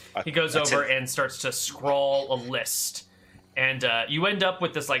 He goes That's over it. and starts to scrawl a list And you end up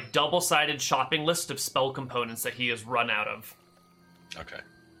with this like double-sided shopping list of spell components that he has run out of. Okay.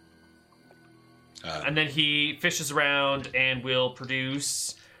 And then he fishes around and will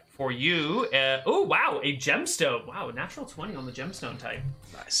produce for you. Oh wow, a gemstone! Wow, natural 20 on the gemstone type.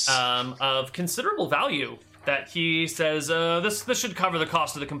 Nice. Of considerable value. That he says this should cover the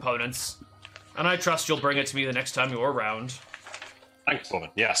cost of the components, and I trust you'll bring it to me the next time you're around. Thanks, Corbin.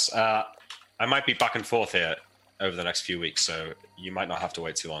 Yes. I might be back and forth here over the next few weeks, so you might not have to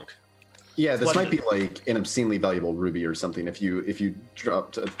wait too long. Yeah, this might be like an obscenely valuable ruby or something if you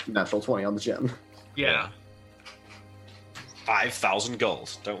dropped a natural 20 on the gem. Yeah. 5,000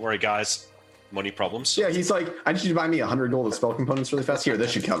 gold. Don't worry, guys. Money problems. Yeah, he's like, I need you to buy me 100 gold of spell components really fast. Here,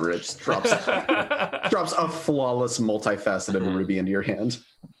 this should cover it. Just drops a flawless, multifaceted ruby into your hand.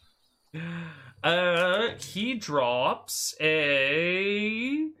 He drops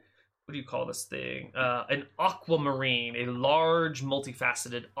a... What do you call this thing? An aquamarine, a large,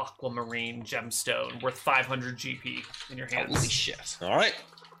 multifaceted aquamarine gemstone worth 500 GP in your hands. Holy shit. All right.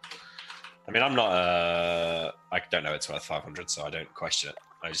 I mean, I'm not... I don't know it's worth 500, so I don't question it.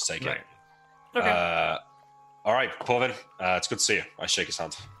 I just take it. Okay. All right, Corvin. It's good to see you. I shake his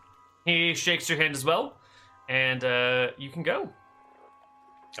hand. He shakes your hand as well, and you can go.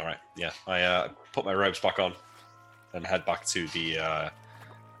 All right. Yeah. I put my robes back on and head back to the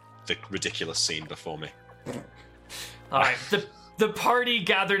ridiculous scene before me. All right. The party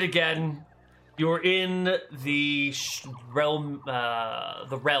gathered again. You're in the realm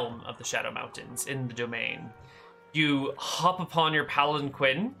of the Shadow Mountains, in the domain. You hop upon your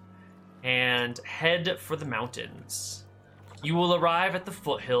palanquin and head for the mountains. You will arrive at the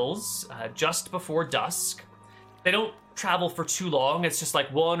foothills just before dusk. They don't travel for too long. It's just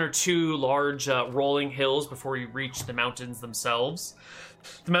like one or two large rolling hills before you reach the mountains themselves.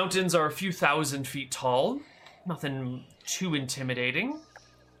 The mountains are a few thousand feet tall. Nothing too intimidating.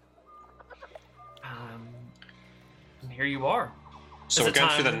 And here you are. So we're going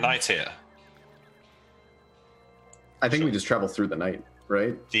through the night here. I think we just travel through the night,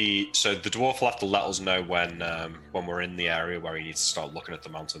 right? So the dwarf will have to let us know when we're in the area where he needs to start looking at the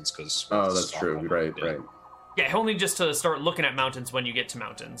mountains, because... Oh, that's true. Right. Yeah, he'll need just to start looking at mountains when you get to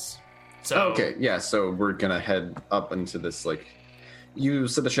mountains. So Okay, yeah, so we're gonna head up into this, like... You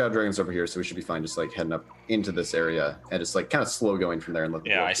said the Shadow Dragon's over here, so we should be fine just, like, heading up into this area and just, like, kind of slow going from there and let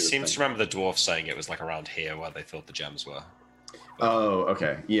the Yeah, dwarf I do his seem thing. to remember the dwarf saying it was, like, around here where they thought the gems were. Oh,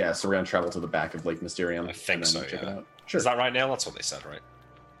 okay. Yeah, so we're gonna travel to the back of Lake Mysterium. I think and then so, check it yeah. out. Sure. Is that right, Neil? That's what they said, right?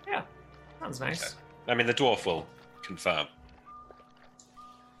 yeah, sounds nice. Okay. I mean, the dwarf will confirm.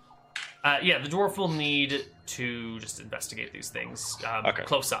 Yeah, the dwarf will need to just investigate these things Okay.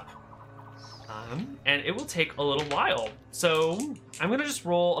 close up. And it will take a little while. So I'm going to just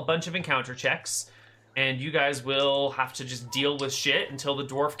roll a bunch of encounter checks, and you guys will have to just deal with shit until the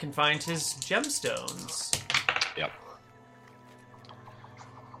dwarf can find his gemstones. Yep.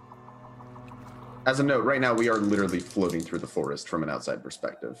 As a note, right now we are literally floating through the forest from an outside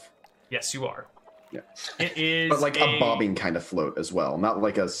perspective. Yes, you are. Yeah. It is But like a bobbing kind of float as well. Not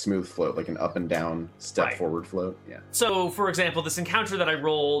like a smooth float, like an up and down, step Right. forward float. Yeah. So, for example, this encounter that I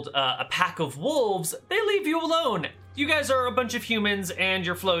rolled, a pack of wolves, they leave you alone. You guys are a bunch of humans, and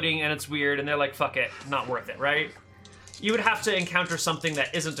you're floating, and it's weird, and they're like, fuck it, not worth it, right? You would have to encounter something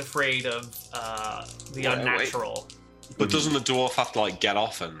that isn't afraid of the Wait. unnatural. But doesn't the dwarf have to, like, get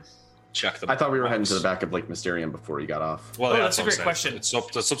off and check the I thought we were heading maps? to the back of Lake Mysterium before you got off. Well, Oh, yeah, that's a what I'm great saying. question. It's up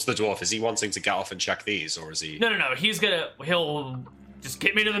to the dwarf. Is he wanting to get off and check these, or is he... No. He'll just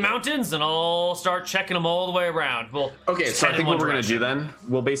get me to the mountains, and I'll start checking them all the way around. Well, Okay, so I head in think one what we're going to do direction. then,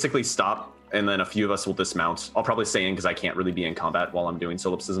 we'll basically stop, and then a few of us will dismount. I'll probably stay in because I can't really be in combat while I'm doing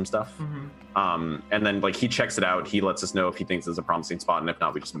solipsism stuff. And then, like, he checks it out. He lets us know if he thinks there's a promising spot, and if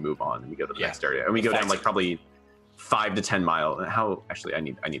not, we just move on and we go to the Yeah. next area. And we go down, like, Effective. probably 5 to 10 miles. Actually, I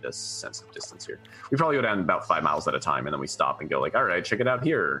need a sense of distance here. We probably go down about 5 miles at a time, and then we stop and go, like, all right, check it out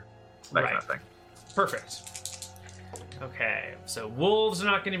here. That kind of thing. Perfect. Okay, so wolves are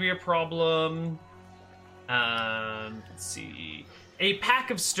not going to be a problem. Let's see. A pack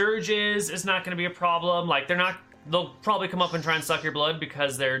of sturges is not going to be a problem. Like, they'll probably come up and try and suck your blood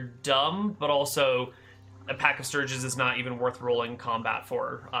because they're dumb, but also a pack of sturges is not even worth rolling combat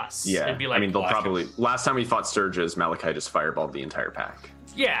for us. Yeah, It'd be like, I mean, they'll black- probably... Last time we fought Sturges, Malachi just fireballed the entire pack.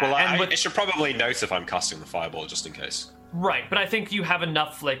 yeah, Well, and I with, should probably note if I'm casting the fireball, just in case. right, but I think you have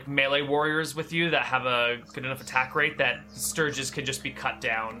enough, like, melee warriors with you that have a good enough attack rate that sturges can just be cut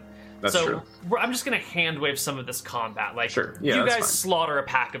down. That's so true. I'm just going to hand wave some of this combat. Like, Sure. Yeah, you that's guys fine. slaughter a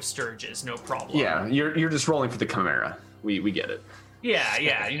pack of sturges, no problem. Yeah, you're just rolling for the Chimera. We get it.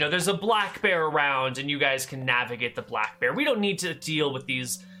 Yeah. You know, there's a black bear around, and you guys can navigate the black bear. We don't need to deal with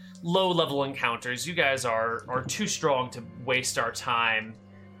these low-level encounters. You guys are too strong to waste our time.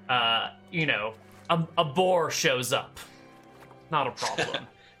 You know, a boar shows up. Not a problem.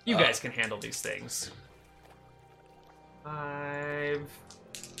 You guys can handle these things. 5.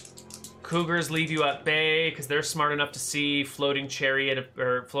 Cougars leave you at bay because they're smart enough to see floating chariot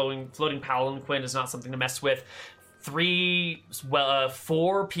or floating palanquin is not something to mess with.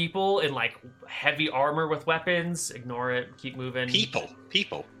 4 people in like heavy armor with weapons. Ignore it. Keep moving.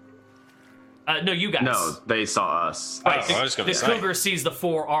 People. No, you guys. No, they saw us. Right, I was gonna the say. cougar sees the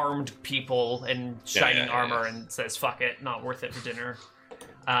 4 armed people in shining yeah. armor and says, "Fuck it, not worth it for dinner."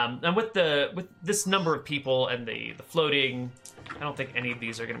 And with this number of people and the floating, I don't think any of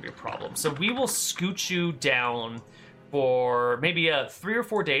these are going to be a problem. So we will scoot you down for maybe 3 or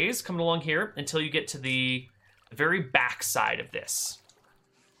 4 days coming along here until you get to the very back side of this.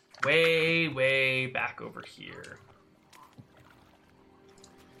 Way back over here.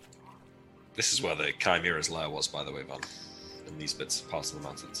 This is where the Chimera's lair was, by the way, Von. In these parts of the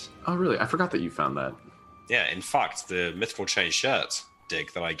mountains. Oh, really? I forgot that you found that. Yeah, in fact, the Mythril Chain shirt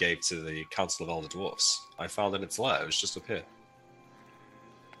dig that I gave to the Council of Elder Dwarfs, I found in its lair. It was just up here.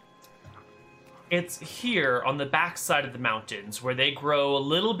 It's here on the back side of the mountains where they grow a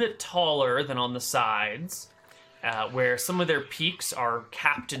little bit taller than on the sides, where some of their peaks are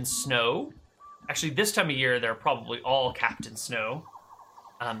capped in snow. Actually, this time of year, they're probably all capped in snow.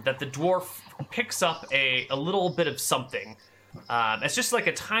 That the dwarf picks up a little bit of something. It's just like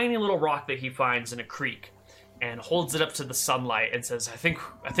a tiny little rock that he finds in a creek and holds it up to the sunlight and says, I think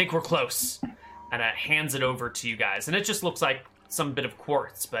we're close. And hands it over to you guys. And it just looks like some bit of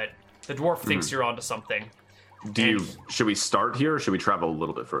quartz, but the dwarf thinks you're onto something. Should we start here or should we travel a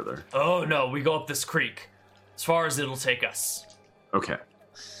little bit further? Oh, no, we go up this creek as far as it'll take us. Okay.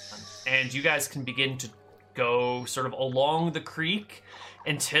 And you guys can begin to go sort of along the creek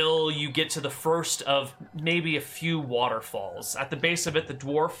until you get to the first of maybe a few waterfalls. At the base of it, the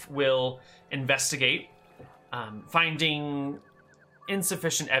dwarf will investigate. Finding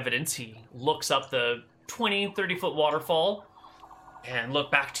insufficient evidence, he looks up the 20, 30-foot waterfall and look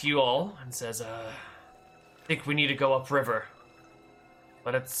back to you all and says, I think we need to go upriver.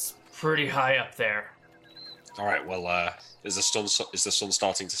 But it's pretty high up there. All right, well, is the sun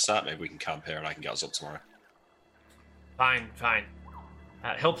starting to set? Maybe we can camp here and I can get us up tomorrow. Fine.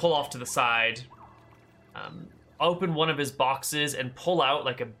 He'll pull off to the side, open one of his boxes, and pull out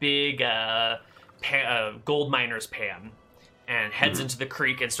like a big gold miner's pan, and heads into the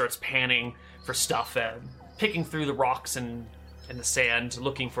creek and starts panning for stuff, picking through the rocks and the sand,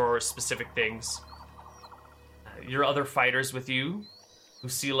 looking for specific things. Your other fighters with you,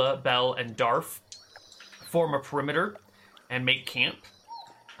 Lucilla, Bell, and Darf, form a perimeter and make camp,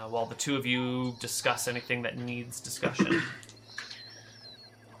 while the two of you discuss anything that needs discussion.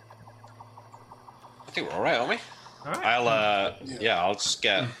 I think we're all right, aren't we? All right.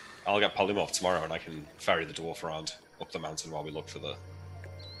 I'll get Polymorph tomorrow, and I can ferry the dwarf around up the mountain while we look for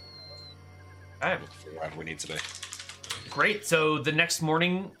wherever we need to be. Great. So the next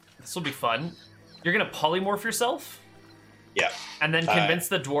morning, this will be fun. You're gonna polymorph yourself, Yeah. and then convince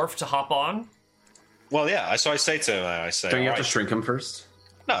the dwarf to hop on. Well, yeah. So I say to him, Don't you have to shrink him first?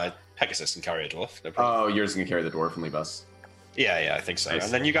 No, Pegasus can carry a dwarf. No problem. Oh, yours can carry the dwarf and leave us. Yeah, I think so. And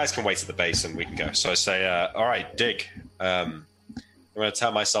then you guys can wait at the base and we can go. So I say, all right, dig. I'm going to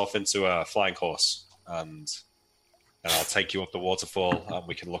turn myself into a flying horse, and I'll take you up the waterfall, and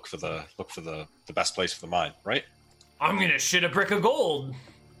we can look for the best place for the mine, right? I'm gonna shit a brick of gold.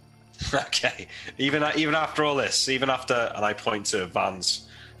 Okay. Even after all this, even after, and I point to Van's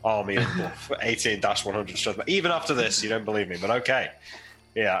army of 18-100 strength. Even after this, you don't believe me, but okay.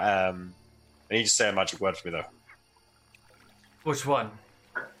 Yeah. I need you to say a magic word for me though. Which one?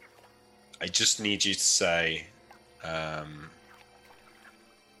 I just need you to say. Actually,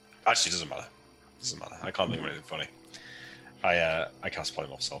 it doesn't matter. I can't think of anything funny. I cast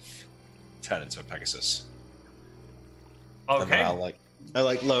polymorph self, turn into a Pegasus. Okay. And then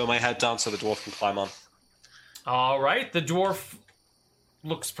I lower my head down so the dwarf can climb on. All right. The dwarf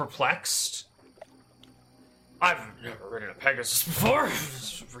looks perplexed. I've never ridden a Pegasus before.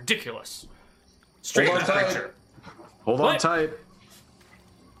 It's ridiculous. Strange creature. Hold on tight.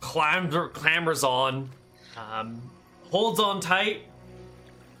 Clambers on. Holds on tight.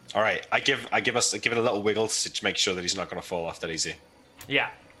 All right, I give it a little wiggle to make sure that he's not going to fall off that easy. Yeah.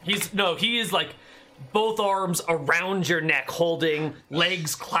 He is like both arms around your neck, holding,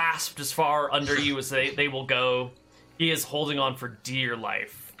 legs clasped as far under you as they will go. He is holding on for dear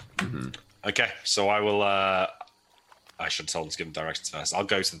life. Mm-hmm. Okay, so I will I should tell them to give them directions first. I'll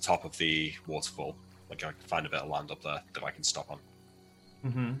go to the top of the waterfall. Like, I can find a bit of land up there that I can stop on.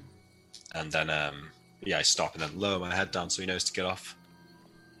 Mm-hmm. And then, I stop and then lower my head down so he knows to get off.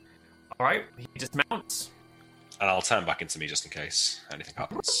 All right, he dismounts. And I'll turn back into me just in case anything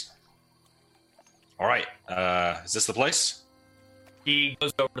happens. All right, is this the place? He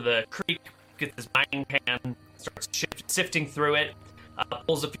goes over to the creek, gets his mining pan, starts sifting through it,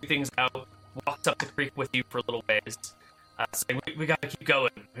 pulls a few things out, walks up the creek with you for a little ways, saying, we gotta keep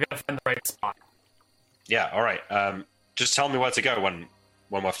going. We gotta find the right spot. Yeah, all right. Just tell me where to go when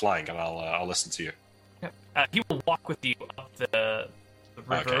we're flying, and I'll listen to you. He will walk with you up the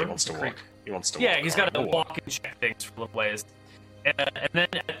river. Okay, he wants to walk. He wants to walk. Yeah, he's got to All right, walk and check things for a little ways. And then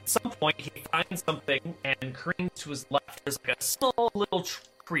at some point, he finds something, and careening to his left, there's like a small little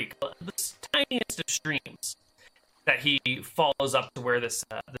creek, the tiniest of streams, that he follows up to where this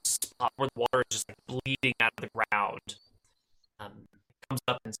spot where the water is just like bleeding out of the ground. Comes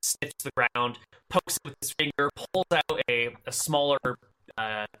up and sniffs the ground, pokes it with his finger, pulls out a smaller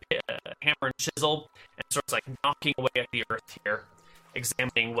hammer and chisel, and starts like knocking away at the earth here,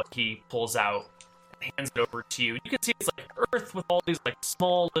 examining what he pulls out, and hands it over to you. You can see it's like earth with all these like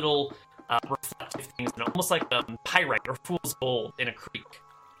small little reflective things, and almost like pyrite or fool's gold in a creek.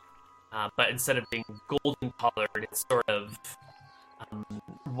 But instead of being golden colored, it's sort of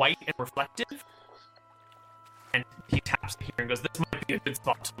white and reflective. And he taps here and goes, "This might be a good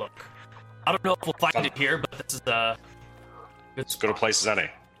spot to look. I don't know if we'll find it here, but this is a good as good a place as any."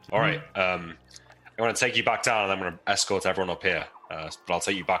 All right. I'm going to take you back down, and I'm going to escort everyone up here. But I'll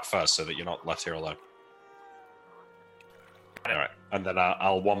take you back first, so that you're not left here alone. All right, and then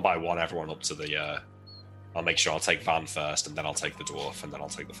I'll one by one everyone up to the. I'll make sure I'll take Van first, and then I'll take the dwarf, and then I'll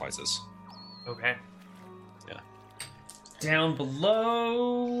take the fighters. Okay. Yeah. Down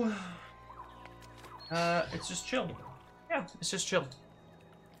below. It's just chill. Yeah, it's just chill.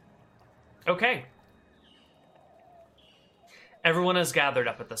 Okay. Everyone has gathered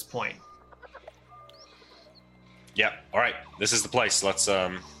up at this point. Yeah. All right. This is the place. Let's.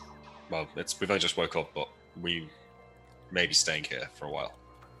 Well, we've only just woke up, but we may be staying here for a while,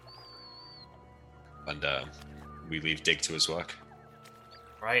 and we leave Dig to his work.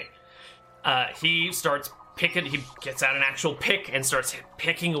 Right. He starts picking. He gets out an actual pick and starts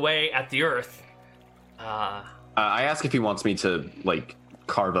picking away at the earth. I ask if he wants me to like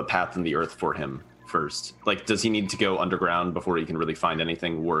carve a path in the earth for him first. Like, does he need to go underground before he can really find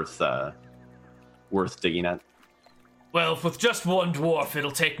anything worth digging at? Well, with just one dwarf,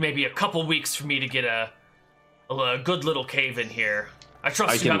 it'll take maybe a couple weeks for me to get a good little cave in here. I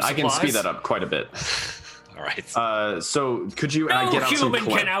trust you have supplies. I can speed that up quite a bit. All right. So could you? No I get out some human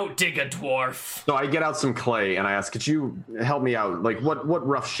clay. can outdig a dwarf. So I get out some clay and I ask, could you help me out? Like, what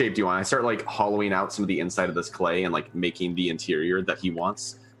rough shape do you want? I start like hollowing out some of the inside of this clay and like making the interior that he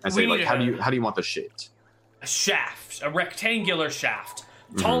wants. I say, like, how do you want this shaped? A shaft, a rectangular shaft,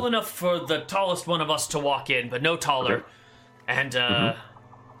 tall enough for the tallest one of us to walk in, but no taller, Okay. and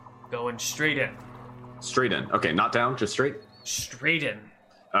going straight in. Straight in. Okay, not down, just straight. Straight in.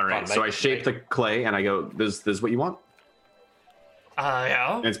 All right. So I shape the clay and I go, this is what you want?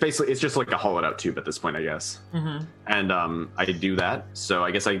 Yeah. And it's just like a hollowed out tube at this point, I guess. Mm-hmm. And I do that. So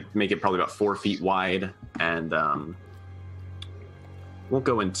I guess I make it probably about 4 feet wide, and won't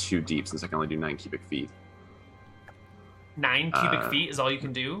go in too deep since I can only do 9 cubic feet. 9 cubic feet is all you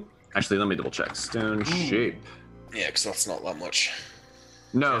can do? Actually, let me double check. Stone shape. Yeah, because that's not that much.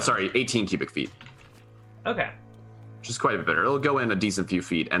 No, sorry, 18 cubic feet. Okay. Which is quite a bit better. It'll go in a decent few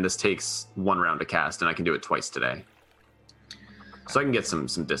feet, and this takes 1 round to cast, and I can do it twice today. So I can get some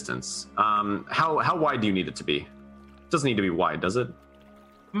distance. How wide do you need it to be? It doesn't need to be wide, does it?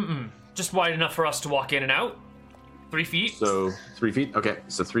 Just wide enough for us to walk in and out. 3 feet? So 3 feet? Okay,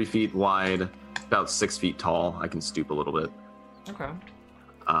 so 3 feet wide, about 6 feet tall. I can stoop a little bit. Okay.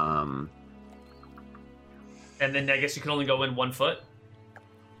 Um, And then I guess you can only go in 1 foot?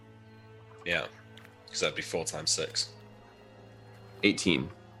 Yeah, because that'd be 4 times 6. 18,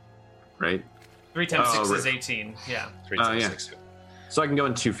 right? 3 times 6 right. is 18, yeah. 3 times yeah. 6. So I can go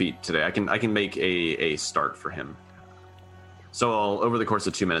in 2 feet today. I can make a start for him. So over the course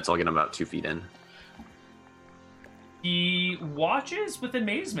of 2 minutes, I'll get him about 2 feet in. He watches with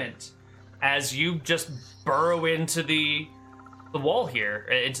amazement as you just burrow into the wall here,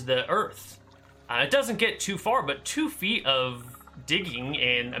 into the earth. It doesn't get too far, but 2 feet of digging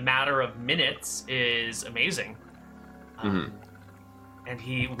in a matter of minutes is amazing. And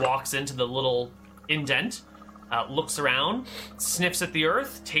he walks into the little indent, looks around, sniffs at the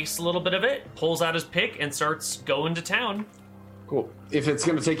earth, tastes a little bit of it, pulls out his pick, and starts going to town. Cool. If it's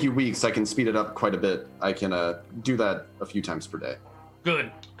going to take you weeks, I can speed it up quite a bit. I can do that a few times per day. Good.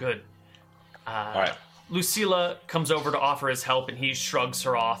 All right. Lucilla comes over to offer his help, and he shrugs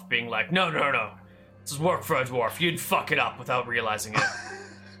her off, being like, No. This is work for a dwarf. You'd fuck it up without realizing it.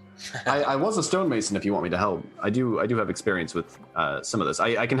 I was a stonemason if you want me to help. I do have experience with some of this.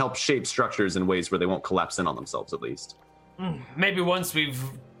 I can help shape structures in ways where they won't collapse in on themselves, at least. Maybe once we've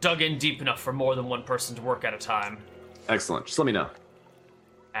dug in deep enough for more than one person to work at a time. Excellent. Just let me know.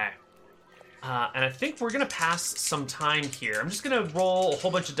 Okay. And I think we're going to pass some time here. I'm just going to roll a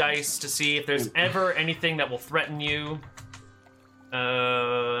whole bunch of dice to see if there's ever anything that will threaten you.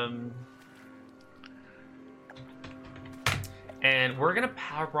 And we're going to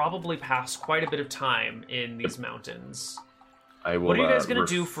probably pass quite a bit of time in these mountains. I will. What are you guys going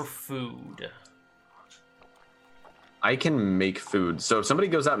to do for food? I can make food. So if somebody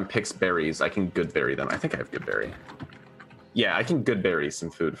goes out and picks berries, I can good berry them. I think I have good berry. Yeah, I can good berry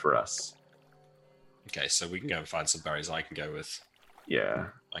some food for us. Okay, so we can go and find some berries. I can go with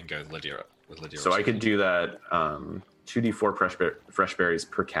Lydia. So I could do that. 2d4 fresh berries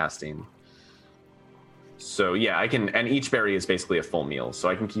per casting. So yeah, I can, and each berry is basically a full meal, so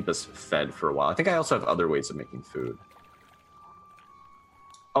I can keep us fed for a while. I think I also have other ways of making food.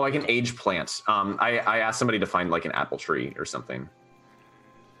 Oh, I can age plants. I asked somebody to find like an apple tree or something.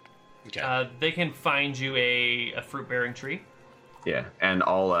 Okay. They can find you a fruit-bearing tree. Yeah, and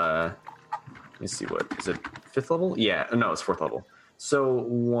I'll let me see, what is it, 5th level? Yeah, no, it's 4th level. So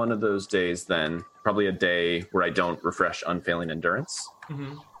one of those days then, probably a day where I don't refresh Unfailing Endurance.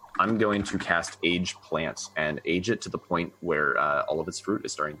 Mm-hmm. I'm going to cast Age Plant and age it to the point where all of its fruit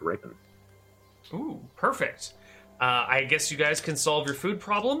is starting to ripen. Ooh, perfect. I guess you guys can solve your food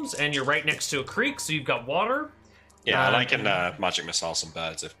problems, and you're right next to a creek, so you've got water. Yeah, and I can magic missile some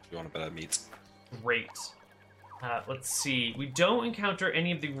birds if you want a bit of meat. Great. Let's see. We don't encounter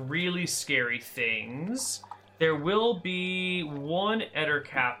any of the really scary things. There will be one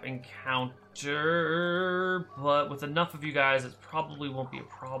Ettercap encounter, but with enough of you guys, it probably won't be a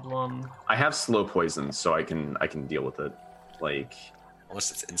problem. I have slow poison, so I can deal with it. Like,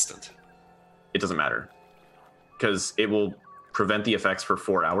 Unless it's instant. it doesn't matter, because it will prevent the effects for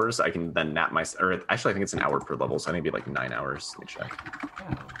 4 hours. I can then nap my, or actually I think it's an hour per level, so I think it'd be like 9 hours. Let me check.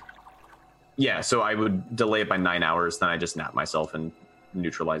 Yeah, so I would delay it by 9 hours, then I just nap myself and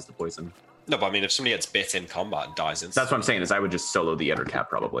neutralize the poison. No, but I mean, if somebody gets bit in combat and dies instantly... That's what I'm saying, is I would just solo the Ettercap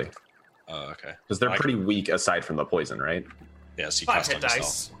probably. Oh, okay. Because they're pretty weak aside from the poison, right? Yeah, so you 5 cast hit on yourself.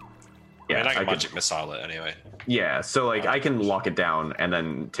 dice. I mean, I can could- magic missile it anyway. Yeah, so like I can lock it down and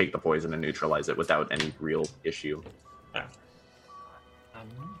then take the poison and neutralize it without any real issue.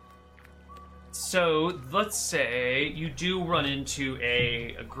 So let's say you do run into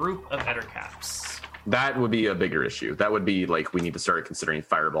a group of Ettercaps. That would be a bigger issue. That would be like we need to start considering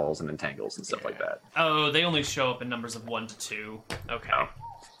fireballs and entangles and stuff like that. Oh, they only show up in numbers of 1 to 2. Okay. Oh.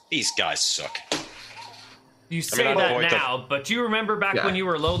 These guys suck. You say I that avoid the- now, but do you remember back Yeah. when you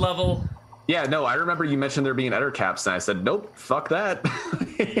were low level? Yeah, no, I remember you mentioned there being Ettercaps, and I said, nope, fuck that.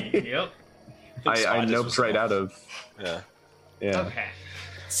 Yep. I Spiders noped was right not- out of. Yeah. Yeah. Okay.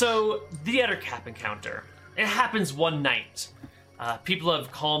 So, the Ettercap encounter. It happens one night. People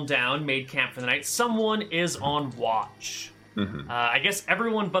have calmed down, made camp for the night. Someone is on watch. Mm-hmm. I guess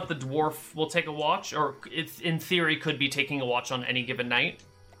everyone but the dwarf will take a watch, or it, in theory, could be taking a watch on any given night.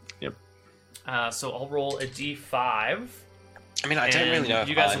 Yep. So I'll roll a d5. I mean, I don't really know And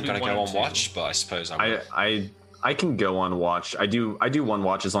you if guys I'm will be going to 1 go and on 2. watch, but I suppose I will. I can go on watch. I do one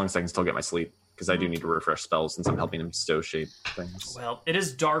watch as long as I can still get my sleep, because I do need to refresh spells since I'm helping him stow shape things. Well, it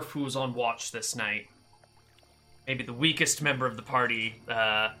is Darf who's on watch this night. Maybe the weakest member of the party.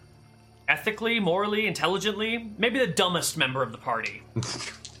 Ethically, morally, intelligently. Maybe the dumbest member of the party.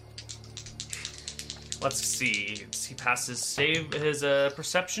 Let's see. He passes his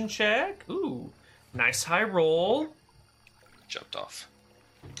perception check. Ooh, nice high roll. Jumped off.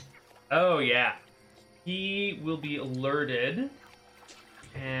 Oh, yeah. He will be alerted.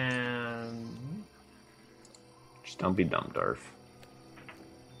 And... Just don't be dumb, Darf.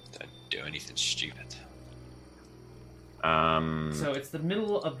 Don't do anything stupid. So it's the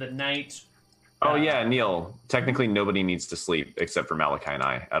middle of the night. Oh yeah, Neil. Technically, nobody needs to sleep except for Malachi and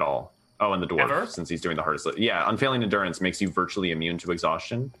I at all. Oh, and the dwarf, Ever? since he's doing the hardest. Yeah, Unfailing Endurance makes you virtually immune to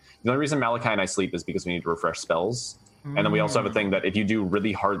exhaustion. The only reason Malachi and I sleep is because we need to refresh spells. And then we also have a thing that if you do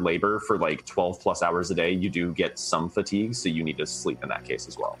really hard labor for like 12 plus hours a day, you do get some fatigue, so you need to sleep in that case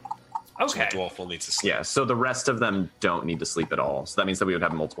as well. Okay. So the dwarf will need to sleep. Yeah, so the rest of them don't need to sleep at all. So that means that we would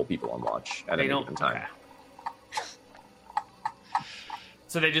have multiple people on watch at They any don't. given time. Okay.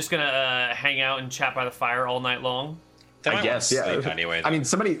 So they're just gonna hang out and chat by the fire all night long? They I might guess, want to yeah. sleep anyway. I mean,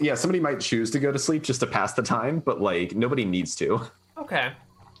 somebody might choose to go to sleep just to pass the time, but like nobody needs to. Okay.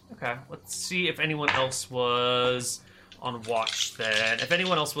 Let's see if anyone else was on watch then. If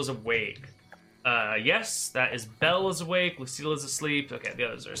anyone else was awake. Yes, that is Belle is awake. Lucille is asleep. Okay, the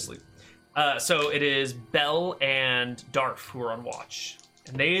others are asleep. So it is Belle and Darf who are on watch.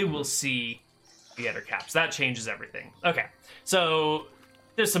 And they will see the Ettercaps. That changes everything. Okay, so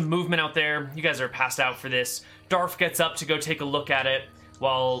there's some movement out there. You guys are passed out for this. Darf gets up to go take a look at it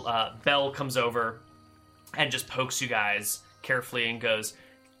while Belle comes over and just pokes you guys carefully and goes,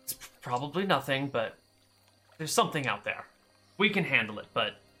 it's probably nothing, but there's something out there. We can handle it,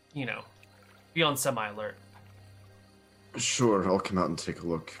 but, you know, be on semi-alert. Sure, I'll come out and take a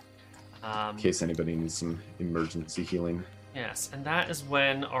look In case anybody needs some emergency healing. Yes, and that is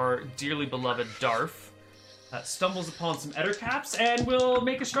when our dearly beloved Darf stumbles upon some Ettercaps and will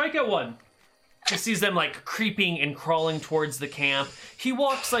make a strike at one. He sees them like creeping and crawling towards the camp. He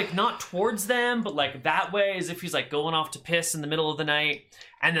walks like not towards them, but like that way as if he's like going off to piss in the middle of the night,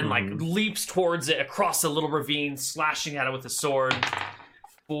 and then like leaps towards it across a little ravine, slashing at it with a sword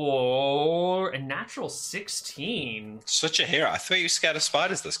for a natural 16. Such a hero. I thought you were scared of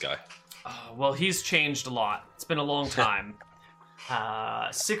spiders, this guy. Well, he's changed a lot. It's been a long time.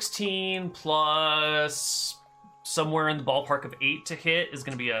 16 plus somewhere in the ballpark of 8 to hit is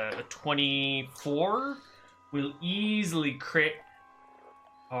going to be a 24. We'll easily crit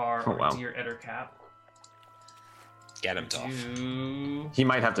our dear Ettercap. Get him, Darf. He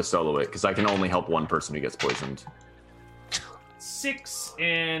might have to solo it because I can only help one person who gets poisoned. 6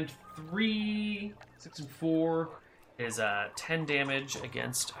 and 3, 6 and 4 is 10 damage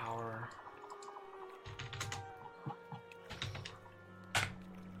against our...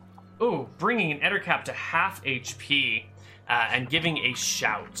 Oh, bringing an Ettercap to half HP and giving a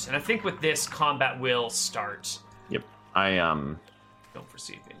shout. And I think with this, combat will start. Yep. Don't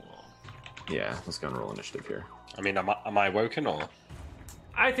foresee it being long. Yeah, let's go and roll initiative here. I mean, am I woken or?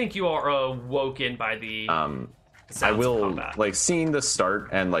 I think you are awoken by the sounds I of will, combat. like, seeing this start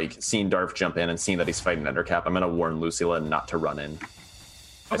and, like, seeing Darf jump in and seeing that he's fighting Endercap, I'm going to warn Lucilla not to run in.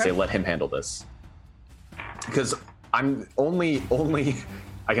 I say let him handle this. Because I'm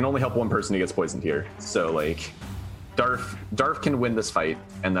I can only help one person who gets poisoned here. So, like, Darf can win this fight,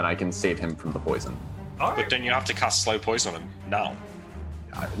 and then I can save him from the poison. All But right. then you have to cast slow poison on him now.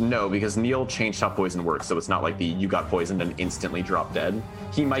 No, because Neil changed how poison works, so it's not like you got poisoned and instantly drop dead.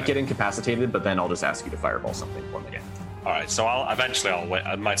 He might get incapacitated, but then I'll just ask you to fireball something for me. Yeah. All right, so I'll wait.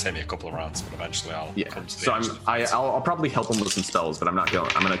 It might take me a couple of rounds, but eventually I'll come to the So action. I'll probably help him with some spells, but I'm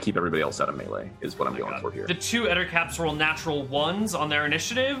gonna keep everybody else out of melee. Is what I'm going for here. The 2 Ettercaps roll natural 1s on their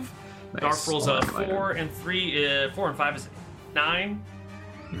initiative. Nice. Darf rolls a All right, 4 and 3. 4 and 5 is 9.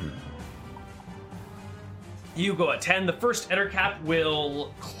 You go at 10. The first Ettercap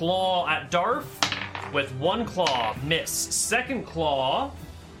will claw at Darf with 1 claw, miss. Second claw,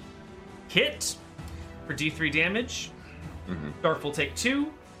 hit for D3 damage. Darf will take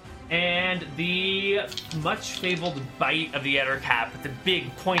 2. And the much fabled bite of the Ettercap with the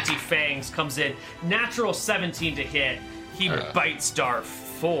big pointy fangs comes in. Natural 17 to hit. He bites Darf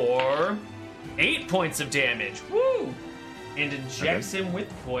for 8 points of damage. Woo! And injects him with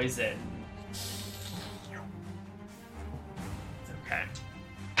poison. Okay.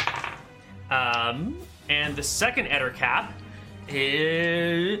 And the second Ettercap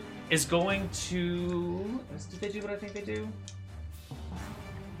is going to... Did they do what I think they do?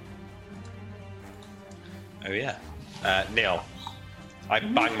 Oh yeah, Neil. I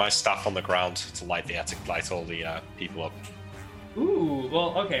bang my staff on the ground to light all the people up. Ooh,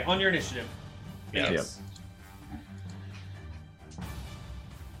 well, okay, on your initiative. Yeah. Yes.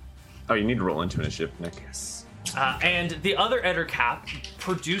 Oh, you need to roll into initiative, Nick. And the other Ettercap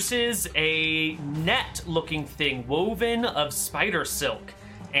produces a net-looking thing woven of spider silk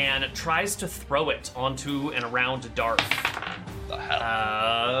and tries to throw it onto and around Darf. The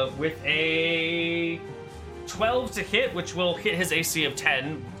hell? With a 12 to hit, which will hit his AC of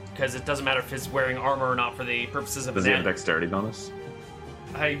 10, because it doesn't matter if he's wearing armor or not for the purposes of Does the he have a net. dexterity bonus?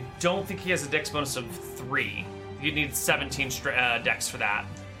 I don't think he has a dex bonus of 3. You need 17 dex for that.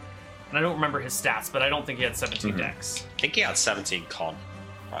 And I don't remember his stats, but I don't think he had 17 dex. I think he had 17 con,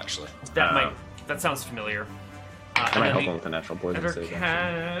 actually. That sounds familiar. I might help him with a natural poison save.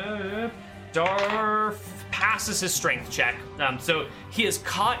 Ettercap Darf passes his strength check. So he is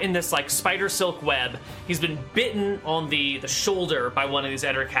caught in this like spider silk web. He's been bitten on the shoulder by one of these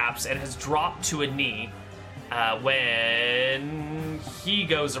Ettercaps and has dropped to a knee. When he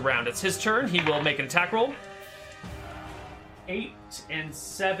goes around, it's his turn. He will make an attack roll. 8 and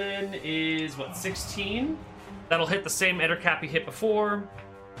 7 is what, 16? That'll hit the same Ettercap you hit before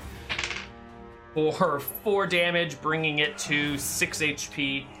for 4 damage, bringing it to 6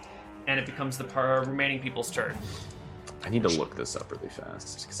 HP, and it becomes the remaining people's turn. I need to look this up really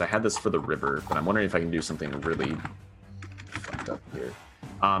fast because I had this for the river, but I'm wondering if I can do something really fucked up here.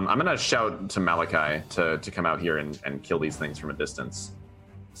 I'm gonna shout to Malachi to come out here and kill these things from a distance,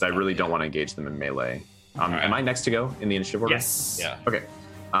 because I really don't want to engage them in melee. Right. Am I next to go in the initiative order? Yes. Yeah. Okay.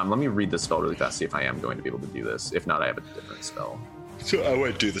 Let me read the spell really fast, see if I am going to be able to do this. If not, I have a different spell. So I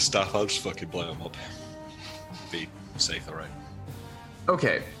won't do the stuff. I'll just fucking blow them up. Be safe, all right?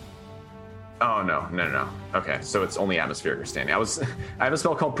 Okay. Oh no. Okay, so it's only atmospheric or standing. I have a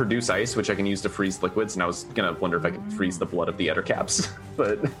spell called Produce Ice, which I can use to freeze liquids, and I was gonna wonder if I could freeze the blood of the Ettercaps,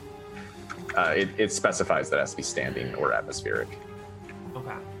 but it specifies that it has to be standing or atmospheric.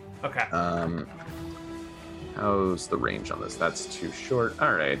 Okay. How's the range on this? That's too short.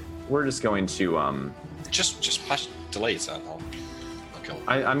 All right, we're just going to Just delay it. I'll kill them.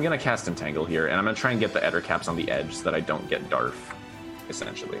 I'm gonna cast Entangle here, and I'm gonna try and get the Ettercaps on the edge so that I don't get Darf,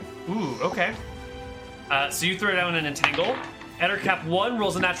 essentially. Ooh, okay. So you throw down an Entangle. Ettercap 1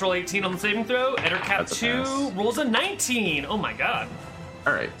 rolls a natural 18 on the saving throw. Ettercap That's a 2 pass. rolls a 19. Oh my god.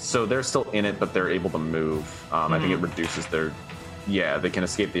 All right, so they're still in it, but they're able to move. I think it reduces their... Yeah, they can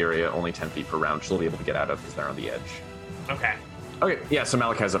escape the area only 10 feet per round, which they'll be able to get out of because they're on the edge. Okay. Okay, yeah, so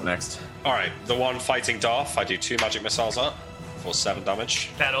Malachi's up next. All right, the one fighting Darth, I do 2 magic missiles up for 7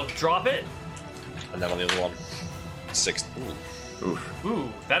 damage, That'll drop it. and then on the other one, 6. Ooh. Oof.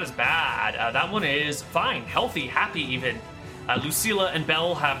 Ooh, that is bad. That one is fine, healthy, happy even. Lucilla and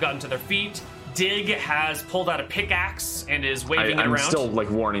Belle have gotten to their feet. Dig has pulled out a pickaxe and is waving it I'm around. still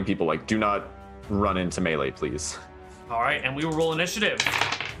warning people, do not run into melee, please. All right, and we will roll initiative.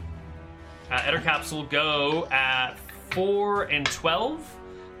 Ettercaps will go at 4 and 12.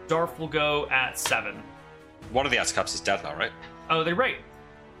 Darth will go at 7. One of the Ettercaps is dead now, right? Oh, they're right.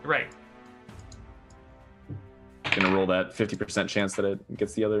 You're right. Gonna roll that 50% chance that it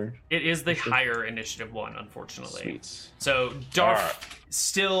gets the other. It is the higher initiative one, unfortunately. Sweet. So Darth, Alright.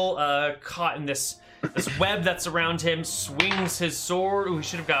 still caught in this web that's around him, swings his sword. Ooh, he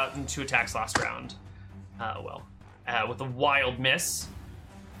should have gotten 2 attacks last round. With a wild miss.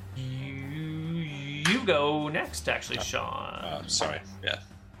 You go next, actually, Sean. Sorry, yeah.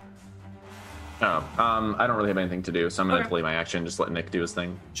 Oh, I don't really have anything to do, so I'm gonna Okay. delay my action. Just let Nick do his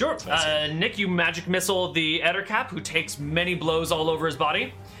thing. Sure. Nick, you magic missile the Ettercap, who takes many blows all over his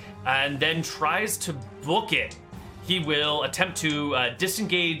body, and then tries to book it. He will attempt to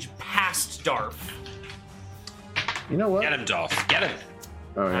disengage past Darth, You know what? Get him, Darth. Get him.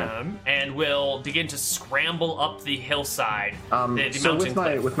 Oh yeah. and will begin to scramble up the hillside. The So mountain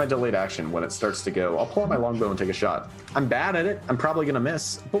cliff. with my delayed action, when it starts to go, I'll pull out my longbow and take a shot. I'm bad at it. I'm probably gonna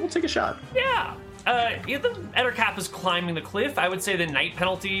miss, but we'll take a shot. Yeah. The Ettercap is climbing the cliff. I would say the night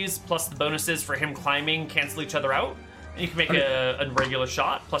penalties plus the bonuses for him climbing cancel each other out. And you can make a regular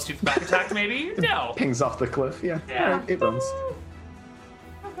shot, plus 2 for back attack, maybe? No. Pings off the cliff. Yeah. Yeah. All right, it runs.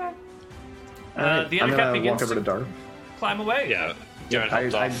 Okay. All right, The I'm Ettercap gonna begins walk over to Darth. climb away. Yeah. Go and help I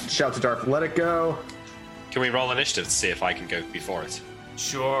Darth. shout to Darth, let it go. Can we roll initiative to see if I can go before it?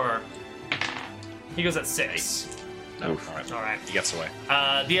 Sure. He goes at 6. No. Oof. All right. All right. He gets away.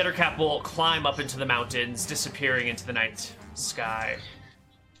 The Ettercap will climb up into the mountains, disappearing into the night sky.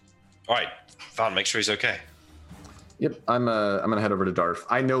 All right, Van, make sure he's okay. Yep, I'm gonna head over to Darth.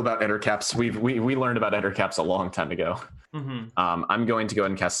 I know about Ettercaps. We learned about Ettercaps a long time ago. Mm-hmm. I'm going to go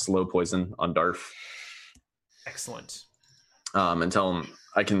ahead and cast Slow Poison on Darth. Excellent. And tell him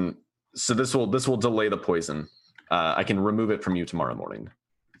I can. So this will delay the poison. I can remove it from you tomorrow morning.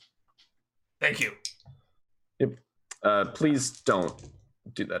 Thank you. Yep. Please don't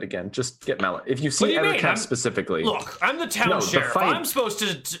do that again. Just get Mallet. If you What see do you mean? Ettercap specifically, Look, I'm the town No, the sheriff. fight- I'm supposed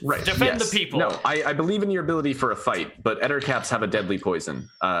to right, defend yes. the people. No, I believe in your ability for a fight, but Ettercaps have a deadly poison.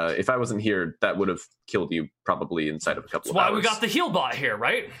 If I wasn't here, that would have killed you probably inside of a couple That's of why hours. we got the heal bot here,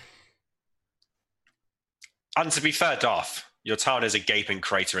 right? And to be fair, Darth, your town is a gaping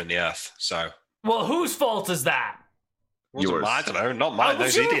crater in the earth, so... Well, whose fault is that? Wasn't Yours. mine, I don't know, not That mine.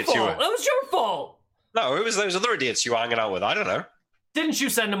 was Those your idiots you fault. were... That was your fault. No, it was those other idiots you were hanging out with. I don't know. Didn't you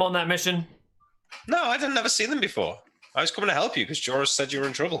send him on that mission? No, I didn't never see them before. I was coming to help you because Joris said you were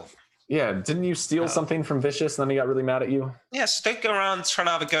in trouble. Yeah, didn't you steal something from Vicious and then he got really mad at you? Yes, don't go around trying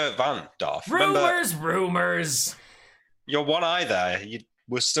to have a go at Van, Darth. Rumors. Your one eye there, you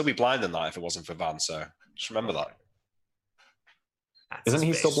would still be blind in that if it wasn't for Van, so just remember that. That's Isn't his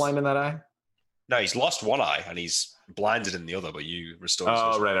he face. still blind in that eye? No, he's lost one eye and he's blinded in the other, but you restored his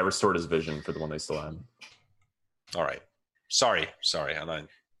Oh, vision. right. I restored his vision for the one they still had. All right. Sorry, and I...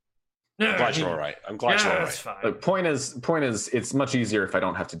 I'm glad you're all right. I'm glad you're all That's right. fine. The point is, it's much easier if I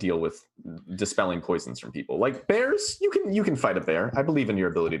don't have to deal with dispelling poisons from people. Like bears, you can fight a bear. I believe in your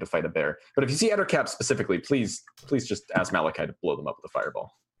ability to fight a bear. But if you see Ettercap specifically, please just ask Malachi to blow them up with a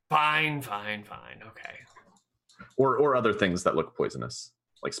fireball, Fine. Okay. or other things that look poisonous,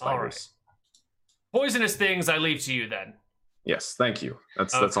 like spiders. Poisonous things I leave to you then. Yes, thank you.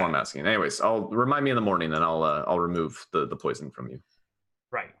 That's all I'm asking. Anyways, I'll remind me in the morning, and I'll remove the poison from you.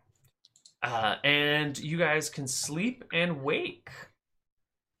 Right. And you guys can sleep and wake.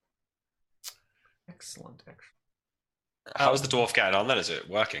 Excellent. How's the dwarf getting on then? Is it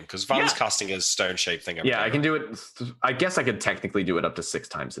working? Because Van's casting his stone-shaped thing. Yeah, I can do it. I guess I could technically do it up to 6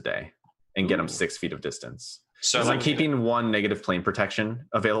 times a day and get him 6 feet of distance. So I'm keeping 1 negative plane protection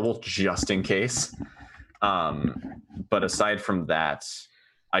available just in case. But aside from that,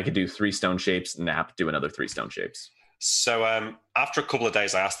 I could do 3 stone shapes, nap, do another 3 stone shapes. So after a couple of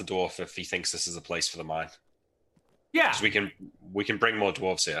days, I asked the dwarf if he thinks this is a place for the mine. Yeah. So we can bring more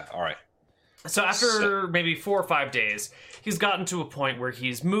dwarves here. All right. So after maybe 4 or 5 days, he's gotten to a point where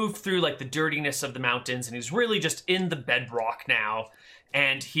he's moved through like the dirtiness of the mountains, and he's really just in the bedrock now.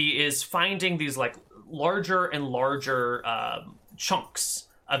 And he is finding these like larger and larger chunks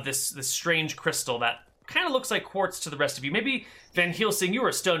of this strange crystal that kind of looks like quartz to the rest of you. Maybe Van Helsing, you were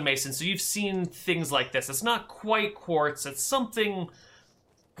a stonemason, so you've seen things like this. It's not quite quartz. It's something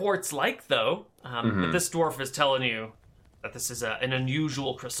quartz-like, though. But this dwarf is telling you that this is an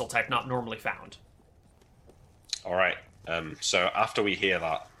unusual crystal type, not normally found. All right. So after we hear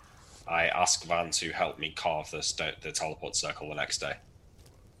that, I ask Van to help me carve the teleport circle the next day.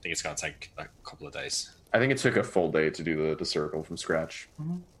 I think it's going to take a couple of days. I think it took a full day to do the circle from scratch.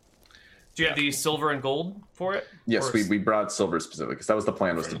 Do you have the silver and gold for it? Yes, we brought silver specifically because that was the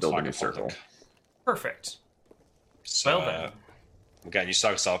plan, was to build a new circle. Perfect. So, Well then. I'm getting you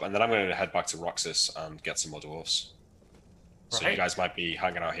stoked up, and then I'm going to head back to Roxas and get some more dwarves. So you guys might be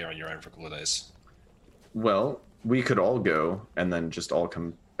hanging out here on your own for a couple of days. Well, we could all go and then just all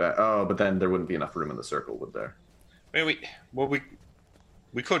come back. Oh, but then there wouldn't be enough room in the circle, would there? I mean,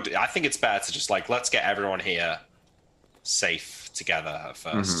 we could. I think it's better to just let's get everyone here safe together at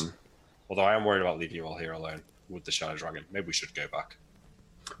first. Although I am worried about leaving you all here alone with the Shadow Dragon. Maybe we should go back.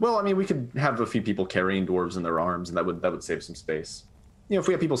 Well, I mean, we could have a few people carrying dwarves in their arms, and that would save some space. You know, if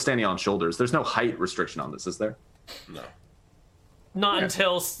we have people standing on shoulders, there's no height restriction on this, is there? No. Not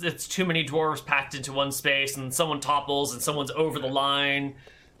until it's too many dwarves packed into one space and someone topples and someone's over the line.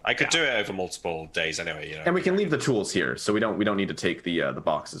 I could do it over multiple days anyway, you know. And we can leave the tools here, so we don't need to take the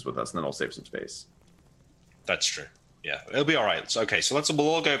boxes with us, and then I'll save some space. That's true. Yeah, it'll be all right. So, okay, so we'll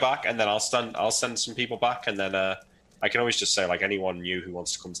all go back, and then I'll send some people back, and then I can always just say anyone new who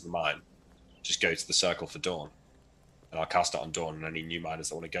wants to come to the mine, just go to the circle for Dawn, and I'll cast it on Dawn, and any new miners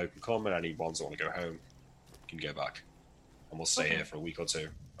that want to go can come, and any ones that want to go home can go back, and we'll stay here for a week or 2,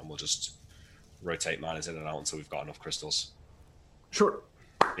 and we'll just rotate miners in and out until we've got enough crystals. Sure.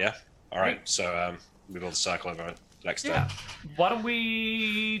 Yeah. All right. So we build a circle over next day. Why don't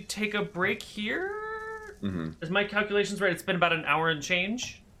we take a break here? Is my calculations right? It's been about an hour and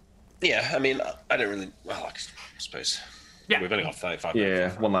change. Yeah, I mean, I don't really. Well, I suppose. Yeah. We've only got 35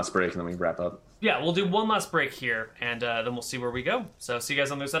 minutes. Yeah, one last break, and then we wrap up. Yeah, we'll do one last break here, and then we'll see where we go. So see you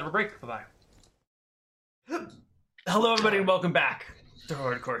guys on the other side of a break. Bye-bye. Hello, everybody, and welcome back to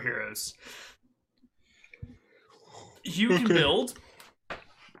Hardcore Heroes. You can build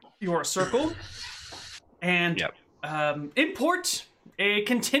your circle and import a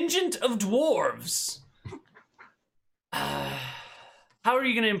contingent of dwarves. How are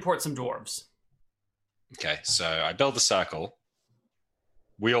you going to import some dwarves? Okay, so I build the circle.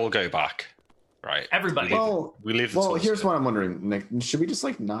 We all go back, right? Everybody. We leave. Well, here's what I'm wondering, Nick. Should we just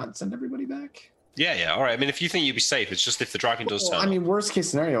not send everybody back? Yeah. All right. I mean, if you think you'd be safe, it's just if the dragon does turn. I mean, worst case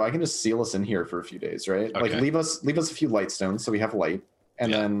scenario, I can just seal us in here for a few days, right? Okay. Leave us a few light stones so we have light,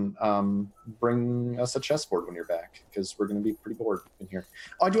 and then bring us a chessboard when you're back, because we're going to be pretty bored in here.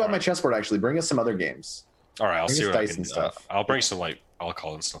 Oh, I do have my chessboard actually. Bring us some other games. All right, I'll see what I dice can and stuff. I'll bring some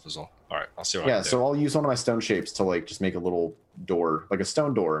alcohol and stuff as well. All right, I'll see what I can do. So I'll use one of my stone shapes to just make a little door, like a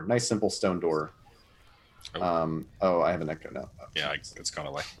stone door, nice simple stone door. I have an echo now. Yeah, it's gone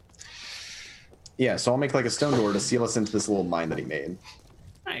away. Yeah, so I'll make a stone door to seal us into this little mine that he made.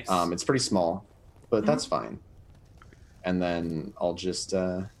 Nice. It's pretty small, but that's fine. And then I'll just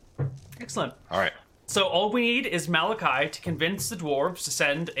Excellent. All right. So all we need is Malachi to convince the dwarves to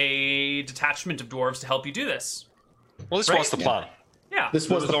send a detachment of dwarves to help you do this. Well, this Right? was the plan. Yeah. This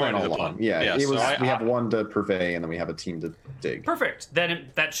was the plan already all the along. plan. Yeah, Yeah, it was. so We have one to purvey, and then we have a team to dig. Perfect. Then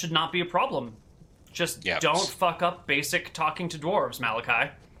that should not be a problem. Just don't fuck up basic talking to dwarves,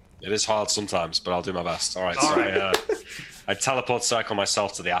 Malachi. It is hard sometimes, but I'll do my best. All right, All so right. I teleport circle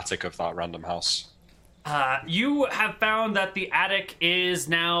myself to the attic of that random house. You have found that the attic is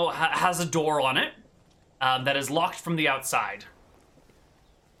now has a door on it that is locked from the outside.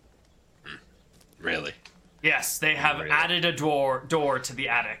 Really? Yes, they have Really? added a door to the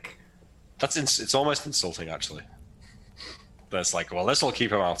attic. It's almost insulting, actually. But it's like, well, this will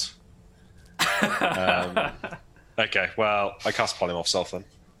keep him out. Okay, well, I cast Polymorph Self then.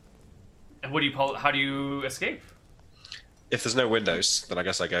 And what do you how do you escape? If there's no windows, then I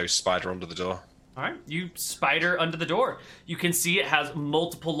guess I go spider under the door. All right, you spider under the door. You can see it has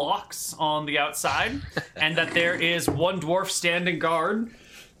multiple locks on the outside, and that there is one dwarf standing guard,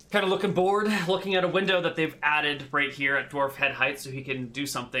 kind of looking bored, looking at a window that they've added right here at dwarf head height, so he can do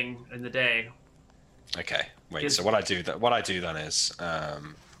something in the day. Okay, wait. Yes. So what I do then is,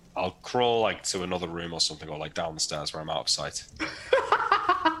 I'll crawl like to another room or something, or like down the stairs where I'm out of sight.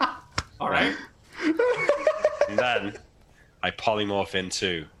 All right. And then I polymorph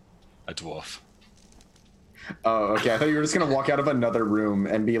into a dwarf. Oh, okay. I thought you were just gonna walk out of another room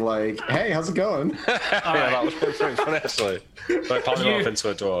and be like, "Hey, how's it going?" Yeah, that was pretty funny actually. So I polymorph into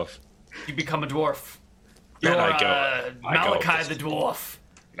a dwarf. You become a dwarf. Then You're I go up Malachi this- the dwarf.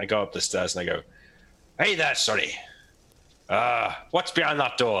 I go up the stairs and I go, "Hey there, Sonny. What's behind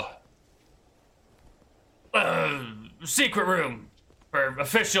that door?" Secret room for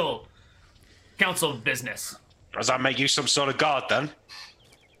official council business. Does that make you some sort of god then?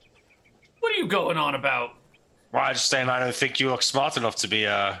 What are you going on about? Well, I just saying I don't think you look smart enough to be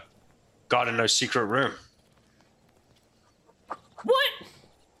a god in no secret room. What?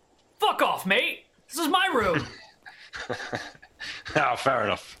 Fuck off, mate. This is my room. Oh, fair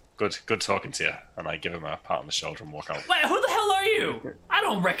enough. Good talking to you. And I give him a pat on the shoulder and walk out. Wait, who the hell are you? I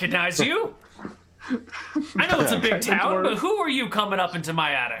don't recognize you. I know it's a big town, but who are you coming up into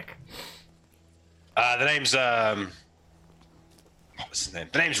my attic? The name's what's his name?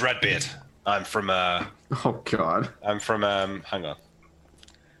 The name's Redbeard. I'm from Oh God. hang on.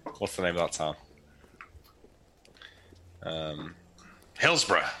 What's the name of that town?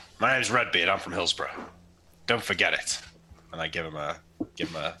 Hillsborough. My name's Redbeard. I'm from Hillsborough. Don't forget it. And I give him a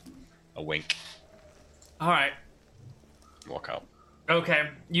wink. All right. Walk out. Okay,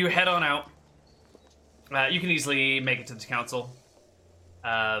 you head on out. You can easily make it to the council.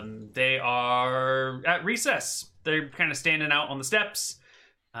 They are at recess. They're kind of standing out on the steps,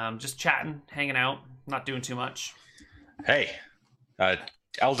 just chatting, hanging out, not doing too much. Hey,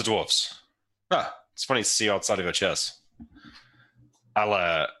 elder dwarves. It's funny to see you outside of your chairs.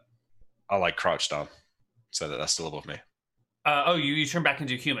 I'll like crouch down so that they're still above me. You turn back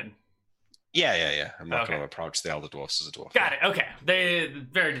into a human. Yeah. I'm not Okay. going to approach the elder dwarfs as a dwarf. Got it. Okay,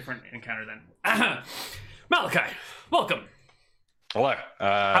 very different encounter then. Malachi, welcome. Hello.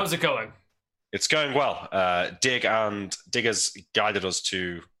 How's it going? It's going well. Diggers guided us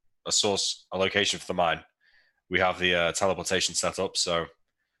to a location for the mine. We have the teleportation set up, so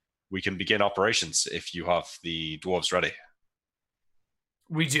we can begin operations if you have the dwarves ready.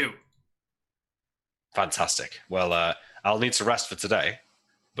 We do. Fantastic. Well, I'll need to rest for today,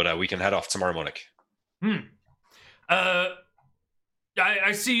 but we can head off tomorrow morning.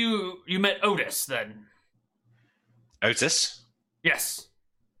 I see you met Otis then. Otis? Yes.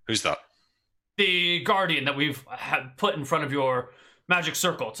 Who's that? The guardian that we've had put in front of your magic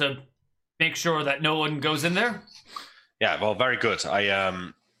circle to make sure that no one goes in there. Yeah, well, very good.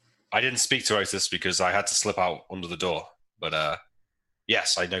 I didn't speak to Otis because I had to slip out under the door, but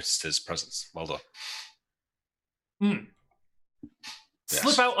yes, I noticed his presence. Well done. Yes.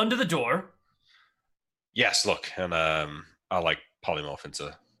 Slip out under the door. Yes, look, and I like polymorph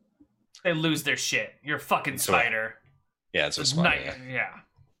into. They lose their shit. You're a fucking spider. Yeah, it's a spider. Yeah.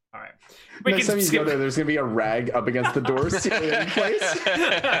 All right. Next time you go there, there's gonna be a rag up against the door, sealing it in place.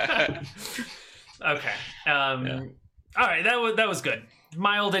 Okay. All right. That was good.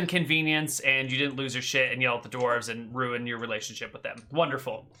 Mild inconvenience, and you didn't lose your shit and yell at the dwarves and ruin your relationship with them.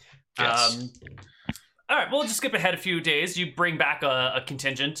 Wonderful. Yes. All right. We'll just skip ahead a few days. You bring back a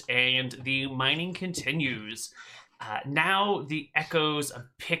contingent, and the mining continues. Now the echoes of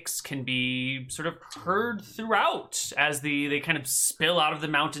picks can be sort of heard throughout as they kind of spill out of the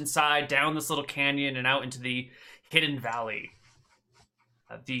mountainside, down this little canyon, and out into the hidden valley.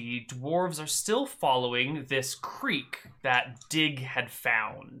 The dwarves are still following this creek that Dig had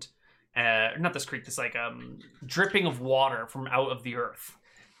found. Not this creek, this like dripping of water from out of the earth.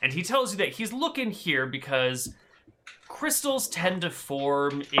 And he tells you that he's looking here because crystals tend to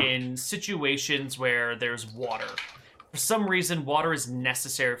form in situations where there's water. For some reason, water is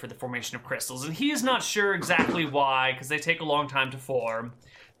necessary for the formation of crystals, and he is not sure exactly why, because they take a long time to form.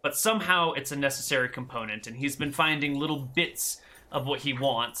 but somehow it's a necessary component, and he's been finding little bits of what he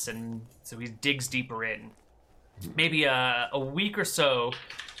wants, and so he digs deeper in. Maybe a week or so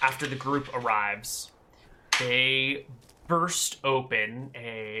after the group arrives, they burst open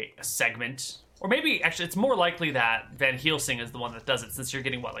a segment, or maybe actually it's more likely that Van Helsing is the one that does it, since you're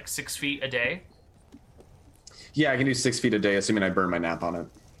getting 6 feet a day. Yeah, I can do 6 feet a day, assuming I burn my nap on it.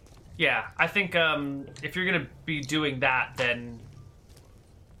 Yeah, I think if you're gonna be doing that, then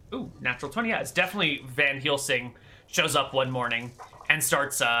natural 20. Yeah, it's definitely Van Helsing shows up one morning and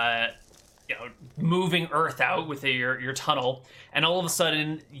starts moving earth out with your tunnel, and all of a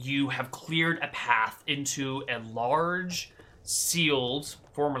sudden you have cleared a path into a large,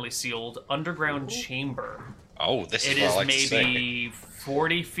 formerly sealed underground chamber. Oh, this is It what is I like to see. maybe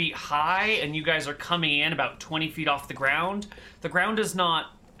 40 feet high, and you guys are coming in about 20 feet off the ground. The ground is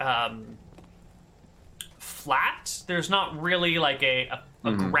not flat. There's not really a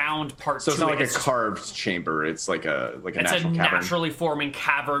ground part. So it's to not it. like a carved chamber. It's like a It's natural a cavern. naturally forming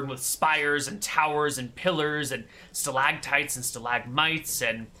cavern with spires and towers and pillars and stalactites and stalagmites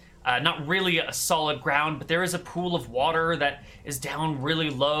and not really a solid ground, but there is a pool of water that is down really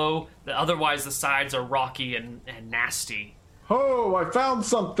low. Otherwise, the sides are rocky and nasty. Oh, I found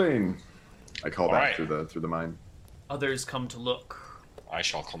something! I call All back right. through the mine. Others come to look. I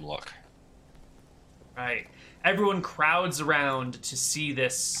shall come look. Right. Everyone crowds around to see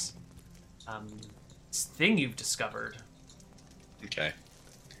this thing you've discovered. Okay.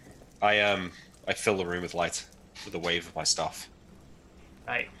 I fill the room with light with a wave of my stuff.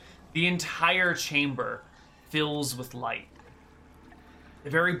 Right. The entire chamber fills with light. The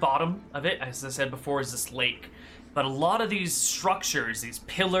very bottom of it, as I said before, is this lake. But a lot of these structures, these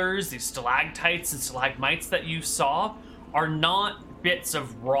pillars, these stalactites and stalagmites that you saw, are not bits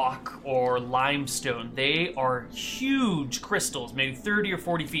of rock or limestone. They are huge crystals, maybe 30 or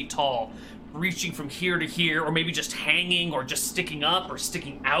 40 feet tall, reaching from here to here, or maybe just hanging or just sticking up or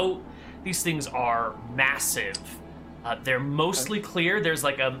sticking out. These things are massive. They're mostly clear. There's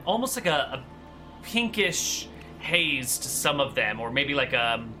almost like a pinkish haze to some of them, or maybe like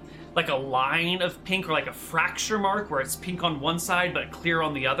a line of pink, or like a fracture mark where it's pink on one side but clear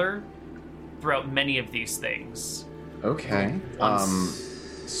on the other throughout many of these things. Okay.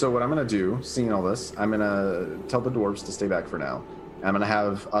 So what I'm gonna do, seeing all this, I'm gonna tell the dwarves to stay back for now. I'm gonna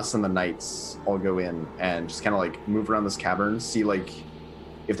have us and the knights all go in and just kind of move around this cavern, see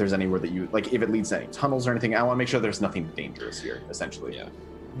if there's anywhere that you if it leads to any tunnels or anything. I want to make sure there's nothing dangerous here, essentially. Yeah.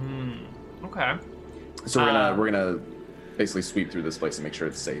 Okay. So we're gonna basically sweep through this place and make sure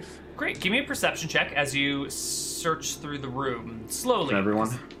it's safe. Great. Give me a perception check as you search through the room slowly. Can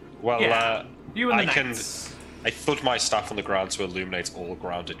everyone? Well, Yeah. You and the I can. knights. I thud my staff on the ground to illuminate all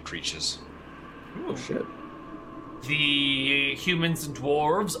grounded creatures. Oh shit. The humans and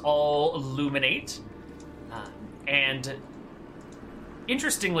dwarves all illuminate, and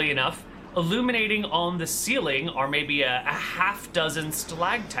interestingly enough, illuminating on the ceiling are maybe a half dozen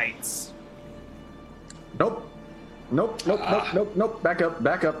stalactites. Nope. Nope. Back up.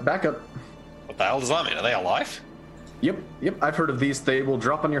 What the hell does that mean? Are they alive? Yep. I've heard of these. They will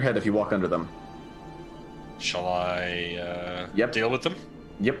drop on your head if you walk under them. Shall I Yep. deal with them?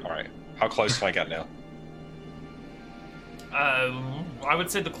 Yep. All right. How close can I get now? I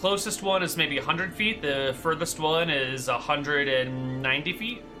would say the closest one is maybe 100 feet. The furthest one is 190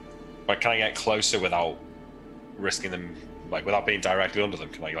 feet. But can I get closer without risking them, without being directly under them?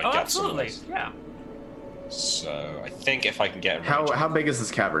 Can I get Absolutely. somewhere? Yeah. So I think if I can get in How range- how big is this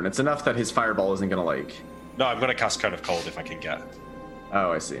cavern? It's enough that his fireball isn't gonna No, I'm gonna cast Cone of Cold if I can get.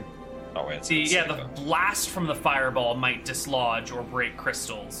 Oh, I see. Oh wait, it's The safer. blast from the fireball might dislodge or break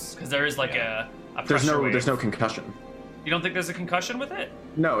crystals, because there is a There's pressure wave. no concussion. You don't think there's a concussion with it?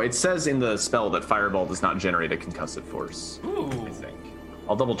 No, it says in the spell that fireball does not generate a concussive force. Ooh. I think.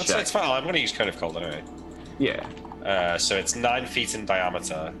 I'll double That's, check. it's fine. I'm gonna use Cone of Cold anyway. Yeah, So it's 9 feet in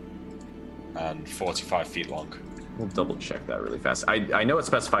diameter and 45 feet long. we'll double check that really fast. I know it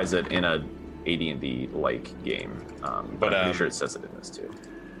specifies it in a AD&D like game, but I'm pretty sure it says it in this too.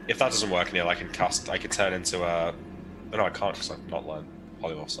 If that doesn't work, Neil, I can turn into a. No, I can't because I've not learned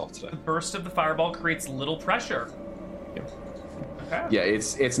polymorph stuff today. The burst of the fireball creates little pressure. Yep. Okay. Yeah,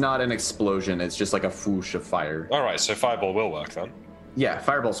 it's not an explosion. It's just like a whoosh of fire. All right, so fireball will work then. Yeah,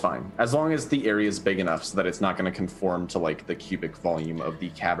 fireball's fine as long as the area is big enough so that it's not going to conform to the cubic volume of the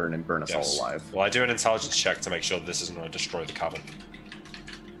cavern and burn us Yes. all alive. Well, I do an intelligence check to make sure that this isn't going to destroy the cavern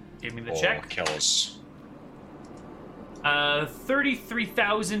Give me the or check. kill us.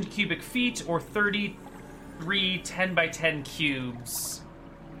 33,000 cubic feet, or 33 10 by 10 cubes.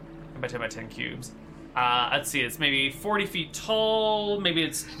 10 by 10 by 10 cubes. Let's see, it's maybe 40 feet tall. Maybe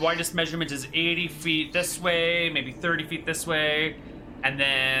its widest measurement is 80 feet this way, maybe 30 feet this way. And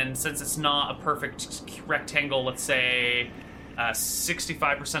then, since it's not a perfect rectangle, let's say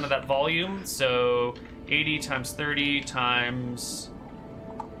 65% of that volume. So 80 times 30 times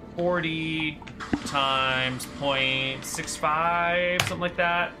 40 times 0.65, something like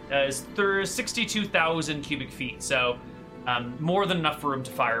that, is 62,000 cubic feet. So more than enough room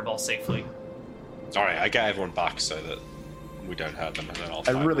to fireball safely. All right, I get everyone back so that we don't hurt them, and then I'll.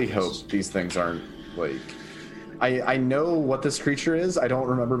 I really hope these things aren't like. I know what this creature is. I don't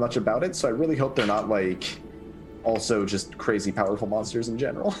remember much about it, so I really hope they're not like also just crazy powerful monsters in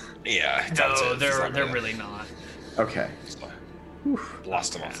general. Yeah, No, they're really not. Okay. So,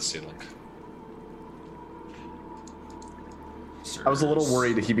 blast them off the ceiling. I was a little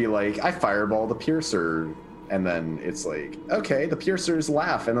worried he'd be like, I fireball the piercer, and then it's like, okay, the piercers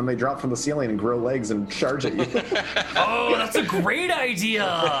laugh, and then they drop from the ceiling and grow legs and charge at you. Oh, that's a great idea!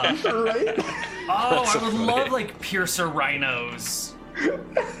 Right? Oh, I would love like piercer rhinos.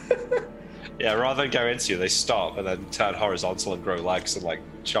 Yeah, rather than go into you, they stop and then turn horizontal and grow legs and like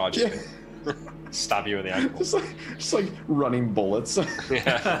charge you, stab you in the ankle. Just like running bullets.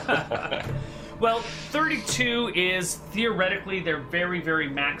 Yeah. Well, 32 is theoretically they're very, very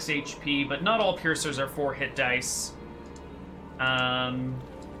max HP, but not all piercers are 4-hit dice. I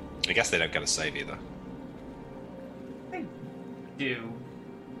guess they don't get a save either. They do.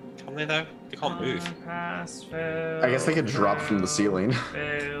 Can they though? They can't move. Pass, fail, I guess they could drop from the ceiling.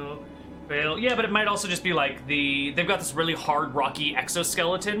 Fail, fail. Yeah, but it might also just be like they've got this really hard, rocky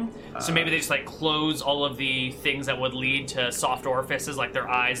exoskeleton. So maybe they just like close all of the things that would lead to soft orifices, like their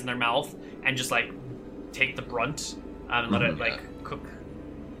eyes and their mouth, and just like take the brunt and let it like cook.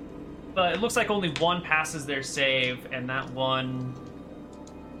 But it looks like only one passes their save, and that one.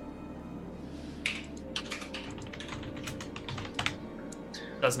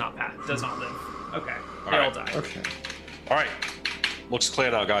 Does not pass. Does not live. Okay. They all die. Okay. All right, looks clear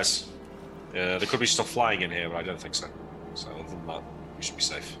now, guys. There could be stuff flying in here, but I don't think so. So other than that, we should be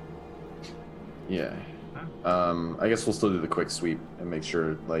safe. Yeah. I guess we'll still do the quick sweep and make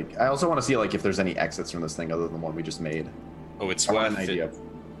sure. Like, I also want to see like if there's any exits from this thing other than the one we just made. Oh, it's I want worth an idea. it.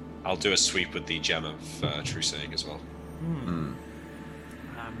 I'll do a sweep with the gem of true seeing as well.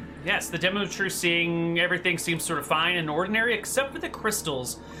 Yes, the demo of true seeing, everything seems sort of fine and ordinary, except for the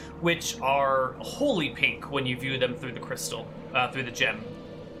crystals, which are wholly pink when you view them through the crystal, through the gem.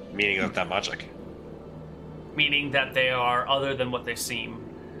 Meaning that they're magic. Meaning that they are other than what they seem.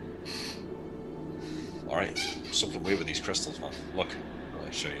 All right, something weird with these crystals, man. Look,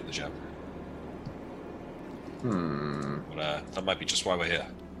 I'll show you the gem. But that might be just why we're here.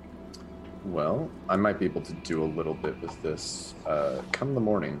 Well, I might be able to do a little bit with this. Come the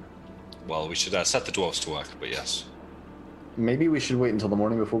morning. Well, we should set the dwarves to work, but yes. Maybe we should wait until the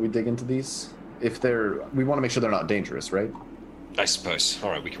morning before we dig into these. If we want to make sure they're not dangerous, right? I suppose.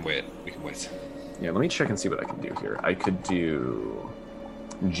 All right, we can wait. We can wait. Yeah, let me check and see what I can do here. I could do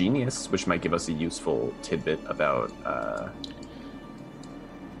Genius, which might give us a useful tidbit about.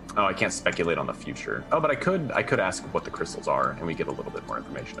 Oh, I can't speculate on the future. Oh, but I could ask what the crystals are, and we get a little bit more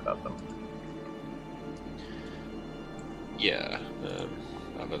information about them. Yeah,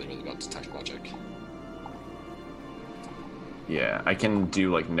 I've only really got detect logic. Yeah, I can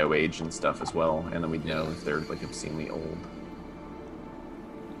do like no age and stuff as well, and then we'd know if they're like obscenely old.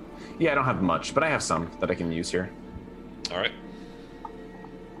 Yeah, I don't have much, but I have some that I can use here. All right.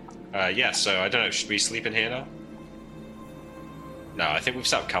 Yeah, so I don't know. Should we sleep in here now? No, I think we've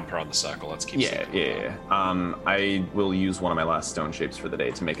set up camp around the circle. Let's keep sleeping. Yeah. I will use one of my last stone shapes for the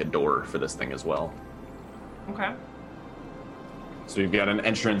day to make a door for this thing as well. Okay. So we've got an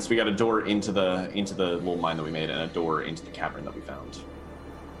entrance, we got a door into the little mine that we made, and a door into the cavern that we found.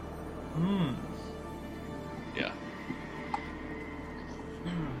 Yeah.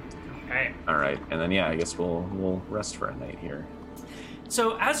 Okay. All right, and then I guess we'll rest for a night here.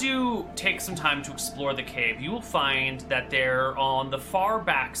 So as you take some time to explore the cave, you will find that there on the far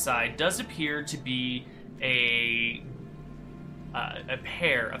back side does appear to be a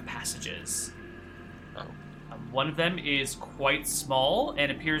pair of passages. Oh. One of them is quite small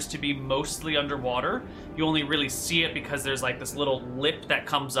and appears to be mostly underwater. You only really see it because there's like this little lip that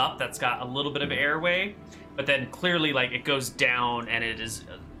comes up that's got a little bit of airway, but then clearly like it goes down and it is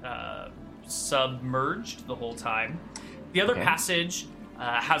submerged the whole time. The other passage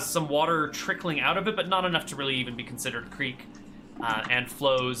has some water trickling out of it, but not enough to really even be considered a creek, and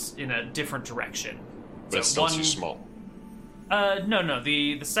flows in a different direction. But it's still too small. No.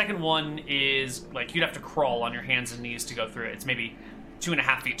 The second one is like you'd have to crawl on your hands and knees to go through it. It's maybe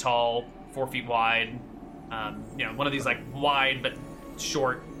 2.5 feet tall, 4 feet wide. One of these like wide but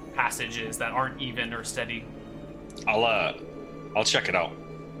short passages that aren't even or steady. I'll check it out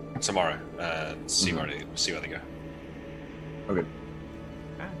tomorrow and see where they go. Okay.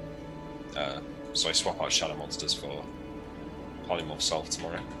 So I swap out shadow monsters for polymorph solve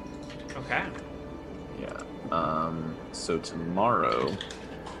tomorrow. Okay. Yeah. So tomorrow,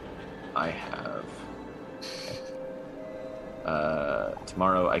 I have.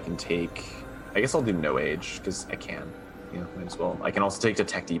 Tomorrow I can take. I guess I'll do no age because I can. Might as well. I can also take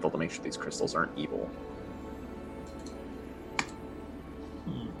detect evil to make sure these crystals aren't evil.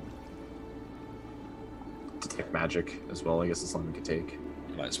 Detect magic as well. I guess it's something we could take.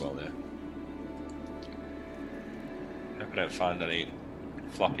 Might as well, yeah. Hope I don't find any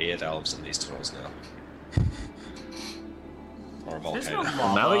floppy-eared elves in these tunnels now. Or a There's volcano. no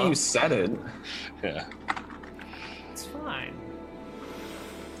lava. Now that you said it, Yeah. It's fine.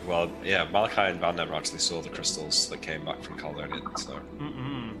 Well, yeah, Malachi and Van never actually saw the crystals that came back from Caledonian, so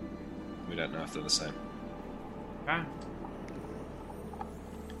we don't know if they're the same. Okay.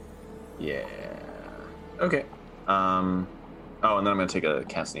 yeah. Okay. Oh, and then I'm gonna take a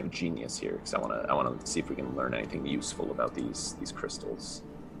cast name Genius here because I wanna see if we can learn anything useful about these crystals.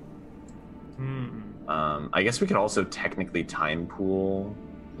 I guess we could also technically time pool.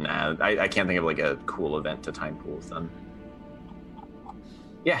 Nah, I can't think of like a cool event to time pool with them.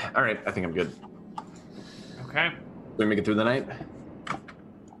 Yeah, all right. I think I'm good. Okay. We make it through the night.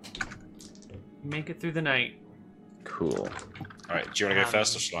 Make it through the night. Cool. All right, do you want to go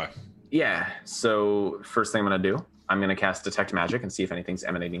first or should I? Yeah. So first thing I'm gonna do, I'm gonna cast Detect Magic and see if anything's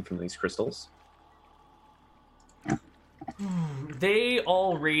emanating from these crystals. They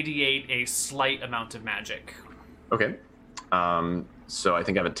all radiate a slight amount of magic. Okay. So I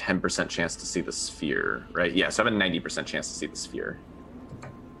think I have a 10% chance to see the sphere, right? Yeah. So I have a 90% chance to see the sphere.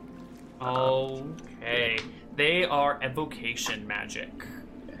 Okay. They are evocation magic.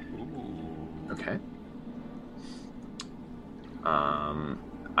 Okay.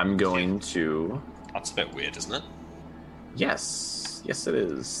 I'm going to. That's a bit weird, isn't it? Yes, it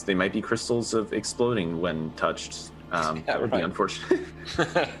is. They might be crystals of exploding when touched. That would be unfortunate.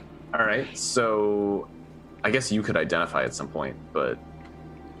 All right, so I guess you could identify at some point, but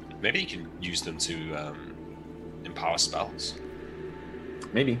maybe you can use them to empower spells.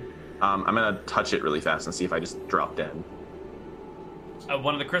 Maybe. I'm gonna touch it really fast and see if I just drop dead.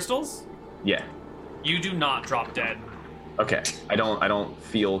 One of the crystals? Yeah. You do not drop dead. Okay. I don't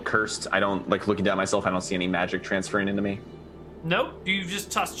feel cursed. I don't like looking down myself. I don't see any magic transferring into me. Nope, you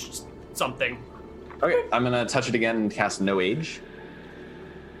just touched something. Okay. I'm gonna touch it again and cast No Age.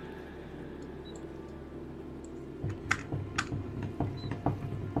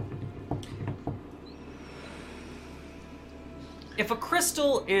 If a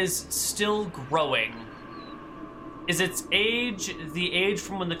crystal is still growing, is its age the age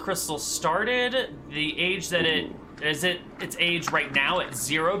from when the crystal started? The age that its age right now at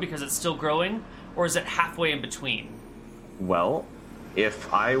 0 because it's still growing? Or is it halfway in between? Well,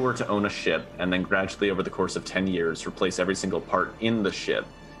 if I were to own a ship and then gradually over the course of 10 years replace every single part in the ship,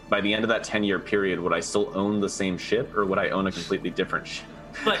 by the end of that 10-year period, would I still own the same ship or would I own a completely different ship?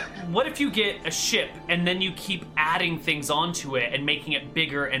 But what if you get a ship and then you keep adding things onto it and making it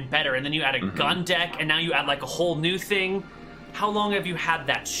bigger and better, and then you add a gun deck and now you add like a whole new thing? How long have you had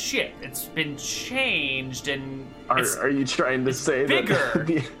that ship? It's been changed and Are you trying to say bigger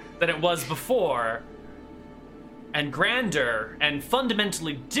that than it was before, and grander and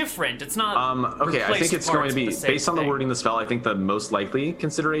fundamentally different? It's not. Okay, I think it's going to be based on the wording of the spell. I think the most likely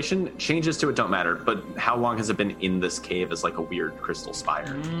consideration, changes to it don't matter, but how long has it been in this cave as like a weird crystal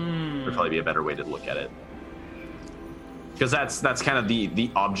spire? Would probably be a better way to look at it, because that's kind of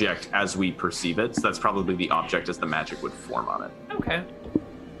the object as we perceive it. So that's probably the object as the magic would form on it. Okay.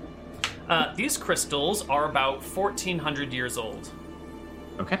 These crystals are about 1,400 years old.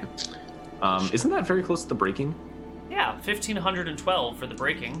 Okay. Isn't that very close to the breaking? Yeah, 1,512 for the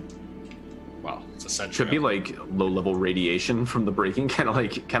breaking. Wow, it's a century. Should be like low-level radiation from the breaking, kind of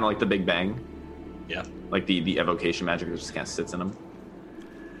like the Big Bang. Yeah. Like the evocation magic that just kind of sits in them.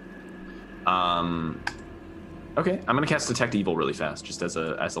 Okay, I'm gonna cast Detect Evil really fast, just as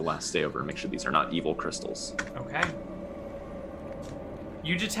a last stay over, and make sure these are not evil crystals. Okay.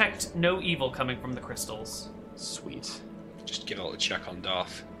 You detect no evil coming from the crystals. Sweet. Just give it a check on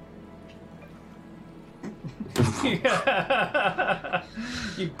Darth.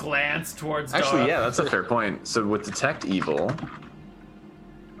 You glance towards Actually, Darth. yeah, that's a fair point. So with Detect Evil,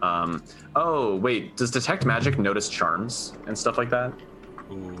 oh wait, does Detect Magic notice charms and stuff like that?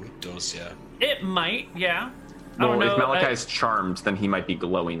 Ooh, it does, yeah. It might, yeah. I don't know. If Malachi's charmed, then he might be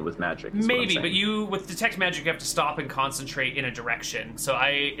glowing with magic. Is what I'm Maybe, saying. but you, with detect magic, you have to stop and concentrate in a direction. So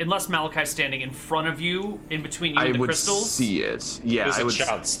unless Malachi's standing in front of you, in between you I and the would crystals, see it. Yeah, There's I a would.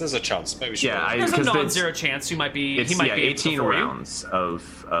 chance. There's a chance. Maybe we should. Yeah, there's a because non-zero chance he might be. It's He might be 18 before you. rounds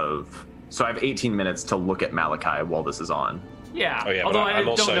of. So I have 18 minutes to look at Malachi while this is on. Yeah. Oh yeah. Although but I I'm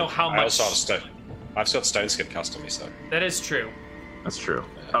don't also, know how I much. also have stone. I've got stone skin cast on me, so That is true. That's true.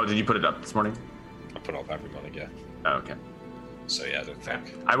 Oh, did you put it up this morning? I put it up every morning. Yeah. Oh, okay. So yeah, I don't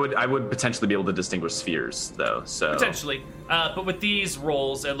think. I would potentially be able to distinguish spheres though. So Potentially. But with these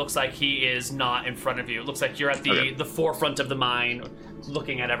rolls, it looks like he is not in front of you. It looks like you're at Okay. the forefront of the mine,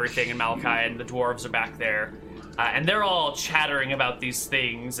 looking at everything, and Malachi and the dwarves are back there. And they're all chattering about these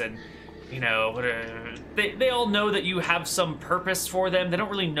things, and, you know, they all know that you have some purpose for them. They don't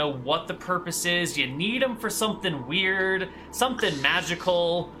really know what the purpose is. You need them for something weird, something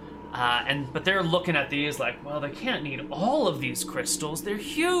magical. But they're looking at these like, well, they can't need all of these crystals. They're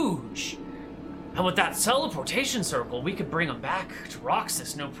huge. And with that teleportation circle, we could bring them back to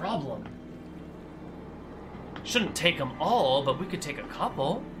Roxas, no problem. Shouldn't take them all, but we could take a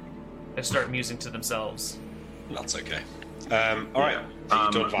couple. They start musing to themselves. That's okay. All right.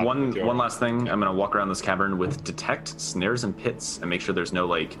 You don't have one your- last thing. I'm gonna walk around this cavern with detect snares and pits and make sure there's no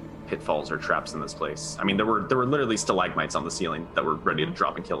like pitfalls or traps in this place. I mean, there were literally stalagmites on the ceiling that were ready to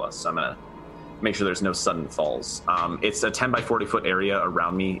drop and kill us. So I'm gonna make sure there's no sudden falls. It's a 10 by 40 foot area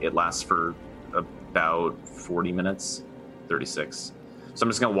around me. It lasts for about 40 minutes, 36. So I'm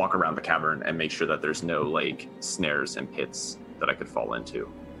just gonna walk around the cavern and make sure that there's no like snares and pits that I could fall into.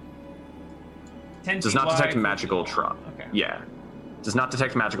 10 Does feet not detect wide, magical 50 trap. Okay. Yeah. Does not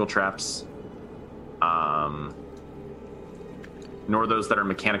detect magical traps. Nor those that are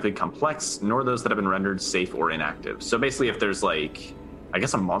mechanically complex, nor those that have been rendered safe or inactive. So basically, if there's like, I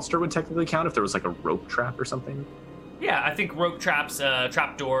guess a monster would technically count if there was like a rope trap or something. Yeah, I think rope traps,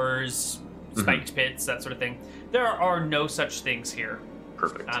 trap doors, spiked pits, that sort of thing. There are no such things here.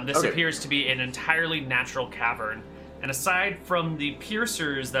 Perfect. This Okay. appears to be an entirely natural cavern. And aside from the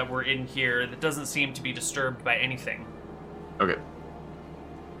piercers that were in here, that doesn't seem to be disturbed by anything. Okay.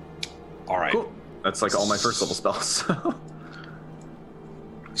 All right. Cool. That's like all my first level spells.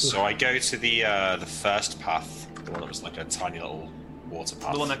 So I go to the first path, the one that was like a tiny little water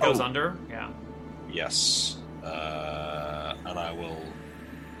path. The one that goes Oh. under? Yeah. Yes. And I will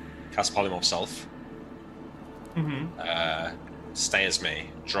cast Polymorph Self. Mm-hmm. Stay as me.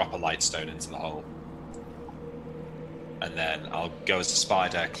 Drop a light stone into the hole. And then I'll go as a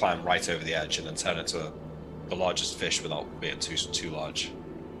spider, climb right over the edge, and then turn into the largest fish without being too large.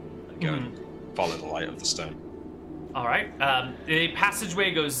 And go and follow the light of the stone. All right. The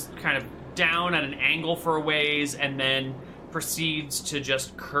passageway goes kind of down at an angle for a ways and then proceeds to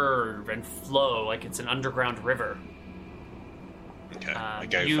just curve and flow like it's an underground river. Okay. I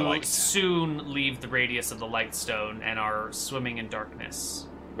go You for like. soon leave the radius of the light stone and are swimming in darkness.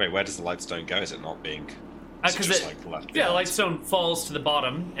 Wait, where does the light stone go? Is it not being? Is it Because just like left the behind? light stone falls to the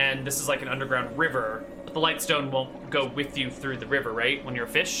bottom, and this is like an underground river. But the light stone won't go with you through the river, right? When you're a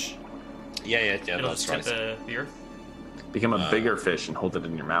fish, Yeah, it'll that's just right. hit the earth. Become a bigger fish and hold it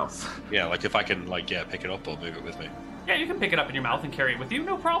in your mouth. Yeah, like if I can, like, pick it up or move it with me. Yeah, you can pick it up in your mouth and carry it with you,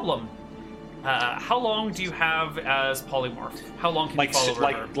 no problem. How long do you have as polymorph? How long can you follow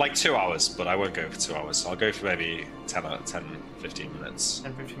a river? Like 2 hours, but I won't go for 2 hours. I'll go for maybe 10, 15 minutes.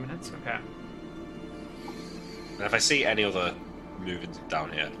 10, 15 minutes? Okay. And if I see any other moving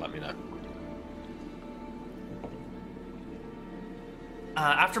down here, let me know.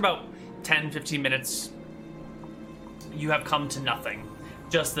 After about 10, 15 minutes, you have come to nothing.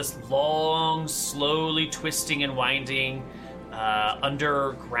 Just this long, slowly twisting and winding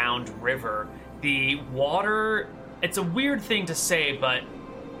underground river. The water, it's a weird thing to say, but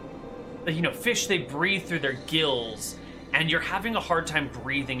you know, fish, they breathe through their gills, and you're having a hard time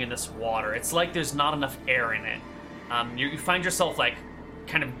breathing in this water. It's like there's not enough air in it. You find yourself like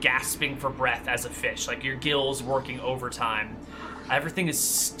kind of gasping for breath as a fish, like your gills working overtime. Everything is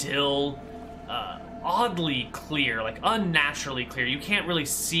still oddly clear, like unnaturally clear. You can't really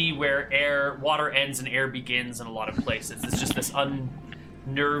see where water ends and air begins in a lot of places. It's just this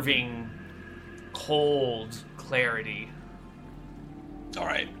unnerving, cold clarity. All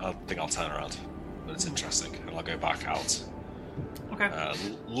right, I think I'll turn around. But it's interesting, and I'll go back out. Okay.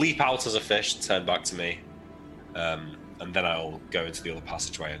 Leap out as a fish, turn back to me, and then I'll go into the other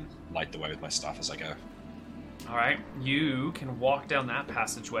passageway and light the way with my staff as I go. All right. You can walk down that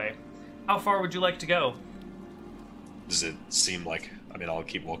passageway. How far would you like to go? Does it seem like... I mean, I'll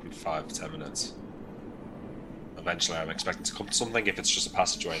keep walking for 5 to 10 minutes. eventually I'm expecting to come to something. If it's just a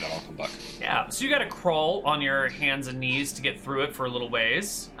passageway, then I'll come back. Yeah, so you gotta crawl on your hands and knees to get through it for a little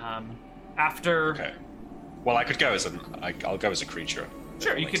ways. After... Okay. Well, I could go as I'll go as a creature.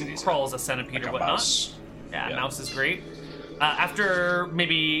 Sure, you can crawl as a centipede like or a whatnot. mouse. Yeah, mouse is great. After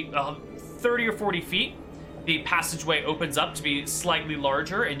maybe 30 or 40 feet, the passageway opens up to be slightly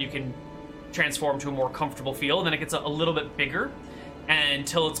larger, and you can transform to a more comfortable feel. And then it gets a little bit bigger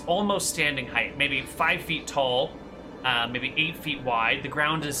until it's almost standing height, maybe 5 feet tall, maybe 8 feet wide. The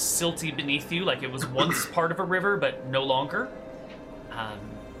ground is silty beneath you, like it was once part of a river, but no longer.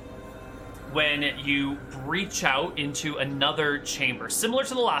 When you breach out into another chamber, similar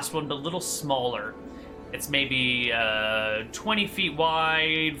to the last one, but a little smaller. It's maybe 20 feet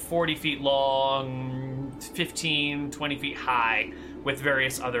wide, 40 feet long, 15, 20 feet high, with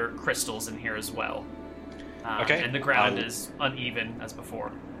various other crystals in here as well. Okay. And the ground is uneven as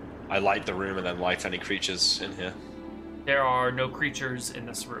before. I light the room and then light any creatures in here. There are no creatures in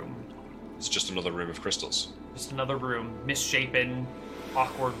this room. It's just another room of crystals. Just another room, misshapen,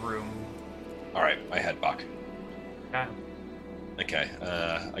 awkward room. All right, I head back. Okay. Okay,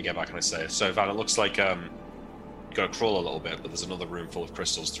 I get back and I say, so Van, it looks like you got to crawl a little bit, but there's another room full of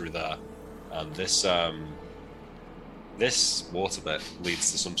crystals through there, and this water bit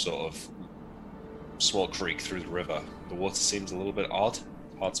leads to some sort of small creek through the river. The water seems a little bit odd.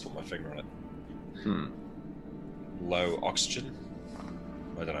 Hard to put my finger on it. Low oxygen.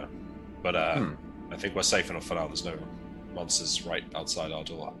 I don't know, but I think we're safe enough for now. There's no monsters right outside our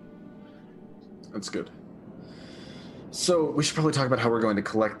door. That's good. So we should probably talk about how we're going to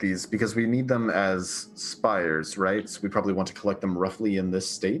collect these, because we need them as spires, right? So we probably want to collect them roughly in this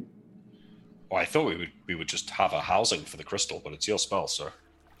state. Well, I thought we would just have a housing for the crystal, but it's your spell, sir.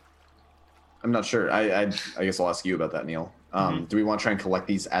 I'm not sure. I guess I'll ask you about that, Neil. Do we want to try and collect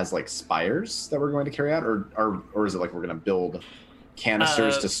these as like spires that we're going to carry out, or is it like we're going to build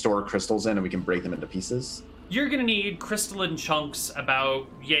canisters to store crystals in and we can break them into pieces? You're gonna need crystalline chunks about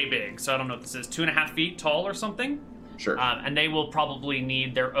yay big, so I don't know what this is, 2.5 feet tall or something. Sure. And they will probably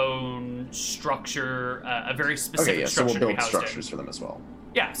need their own structure, a very specific so structure we'll to be build housed structures in. for them as well.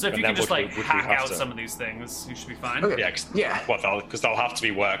 Yeah, so if And you then can just would we hack have out to- some of these things, you should be fine. Okay. Yeah, because they'll have to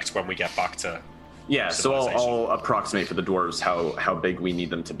be worked when we get back to. Yeah, so I'll civilization. approximate for the dwarves how big we need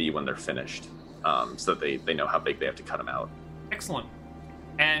them to be when they're finished, so that they know how big they have to cut them out. Excellent.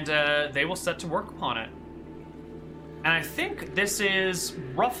 And they will set to work upon it. And I think this is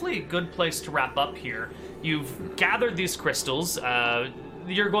roughly a good place to wrap up here. You've gathered these crystals.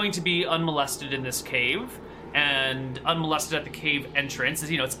 You're going to be unmolested in this cave, and unmolested at the cave entrance.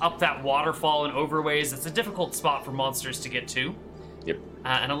 You know, it's up that waterfall and overways. It's a difficult spot for monsters to get to. Yep.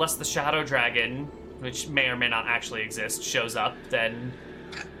 And unless the Shadow Dragon, which may or may not actually exist, shows up, then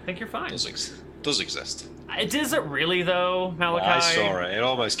I think you're fine. Does exist. Does it really, though, Malachi? I saw it. It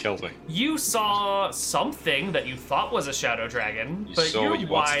almost killed me. You saw something that you thought was a Shadow Dragon, You but saw you're what you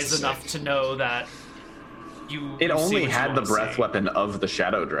wanted wise to say. enough to know that you. It you see only what you had the wanna breath see. weapon of the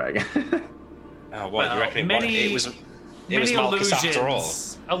Shadow Dragon. Oh, what Well, you reckon? many- It was Many Malchus illusions. after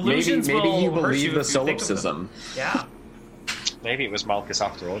all. Illusions maybe will you hurt believe you the if you think of them. solipsism. Yeah. Maybe it was Malchus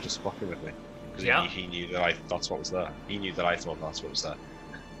after all, just fucking with me. Because Yeah. he knew that that's what was there. He knew that I thought that's what was there.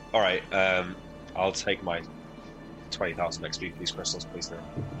 All right, I'll take my 20,000 XP for these crystals, please. Now.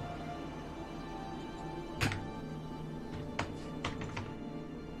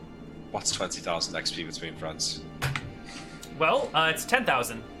 What's 20,000 XP between friends? Well, it's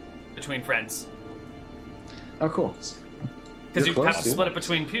 10,000 between friends Oh, cool. because you You're have close, to dude. split it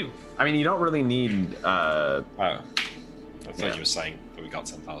between two. I mean, you don't really need. Oh, I thought Yeah. you were saying that we got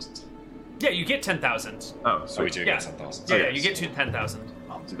 10,000. Yeah, you get 10,000. Oh, So we sweet. do Yeah. get 10,000. Yeah, Okay. yeah, you get to 10,000.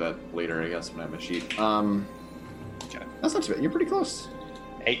 I'll do that later, I guess, when I have my sheet. Okay. That's not too bad. You're pretty close.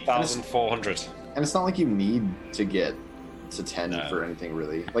 8,400. And it's not like you need to get to 10 No. for anything,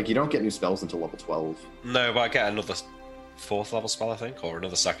 really. Like, you don't get new spells until level 12. No, but I get another 4th level spell, I think, or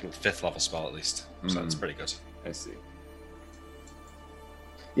another 5th level spell at least. So it's pretty good. I see.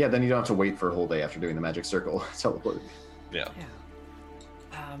 Yeah, then you don't have to wait for a whole day after doing the magic circle. Teleport. Yeah.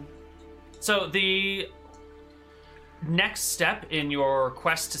 So the next step in your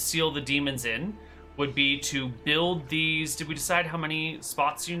quest to seal the demons in would be to build these. Did we decide how many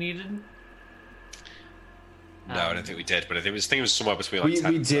spots you needed? No, I don't think we did, but I think it was somewhere between like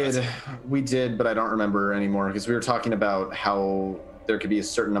 10 We and 30. did, but I don't remember anymore because we were talking about how there could be a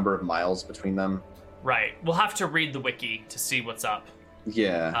certain number of miles between them. Right. We'll have to read the wiki to see what's up.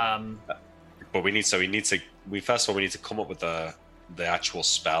 Yeah. But we first of all we need to come up with the actual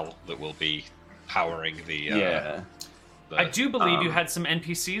spell that will be powering the Yeah. I do believe you had some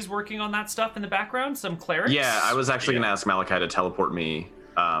NPCs working on that stuff in the background, some clerics. Yeah, I was actually going to ask Malachi to teleport me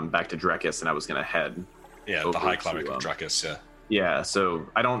back to Drekis, and I was going to head. Yeah, the High Cleric of Drekis, yeah. Yeah, so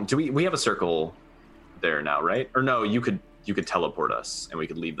I don't... we have a circle there now, right? Or no, you could teleport us, and we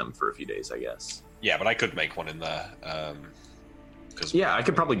could leave them for a few days, I guess. Yeah, but I could make one in there. Yeah, I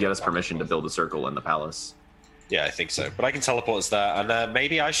could probably get us permission to build a circle in the palace. Yeah, I think so. But I can teleport us there, and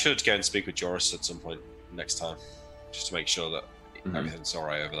maybe I should go and speak with Joris at some point next time, just to make sure that everything's all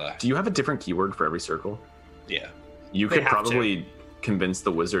right over there. Do you have a different keyword for every circle? Yeah. You could probably convince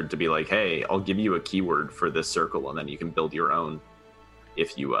the wizard to be like, hey, I'll give you a keyword for this circle, and then you can build your own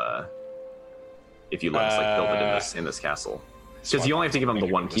if you let us like build it in this castle. Because you only have to give them the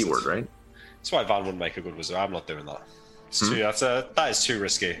one keyword, right? That's why Van wouldn't make a good wizard. I'm not doing that. It's too, that is too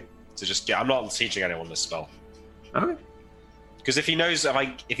risky to just get. I'm not teaching anyone this spell. Okay. Because if he knows,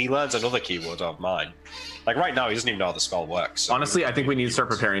 if he learns another keyword of mine, like right now, he doesn't even know how the spell works. So honestly, I think we need to start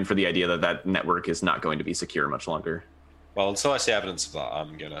preparing for the idea that that network is not going to be secure much longer. Well, until I see evidence of that,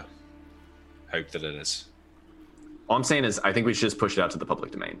 I'm gonna hope that it is. All I'm saying is, I think we should just push it out to the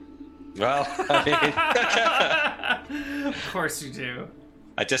public domain. Well, I mean, Of course you do.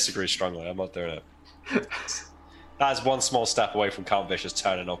 I disagree strongly. I'm not doing it. That is one small step away from Count Vicious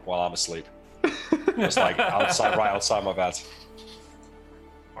turning up while I'm asleep. Just like right outside my bed.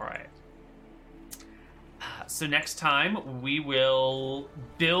 All right. So next time we will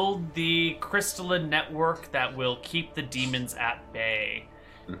build the crystalline network that will keep the demons at bay.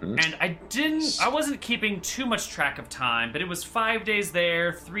 And I wasn't keeping too much track of time, but it was 5 days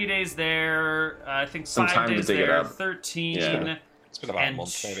there, 3 days there, I think some 5 time days to dig there, it up. 13. Yeah. It's been about a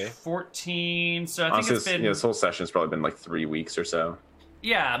month, maybe. 14. So I think honestly, it's been. this whole session's probably been like 3 weeks or so.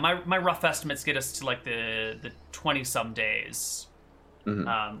 Yeah, my rough estimates get us to like the 20-some days,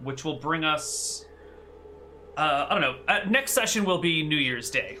 which will bring us. I don't know. Next session will be New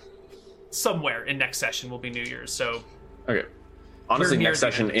Year's Day. Somewhere in next session will be New Year's. So. Okay. Honestly, next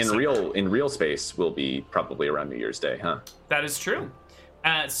session in December. real space will be probably around New Year's Day, huh? That is true.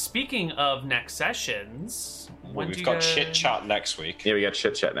 Speaking of next sessions, Well, we've got Chit Chat next week. Yeah, we got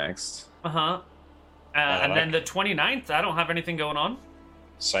Chit Chat next. And then the 29th, I don't have anything going on.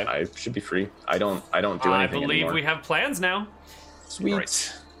 Same. I should be free. I don't do anything I believe anymore. we have plans now. Sweet.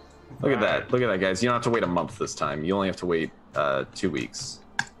 Right. Look at that. Look at that, guys. You don't have to wait a month this time. You only have to wait 2 weeks.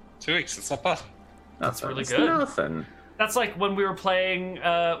 2 weeks. It's not bad. That's really It's good. Nothing. That's like when we were playing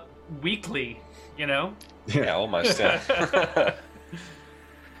weekly, you know? Yeah, almost. Yeah.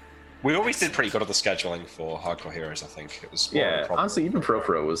 We always did pretty good at the scheduling for Hardcore Heroes. I think it was. Yeah. Honestly, even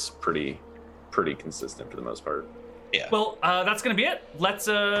Pro was pretty consistent for the most part. Yeah. Well, that's gonna be it. Let's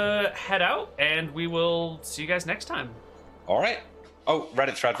head out, and we will see you guys next time. All right. Oh,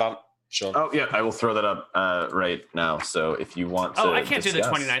 Reddit thread, Van. Sean. Oh yeah, I will throw that up right now. So if you want to, I can't do the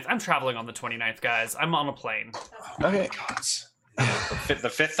discuss- 29th. I'm traveling on the 29th, guys. I'm on a plane. Okay. God. The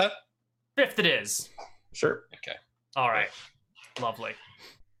fifth, then? 5th it is. Sure. Okay. All right. Lovely.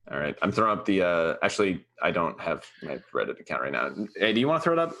 All right. I'm throwing up the. Actually, I don't have my Reddit account right now. Hey, do you want to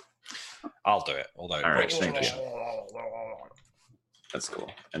throw it up? I'll do it. Although, All right. Thank you. That's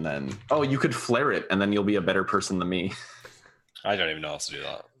cool. And then, you could flare it, and then you'll be a better person than me. I don't even know how to do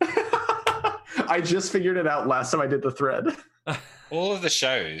that. I just figured it out last time I did the thread. All of the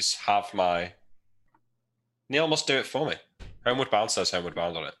shows have my. Neil must do it for me. Homeward Bound says Homeward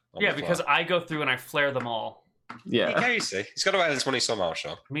Bound on it. Yeah, because I go through and I flare them all. Yeah. Yeah, you see. He's got to earn his money somehow,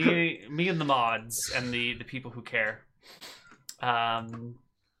 Sean. Me and the mods and the people who care.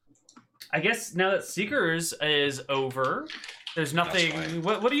 I guess now that Seekers is over, there's nothing.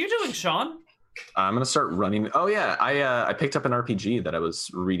 Right. What are you doing, Sean? I'm gonna start running. Oh yeah, I picked up an RPG that I was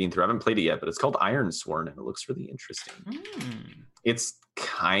reading through. I haven't played it yet, but it's called Ironsworn, and it looks really interesting. It's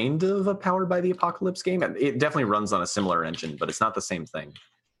kind of a Powered by the Apocalypse game, and it definitely runs on a similar engine, but it's not the same thing.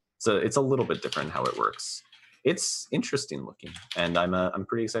 So it's a little bit different how it works. It's interesting looking, and I'm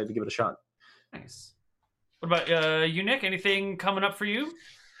pretty excited to give it a shot. Nice. What about you, Nick? Anything coming up for you?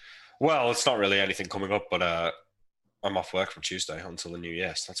 Well, it's not really anything coming up, but I'm off work from Tuesday until the New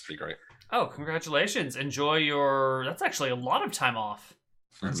Year, so that's pretty great. Oh, congratulations. Enjoy your... That's actually a lot of time off.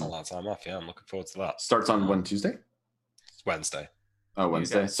 That's a lot of time off, yeah. I'm looking forward to that. Starts on when, Tuesday? It's Wednesday. Oh,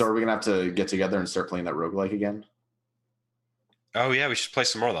 Wednesday. So are we gonna have to get together and start playing that roguelike again? Oh, yeah, we should play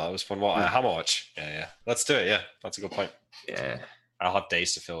some more of that. That was fun. What? Yeah. How much? Yeah. Let's do it, yeah. That's a good point. Yeah. I'll have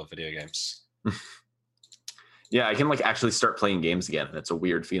days to fill with video games. Yeah, I can actually start playing games again, and it's a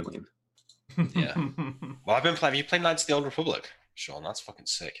weird feeling. Yeah. Well, I've been playing... Have you played Knights of the Old Republic, Sean? That's fucking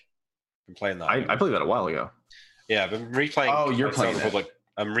sick. Been playing that. I played that a while ago. Yeah, I've been replaying. Oh, you're Knights of the playing Old Republic.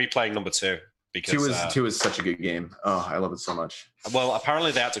 I'm replaying number 2. because two is such a good game. Oh, I love it so much. Well,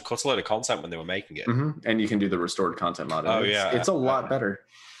 apparently they had to cut a load of content when they were making it. And you can do the restored content mod. Oh, It's a lot better.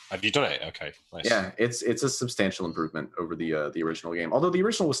 Have you done it? Okay, nice. Yeah, it's a substantial improvement over the original game. Although the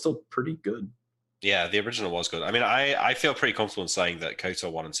original was still pretty good. Yeah, the original was good. I mean, I feel pretty comfortable in saying that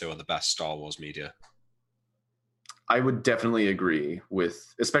KOTOR 1 and 2 are the best Star Wars media. I would definitely agree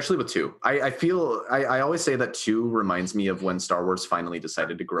with, especially with 2. I always say that 2 reminds me of when Star Wars finally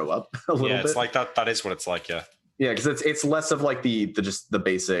decided to grow up a little bit. Yeah, it's like that. That is what it's like. Yeah. Yeah, because it's less of like the just the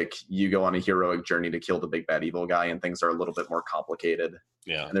basic. You go on a heroic journey to kill the big bad evil guy, and things are a little bit more complicated.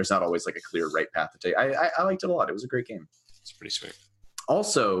 Yeah, and there's not always like a clear right path to take. I liked it a lot. It was a great game. It's pretty sweet.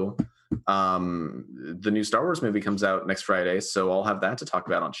 Also, the new Star Wars movie comes out next Friday, so I'll have that to talk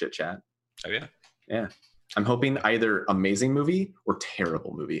about on Chit Chat. Oh yeah, yeah. I'm hoping either amazing movie or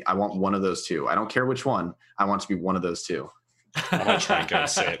terrible movie. I want one of those two. I don't care which one. I want it to be one of those two. I might try and go and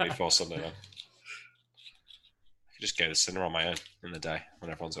see it before Sunday. Then. I could just go to cinema on my own in the day when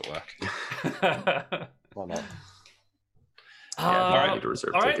everyone's at work. Why not? All right,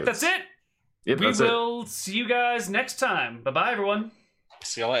 that's it. Yep, we will see you guys next time. Bye-bye, everyone.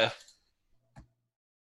 See you later.